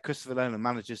 but yet Christopher Nolan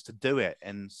manages to do it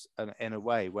in a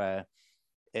way where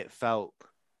it felt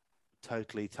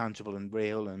totally tangible and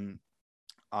real, and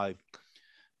I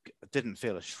didn't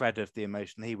feel a shred of the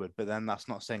emotion he would. But then that's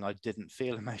not saying I didn't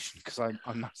feel emotion, because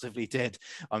I massively did.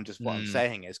 What I'm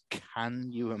saying is, can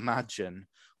you imagine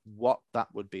what that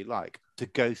would be like to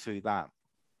go through that?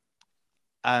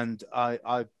 And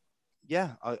I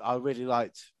really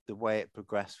liked the way it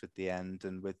progressed with the end,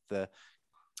 and with the.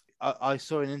 I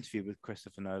saw an interview with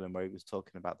Christopher Nolan where he was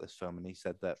talking about this film, and he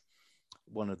said that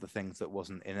one of the things that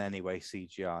wasn't in any way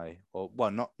CGI, or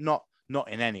well, not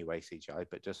in any way CGI,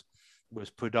 but just was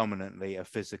predominantly a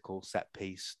physical set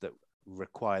piece that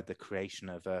required the creation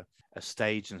of a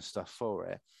stage and stuff for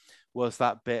it, was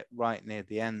that bit right near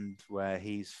the end where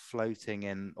he's floating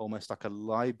in almost like a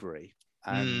library,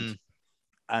 and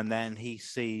then he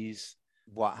sees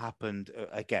what happened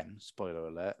again. Spoiler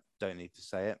alert! Don't need to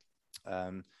say it.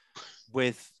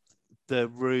 With the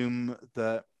room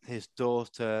that his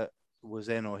daughter was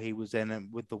in, or he was in,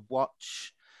 and with the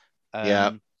watch.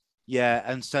 And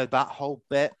so that whole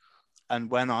bit, and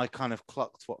when I kind of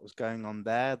clocked what was going on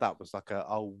there, that was like a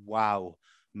oh wow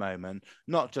moment,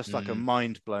 not just like a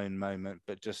mind blown moment,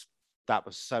 but just that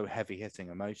was so heavy hitting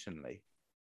emotionally.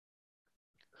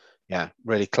 Yeah,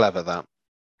 really clever, that.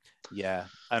 Yeah,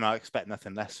 and I expect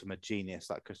nothing less from a genius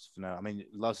like Christopher Nolan. I mean,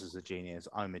 Loz is a genius,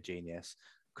 I'm a genius,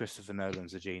 Christopher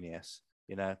Nolan's a genius.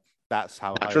 You know, that's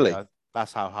how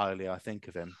highly I think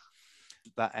of him.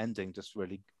 That ending just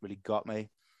really, really got me.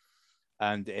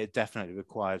 And it definitely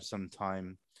required some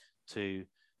time to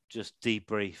just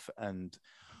debrief and,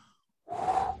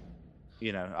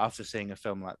 you know, after seeing a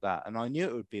film like that. And I knew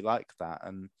it would be like that.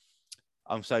 And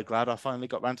I'm so glad I finally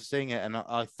got around to seeing it. And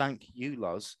I thank you,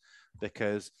 Loz,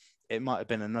 because it might have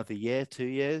been another year, 2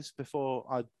 years before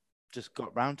I just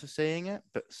got round to seeing it.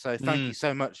 But so thank you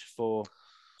so much for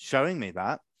showing me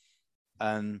that.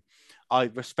 And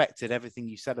I respected everything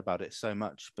you said about it so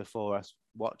much before us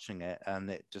watching it, and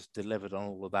it just delivered on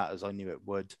all of that as I knew it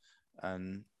would,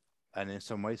 and in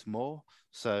some ways more.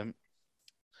 So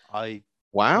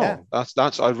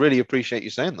that's I really appreciate you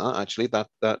saying that. Actually,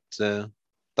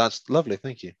 that's lovely.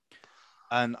 Thank you.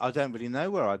 And I don't really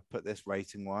know where I'd put this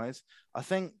rating wise. I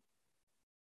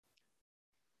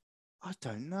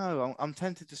don't know. I'm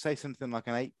tempted to say something like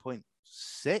an 8.6,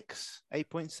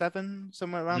 8.7,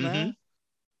 somewhere around there.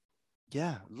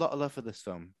 Yeah, a lot of love for this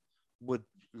film. Would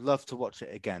love to watch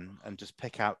it again and just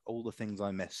pick out all the things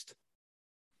I missed.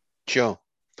 Sure.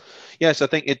 Yes, I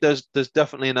think it does. There's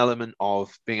definitely an element of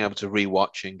being able to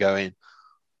rewatch and going,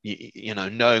 you know,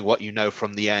 knowing what you know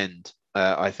from the end.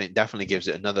 I think definitely gives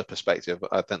it another perspective.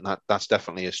 I think that's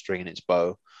definitely a string in its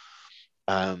bow.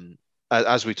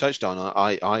 As we touched on,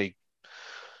 I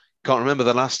can't remember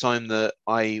the last time that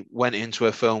I went into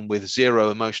a film with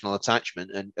zero emotional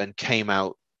attachment and came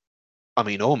out, I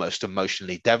mean, almost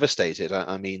emotionally devastated.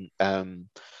 I mean,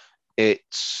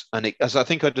 as I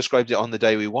think I described it on the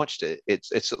day we watched it,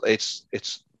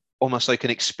 it's almost like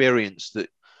an experience that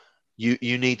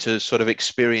you need to sort of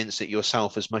experience it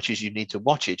yourself as much as you need to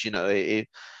watch it. You know,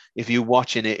 if you're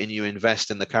watching it and you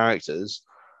invest in the characters,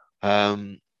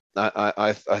 I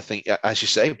think, as you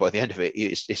say, by the end of it,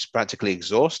 it's practically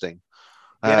exhausting.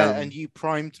 Yeah, and you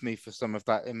primed me for some of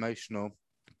that emotional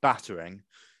battering,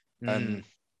 and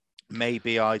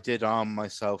maybe I did arm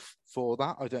myself for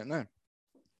that. I don't know,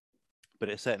 but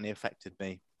it certainly affected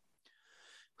me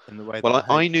in the way that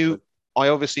well, I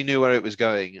obviously knew where it was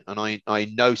going, and I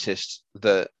noticed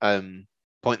the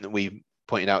point that we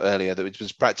pointed out earlier, that it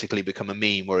was practically become a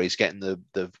meme where he's getting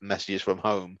the messages from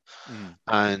home,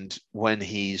 and when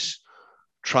he's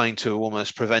trying to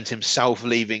almost prevent himself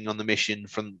leaving on the mission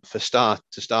to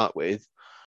start with,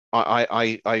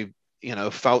 I you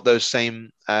know, felt those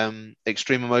same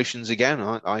extreme emotions again.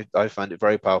 I found it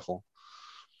very powerful.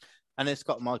 And it's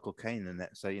got Michael Caine in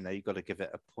it, so you know you've got to give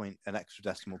it a point, an extra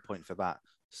decimal point for that.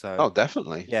 So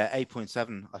definitely, yeah,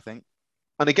 8.7, I think.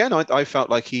 And again, I felt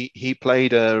like he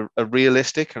played a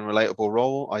realistic and relatable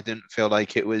role. I didn't feel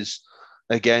like it was,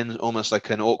 again, almost like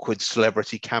an awkward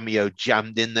celebrity cameo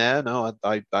jammed in there. No,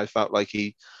 I felt like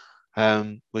he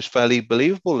was fairly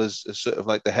believable as sort of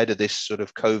like the head of this sort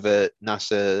of covert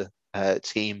NASA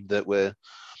team that were,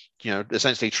 you know,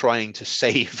 essentially trying to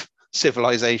save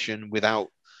civilization without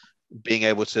being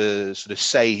able to sort of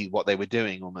say what they were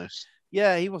doing almost.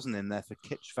 Yeah, he wasn't in there for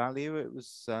kitsch value. It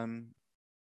was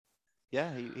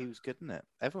Yeah, he was good in it.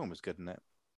 Everyone was good in it.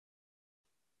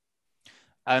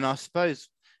 And I suppose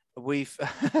we've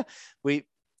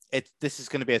this is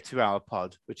going to be a 2-hour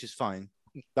pod, which is fine.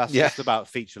 That's Yeah. just about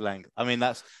feature length. I mean,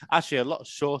 that's actually a lot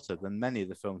shorter than many of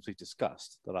the films we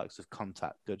discussed, the likes of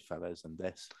Contact, Goodfellas, and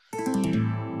this.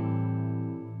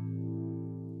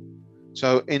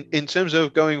 So in terms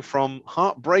of going from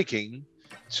heartbreaking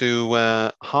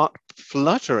to heart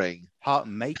fluttering, Heart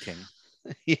making,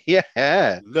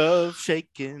 yeah. love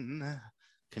shaking.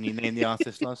 Can you name the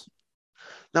artist, Lars?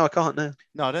 No, I can't. No,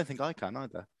 No, I don't think I can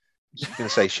either. I was going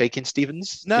to say Shakin'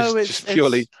 Stevens. No, just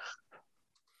purely.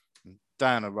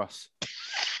 Diana Ross.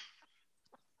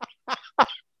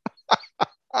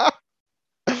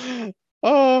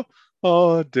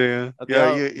 oh dear.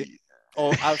 Yeah,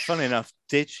 Funny enough,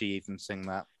 did she even sing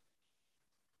that?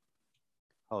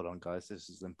 Hold on, guys. This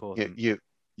is important.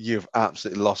 You've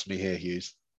absolutely lost me here,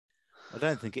 Hughes. I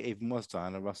don't think it even was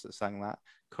Diana Ross that sang that.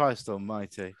 Christ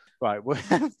almighty. Right.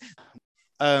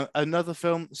 Another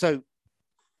film. So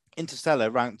Interstellar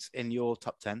ranked in your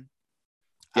top 10.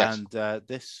 Yes. And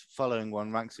this following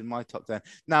one ranks in my top 10.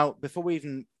 Now, before we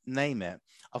even name it,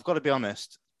 I've got to be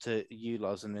honest to you,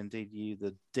 Loz, and indeed you,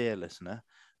 the dear listener,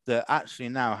 that actually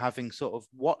now, having sort of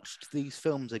watched these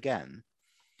films again,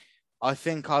 I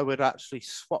think I would actually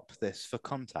swap this for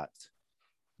Contact.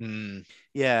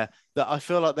 Yeah, that I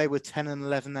feel like they were 10 and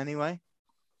 11 anyway.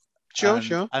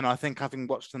 Sure. And I think having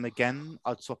watched them again,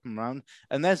 I'd swap them around.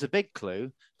 And there's a big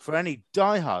clue for any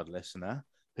diehard listener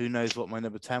who knows what my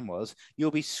number 10 was.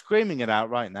 You'll be screaming it out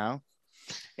right now.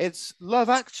 It's Love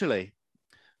Actually.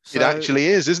 So it actually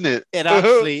is, isn't it? It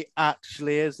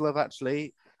actually is Love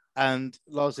Actually. And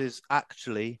Loz is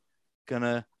actually going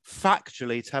to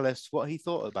factually tell us what he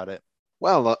thought about it.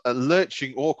 Well,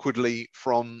 lurching awkwardly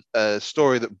from a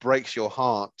story that breaks your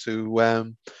heart to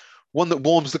one that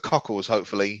warms the cockles,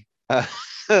 hopefully.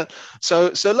 So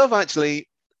Love Actually,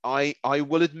 I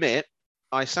will admit,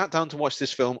 I sat down to watch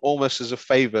this film almost as a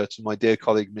favour to my dear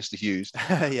colleague, Mr. Hughes,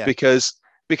 yeah.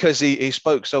 because he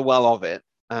spoke so well of it.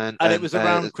 And it was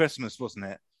around Christmas, wasn't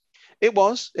it? It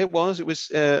was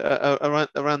around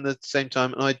the same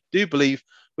time. And I do believe,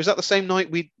 was that the same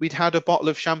night we'd had a bottle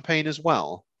of champagne as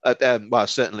well? Well,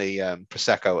 certainly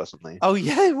Prosecco or something. Oh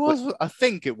yeah, it was. I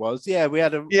think it was. Yeah, we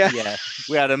had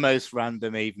a most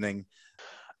random evening.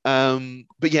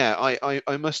 But yeah,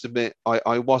 I must admit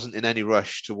I wasn't in any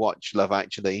rush to watch Love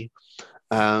Actually,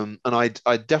 and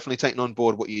I'd definitely taken on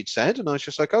board what you'd said, and I was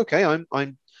just like, okay,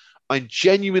 I'm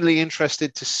genuinely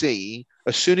interested to see.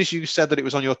 As soon as you said that it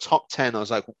was on your top 10, I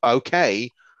was like, okay,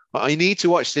 I need to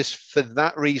watch this for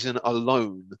that reason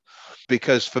alone,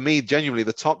 because for me, genuinely,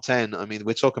 the top 10, I mean,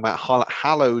 we're talking about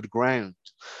hallowed ground.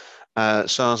 So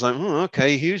I was like,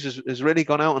 okay, Hughes has really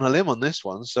gone out on a limb on this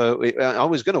one. So I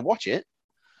was going to watch it.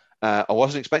 I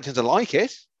wasn't expecting to like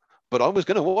it, but I was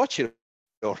going to watch it.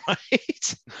 All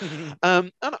right.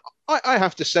 And I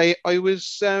have to say, I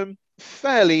was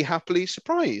fairly happily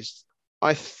surprised.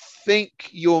 I think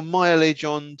your mileage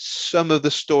on some of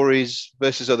the stories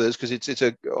versus others, because it's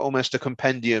almost a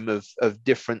compendium of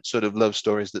different sort of love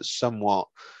stories that somewhat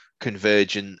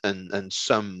converge and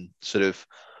some sort of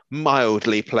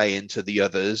mildly play into the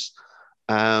others.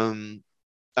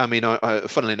 I mean,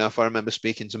 funnily enough, I remember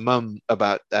speaking to Mum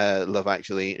about Love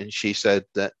Actually, and she said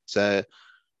that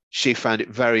she found it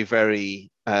very, very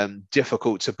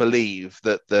difficult to believe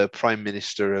that the Prime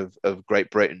Minister of Great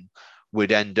Britain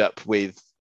would end up with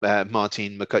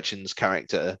Martine McCutcheon's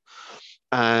character.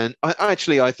 And I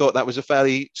thought that was a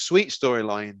fairly sweet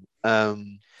storyline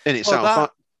in itself.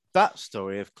 Well, that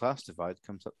story of class divide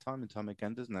comes up time and time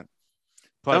again, doesn't it?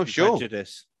 Pride and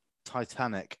Prejudice,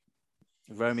 Titanic,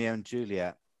 Romeo and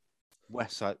Juliet,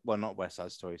 West Side, well, not West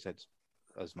Side Story said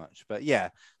as much, but yeah,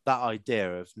 that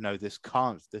idea of no, this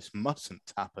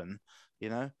mustn't happen, you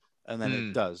know, and then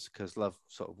it does because love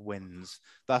sort of wins.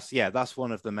 That's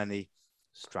one of the many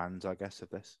strands, I guess, of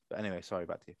this. But anyway, sorry,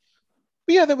 back to you.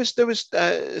 But yeah, there was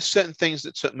certain things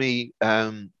that took me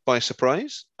by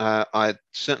surprise. I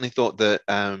certainly thought that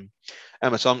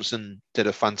Emma Thompson did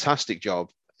a fantastic job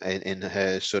in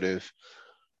her sort of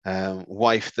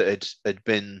wife that had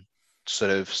been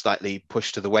sort of slightly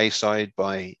pushed to the wayside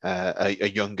by a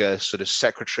younger sort of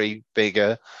secretary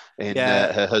figure in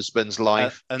her husband's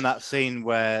life. And that scene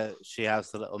where she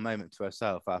has the little moment to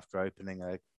herself after opening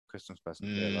a Christmas present,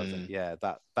 realizing,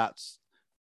 that's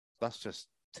just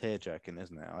tear-jerking,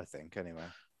 isn't it? I think, anyway.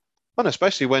 And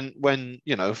especially when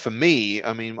you know, for me,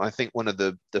 I mean, I think one of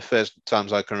the first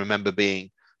times I can remember being,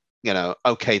 you know,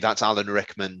 okay, that's Alan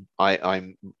Rickman.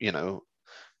 I'm, you know,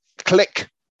 click,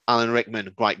 Alan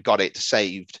Rickman, right, got it,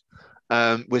 saved.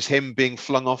 was him being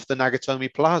flung off the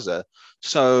Nagatomi Plaza.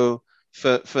 So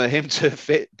for him to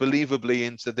fit believably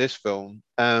into this film,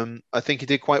 I think he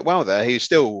did quite well there. He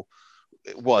still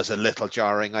was a little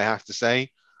jarring, I have to say.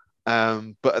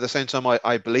 But at the same time,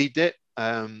 I believed it,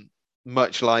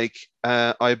 much like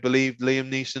I believed Liam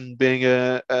Neeson being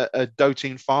a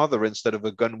doting father instead of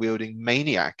a gun-wielding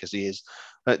maniac, as he is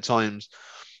at times.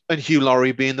 And Hugh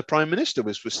Laurie being the Prime Minister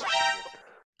was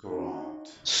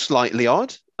slightly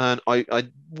odd. And I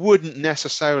wouldn't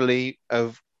necessarily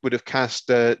would have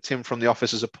cast Tim from The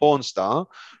Office as a porn star,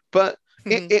 but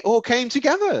it all came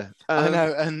together. I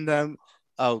know. And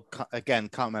again,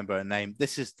 can't remember her name.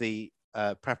 This is the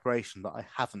preparation that I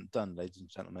haven't done, ladies and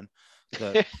gentlemen.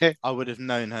 That I would have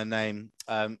known her name,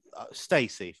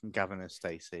 Stacey from Gavin and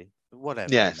Stacey,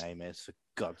 whatever her name is, for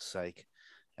God's sake.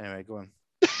 Anyway, go on.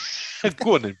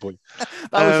 Go on then, boy.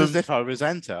 That was as if I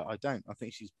resent her. I don't. I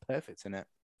think she's perfect in it.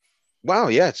 Wow,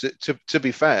 yeah. To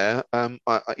be fair, I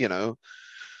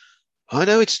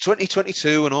know it's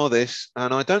 2022 and all this,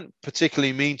 and I don't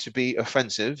particularly mean to be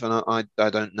offensive, and I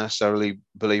don't necessarily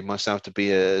believe myself to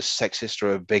be a sexist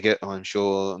or a bigot. I'm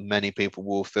sure many people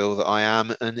will feel that I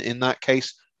am, and in that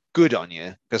case, good on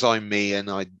you, because I'm me and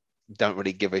I don't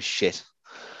really give a shit.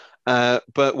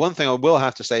 But one thing I will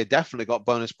have to say, definitely got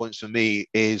bonus points for me,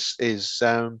 is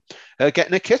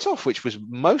getting a kit off, which was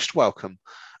most welcome.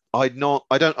 I don't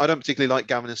particularly like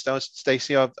Gavin and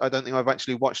Stacey. I don't think I've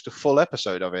actually watched a full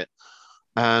episode of it.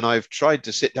 And I've tried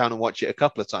to sit down and watch it a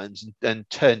couple of times and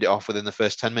turned it off within the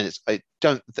first 10 minutes. I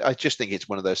just think it's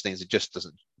one of those things that just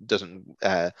doesn't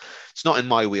it's not in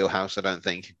my wheelhouse, I don't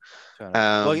think.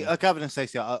 Well, Gavin and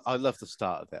Stacey, I love the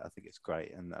start of it. I think it's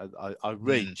great. And I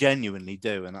really genuinely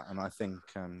do. And I think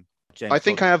I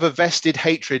think I have a vested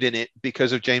hatred in it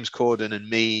because of James Corden and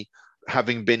me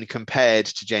having been compared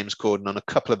to James Corden on a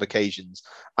couple of occasions.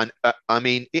 And I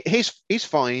mean, he's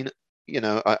fine. You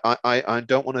know, I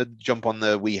don't want to jump on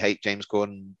the we hate James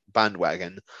Corden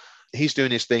bandwagon. He's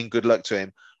doing his thing. Good luck to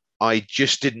him. I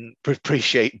just didn't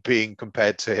appreciate being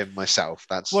compared to him myself.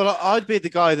 Well, I'd be the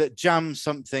guy that jams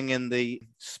something in the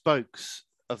spokes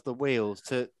of the wheels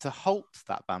to halt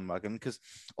that bandwagon, because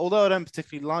although I don't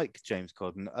particularly like James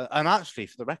Corden, and actually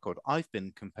for the record, I've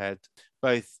been compared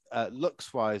both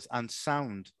looks wise and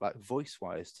sound, like voice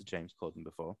wise, to James Corden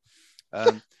before.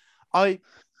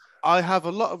 I have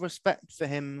a lot of respect for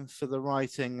him for the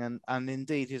writing and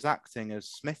indeed his acting as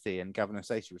Smithy and Gavin and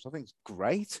Stacey, which I think is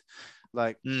great.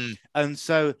 And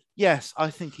so, yes,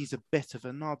 I think he's a bit of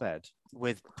a knobhead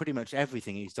with pretty much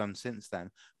everything he's done since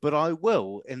then. But I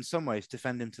will, in some ways,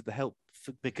 defend him to the hilt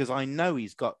because I know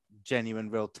he's got genuine,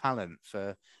 real talent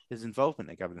for his involvement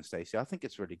in Gavin and Stacey. I think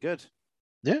it's really good.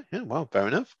 Yeah, well, fair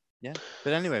enough. Yeah,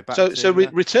 but anyway,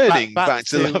 returning back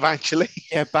to Love Actually.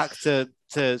 Yeah, back to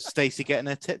Stacey getting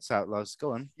her tits out, Loz.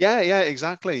 Go on. Yeah,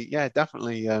 exactly. Yeah,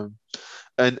 definitely.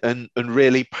 And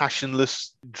really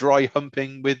passionless, dry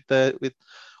humping with.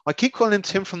 I keep calling him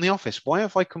Tim from The Office. Why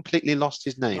have I completely lost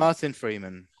his name? Martin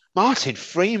Freeman. Martin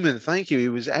Freeman. Thank you. He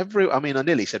was I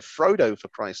nearly said Frodo, for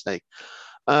Christ's sake.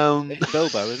 It's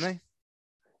Bilbo, isn't he?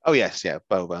 Oh yes, yeah,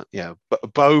 Bobo. Yeah,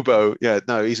 Bobo. Yeah,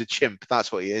 no, he's a chimp.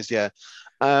 That's what he is. Yeah.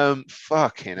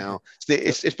 Fucking hell.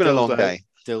 It's been a long day.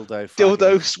 Dildo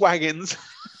swaggins.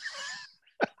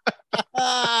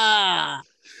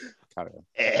 Carry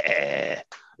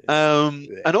on.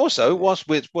 And also, what's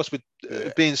with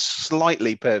being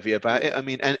slightly pervy about it, I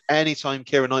mean, and anytime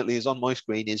Keira Knightley is on my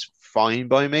screen is fine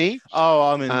by me. Oh,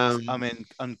 I'm in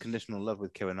unconditional love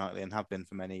with Keira Knightley and have been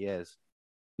for many years.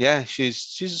 Yeah,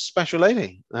 she's a special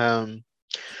lady. Even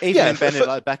in Bennett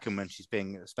like Beckham, when she's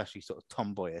being especially sort of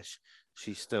tomboyish,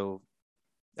 she's still.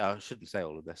 I shouldn't say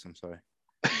all of this. I'm sorry.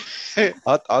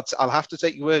 I'll have to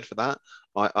take your word for that.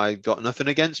 I got nothing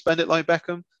against Bennett like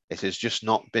Beckham. It has just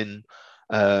not been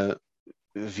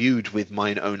viewed with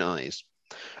mine own eyes.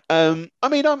 I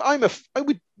mean, I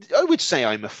would say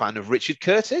I'm a fan of Richard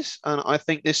Curtis, and I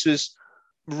think this was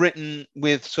written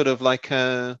with sort of like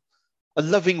a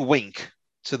loving wink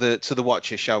to the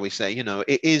watcher, shall we say? You know,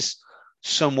 it is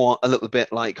somewhat a little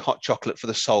bit like Hot Chocolate for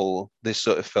the Soul, this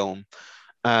sort of film.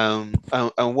 And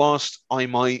whilst I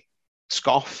might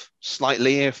scoff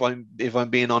slightly if I'm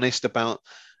being honest about,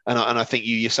 and I think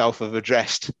you yourself have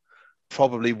addressed,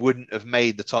 probably wouldn't have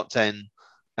made the top 10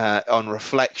 on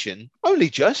reflection,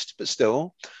 only just, but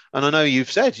still. And I know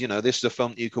you've said, you know, this is a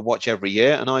film that you could watch every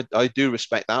year, and I do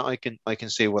respect that. I can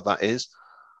see what that is,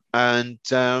 and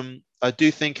I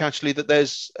do think actually that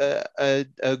there's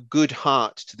a good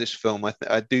heart to this film.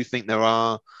 I do think there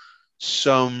are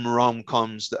some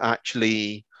rom-coms that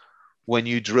actually, when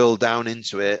you drill down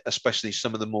into it, especially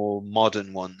some of the more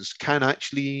modern ones, can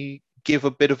actually give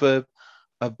a bit of a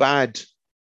a bad,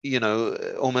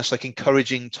 almost like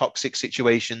encouraging toxic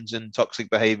situations and toxic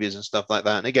behaviors and stuff like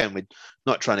that. And again, we're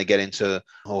not trying to get into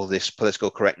all this political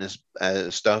correctness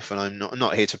stuff, and I'm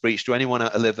not here to preach to anyone how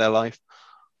to live their life.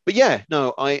 But yeah,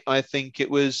 no, I think it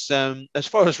was, as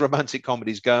far as romantic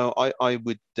comedies go, I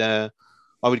would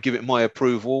give it my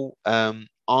approval.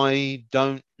 I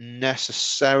don't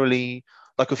necessarily,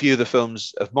 like a few of the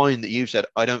films of mine that you've said,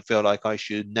 I don't feel like I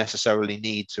should necessarily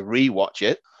need to rewatch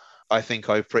it. I think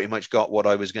I pretty much got what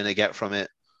I was going to get from it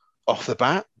off the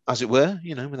bat, as it were,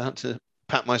 without to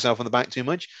pat myself on the back too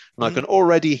much. And I can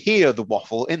already hear the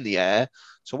waffle in the air.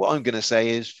 So what I'm going to say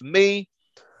is, for me,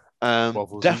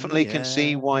 definitely can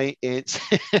see why it's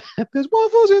there's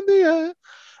waffles in the air.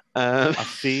 I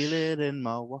feel it in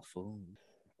my waffle.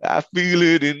 I feel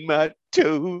it in my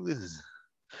toes.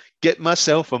 Get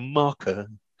myself a marker,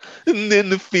 and then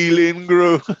the feeling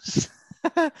grows.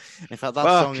 In fact,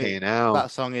 that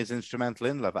song is instrumental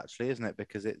in Love, actually, isn't it?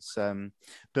 Because it's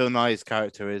Bill Nye's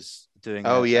character is doing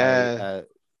a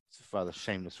rather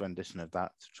shameless rendition of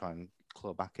that to try and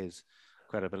claw back his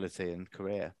credibility and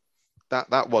career.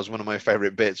 That was one of my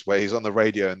favorite bits, where he's on the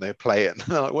radio and they play it, and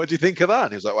they're like, "What do you think of that?"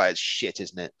 And he was like, "Well, it's shit,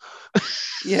 isn't it?"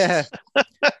 Yeah,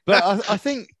 but I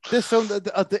think this film,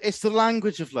 it's the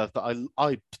language of love that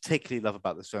I particularly love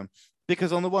about this film,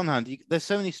 because on the one hand, there's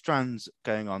so many strands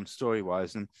going on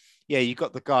story-wise, and yeah, you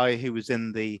got the guy who was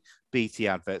in the BT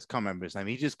adverts, can't remember his name.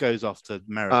 He just goes off to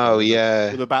America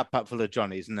with a backpack full of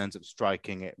Johnnies and ends up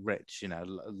striking it rich,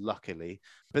 luckily.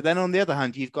 But then on the other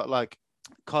hand, you've got like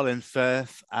Colin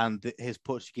Firth and his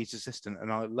Portuguese assistant,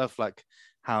 and I love like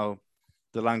how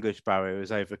the language barrier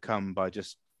is overcome by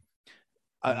just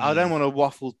I don't want to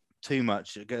waffle too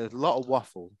much. A lot of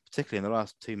waffle, particularly in the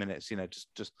last 2 minutes,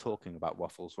 just talking about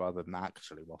waffles rather than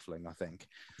actually waffling, I think.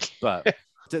 But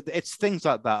it's things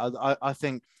like that. I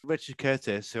think Richard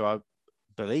Curtis, who I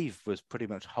believe was pretty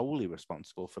much wholly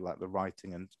responsible for like the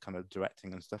writing and kind of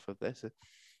directing and stuff of this,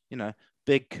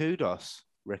 big kudos,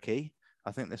 Ricky.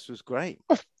 I think this was great.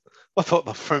 I thought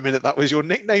that for a minute that was your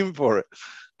nickname for it.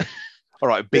 All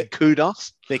right, big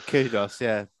kudos. Big kudos,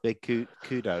 yeah. Big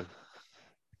kudo.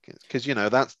 Because,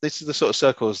 this is the sort of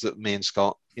circles that me and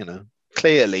Scott,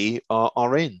 clearly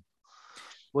are in.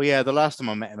 Well, yeah, the last time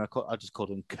I met him, I just called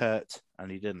him Kurt, and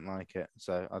he didn't like it.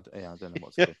 So, I don't know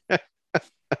what to do.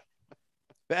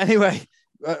 But anyway,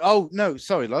 oh, no,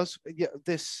 sorry, Loz. Yeah,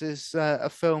 this is a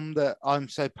film that I'm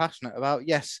so passionate about.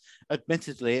 Yes,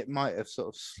 admittedly, it might have sort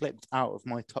of slipped out of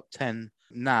my top 10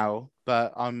 now,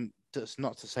 but that's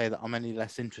not to say that I'm any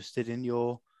less interested in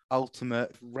your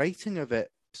ultimate rating of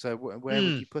it. So where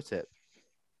would you put it?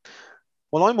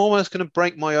 Well, I'm almost going to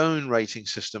break my own rating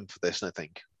system for this, I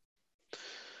think.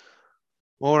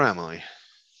 Or am I?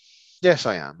 Yes,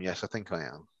 I am. Yes, I think I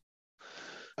am.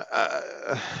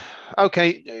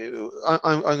 Okay,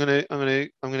 I'm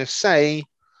gonna say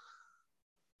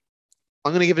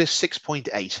I'm gonna give it a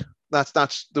 6.8.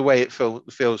 That's the way it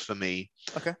feels for me.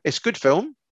 Okay, it's a good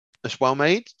film. It's well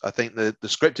made. I think the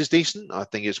script is decent. I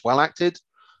think it's well acted,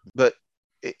 but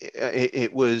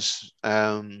it was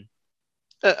a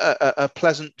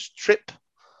pleasant trip,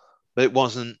 but it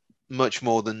wasn't much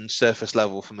more than surface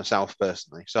level for myself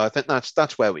personally. So I think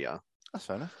that's where we are. That's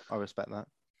fair enough. I respect that.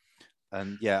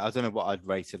 And yeah, I don't know what I'd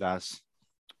rate it as,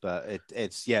 but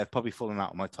it's probably fallen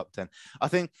out of my top 10. I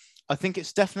think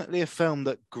it's definitely a film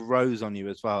that grows on you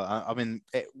as well. I mean,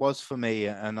 it was for me,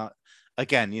 and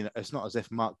again, it's not as if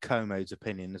Mark Comode's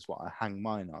opinion is what I hang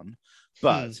mine on,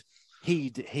 but he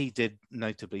did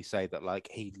notably say that like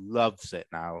he loves it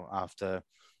now after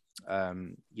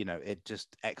it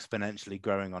just exponentially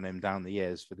growing on him down the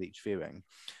years with each viewing.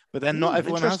 But then not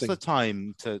everyone has the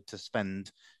time to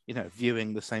spend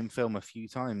viewing the same film a few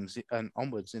times and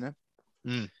onwards,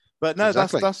 But no,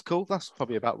 exactly. That's cool. That's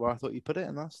probably about where I thought you put it,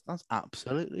 and that's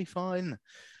absolutely fine.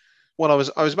 Well, I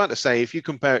was about to say, if you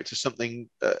compare it to something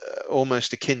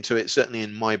almost akin to it, certainly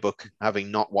in my book, having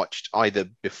not watched either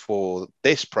before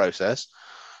this process,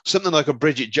 something like a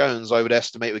Bridget Jones, I would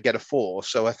estimate would get a 4.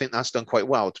 So I think that's done quite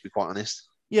well, to be quite honest.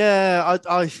 Yeah,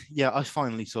 I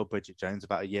finally saw Bridget Jones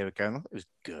about a year ago, and it was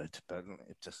good, but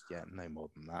it just no more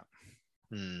than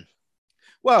that.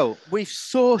 Well, we've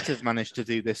sort of managed to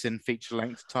do this in feature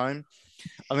length time.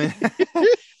 I mean,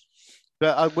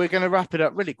 but we're going to wrap it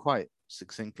up really quite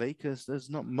succinctly because there's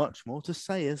not much more to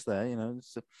say, is there?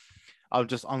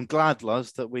 I'm glad,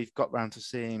 Luz, that we've got round to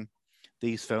seeing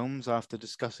these films after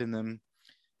discussing them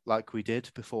like we did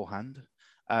beforehand.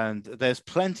 And there's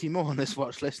plenty more on this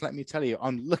watch list. Let me tell you,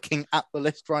 I'm looking at the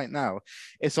list right now.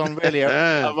 It's on really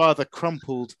a rather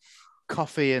crumpled,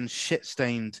 coffee and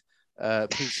shit-stained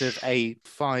piece of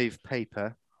A5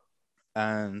 paper.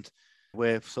 And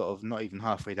We're sort of not even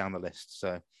halfway down the list.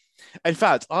 So, in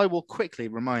fact, I will quickly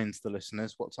remind the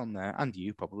listeners what's on there, and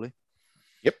you probably.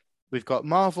 Yep. We've got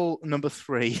Marvel number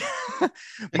 3.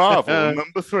 Marvel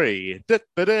number 3.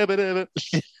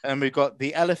 And we've got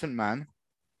The Elephant Man.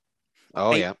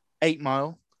 Oh, yeah. 8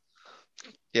 Mile.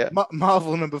 Yeah.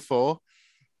 Marvel number 4.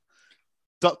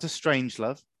 Doctor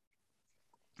Strangelove.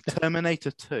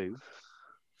 Terminator 2.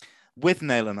 With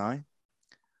Nail and I.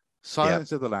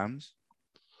 Silence of the Lambs.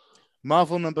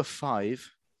 Marvel number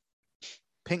 5.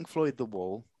 Pink Floyd The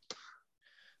Wall.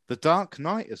 The Dark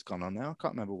Knight has gone on now. I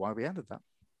can't remember why we added that.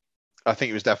 I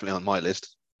think it was definitely on my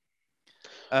list.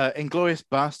 Inglourious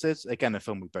Bastards, again, a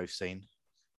film we've both seen.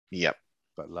 Yep.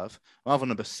 But love. Marvel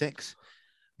number 6.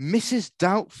 Mrs.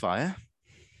 Doubtfire.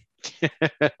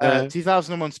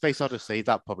 2001 Space Odyssey,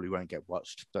 that probably won't get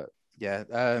watched. But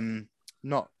yeah,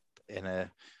 not in a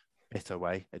bitter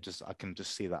way. I can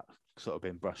just see that sort of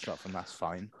being brushed off, and that's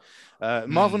fine.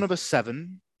 Marvel number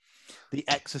 7. The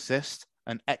Exorcist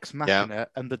and Ex Machina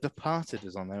and The Departed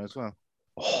is on there as well.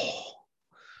 Oh,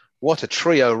 what a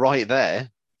trio right there.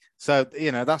 So,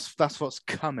 that's what's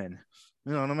coming.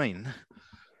 You know what I mean?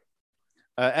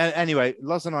 Anyway,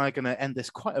 Loz and I are going to end this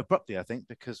quite abruptly, I think,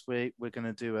 because we're going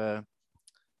to do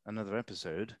another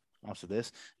episode after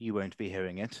this. You won't be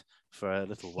hearing it for a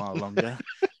little while longer,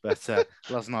 but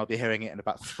Loz and I will be hearing it in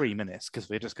about 3 minutes because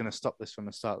we're just going to stop this from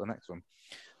the start of the next one.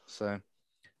 So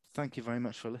thank you very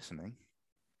much for listening.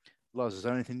 Loz, is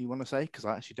there anything you want to say? Because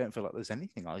I actually don't feel like there's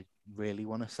anything I really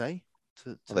want to say.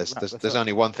 There's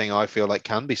only one thing I feel like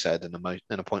can be said in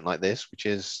a point like this, which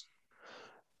is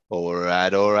all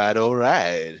right.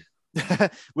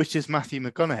 Which is Matthew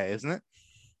McConaughey, isn't it?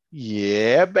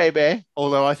 Yeah, baby.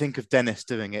 Although I think of Dennis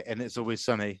doing it, and It's Always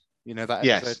Sunny. You know that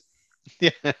episode?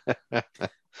 Yes. Yeah.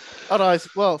 All right.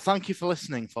 Well, thank you for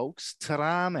listening, folks.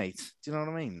 Ta-ra, mate. Do you know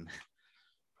what I mean?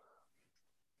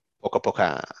 Poca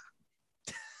poca.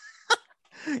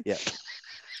 Yeah.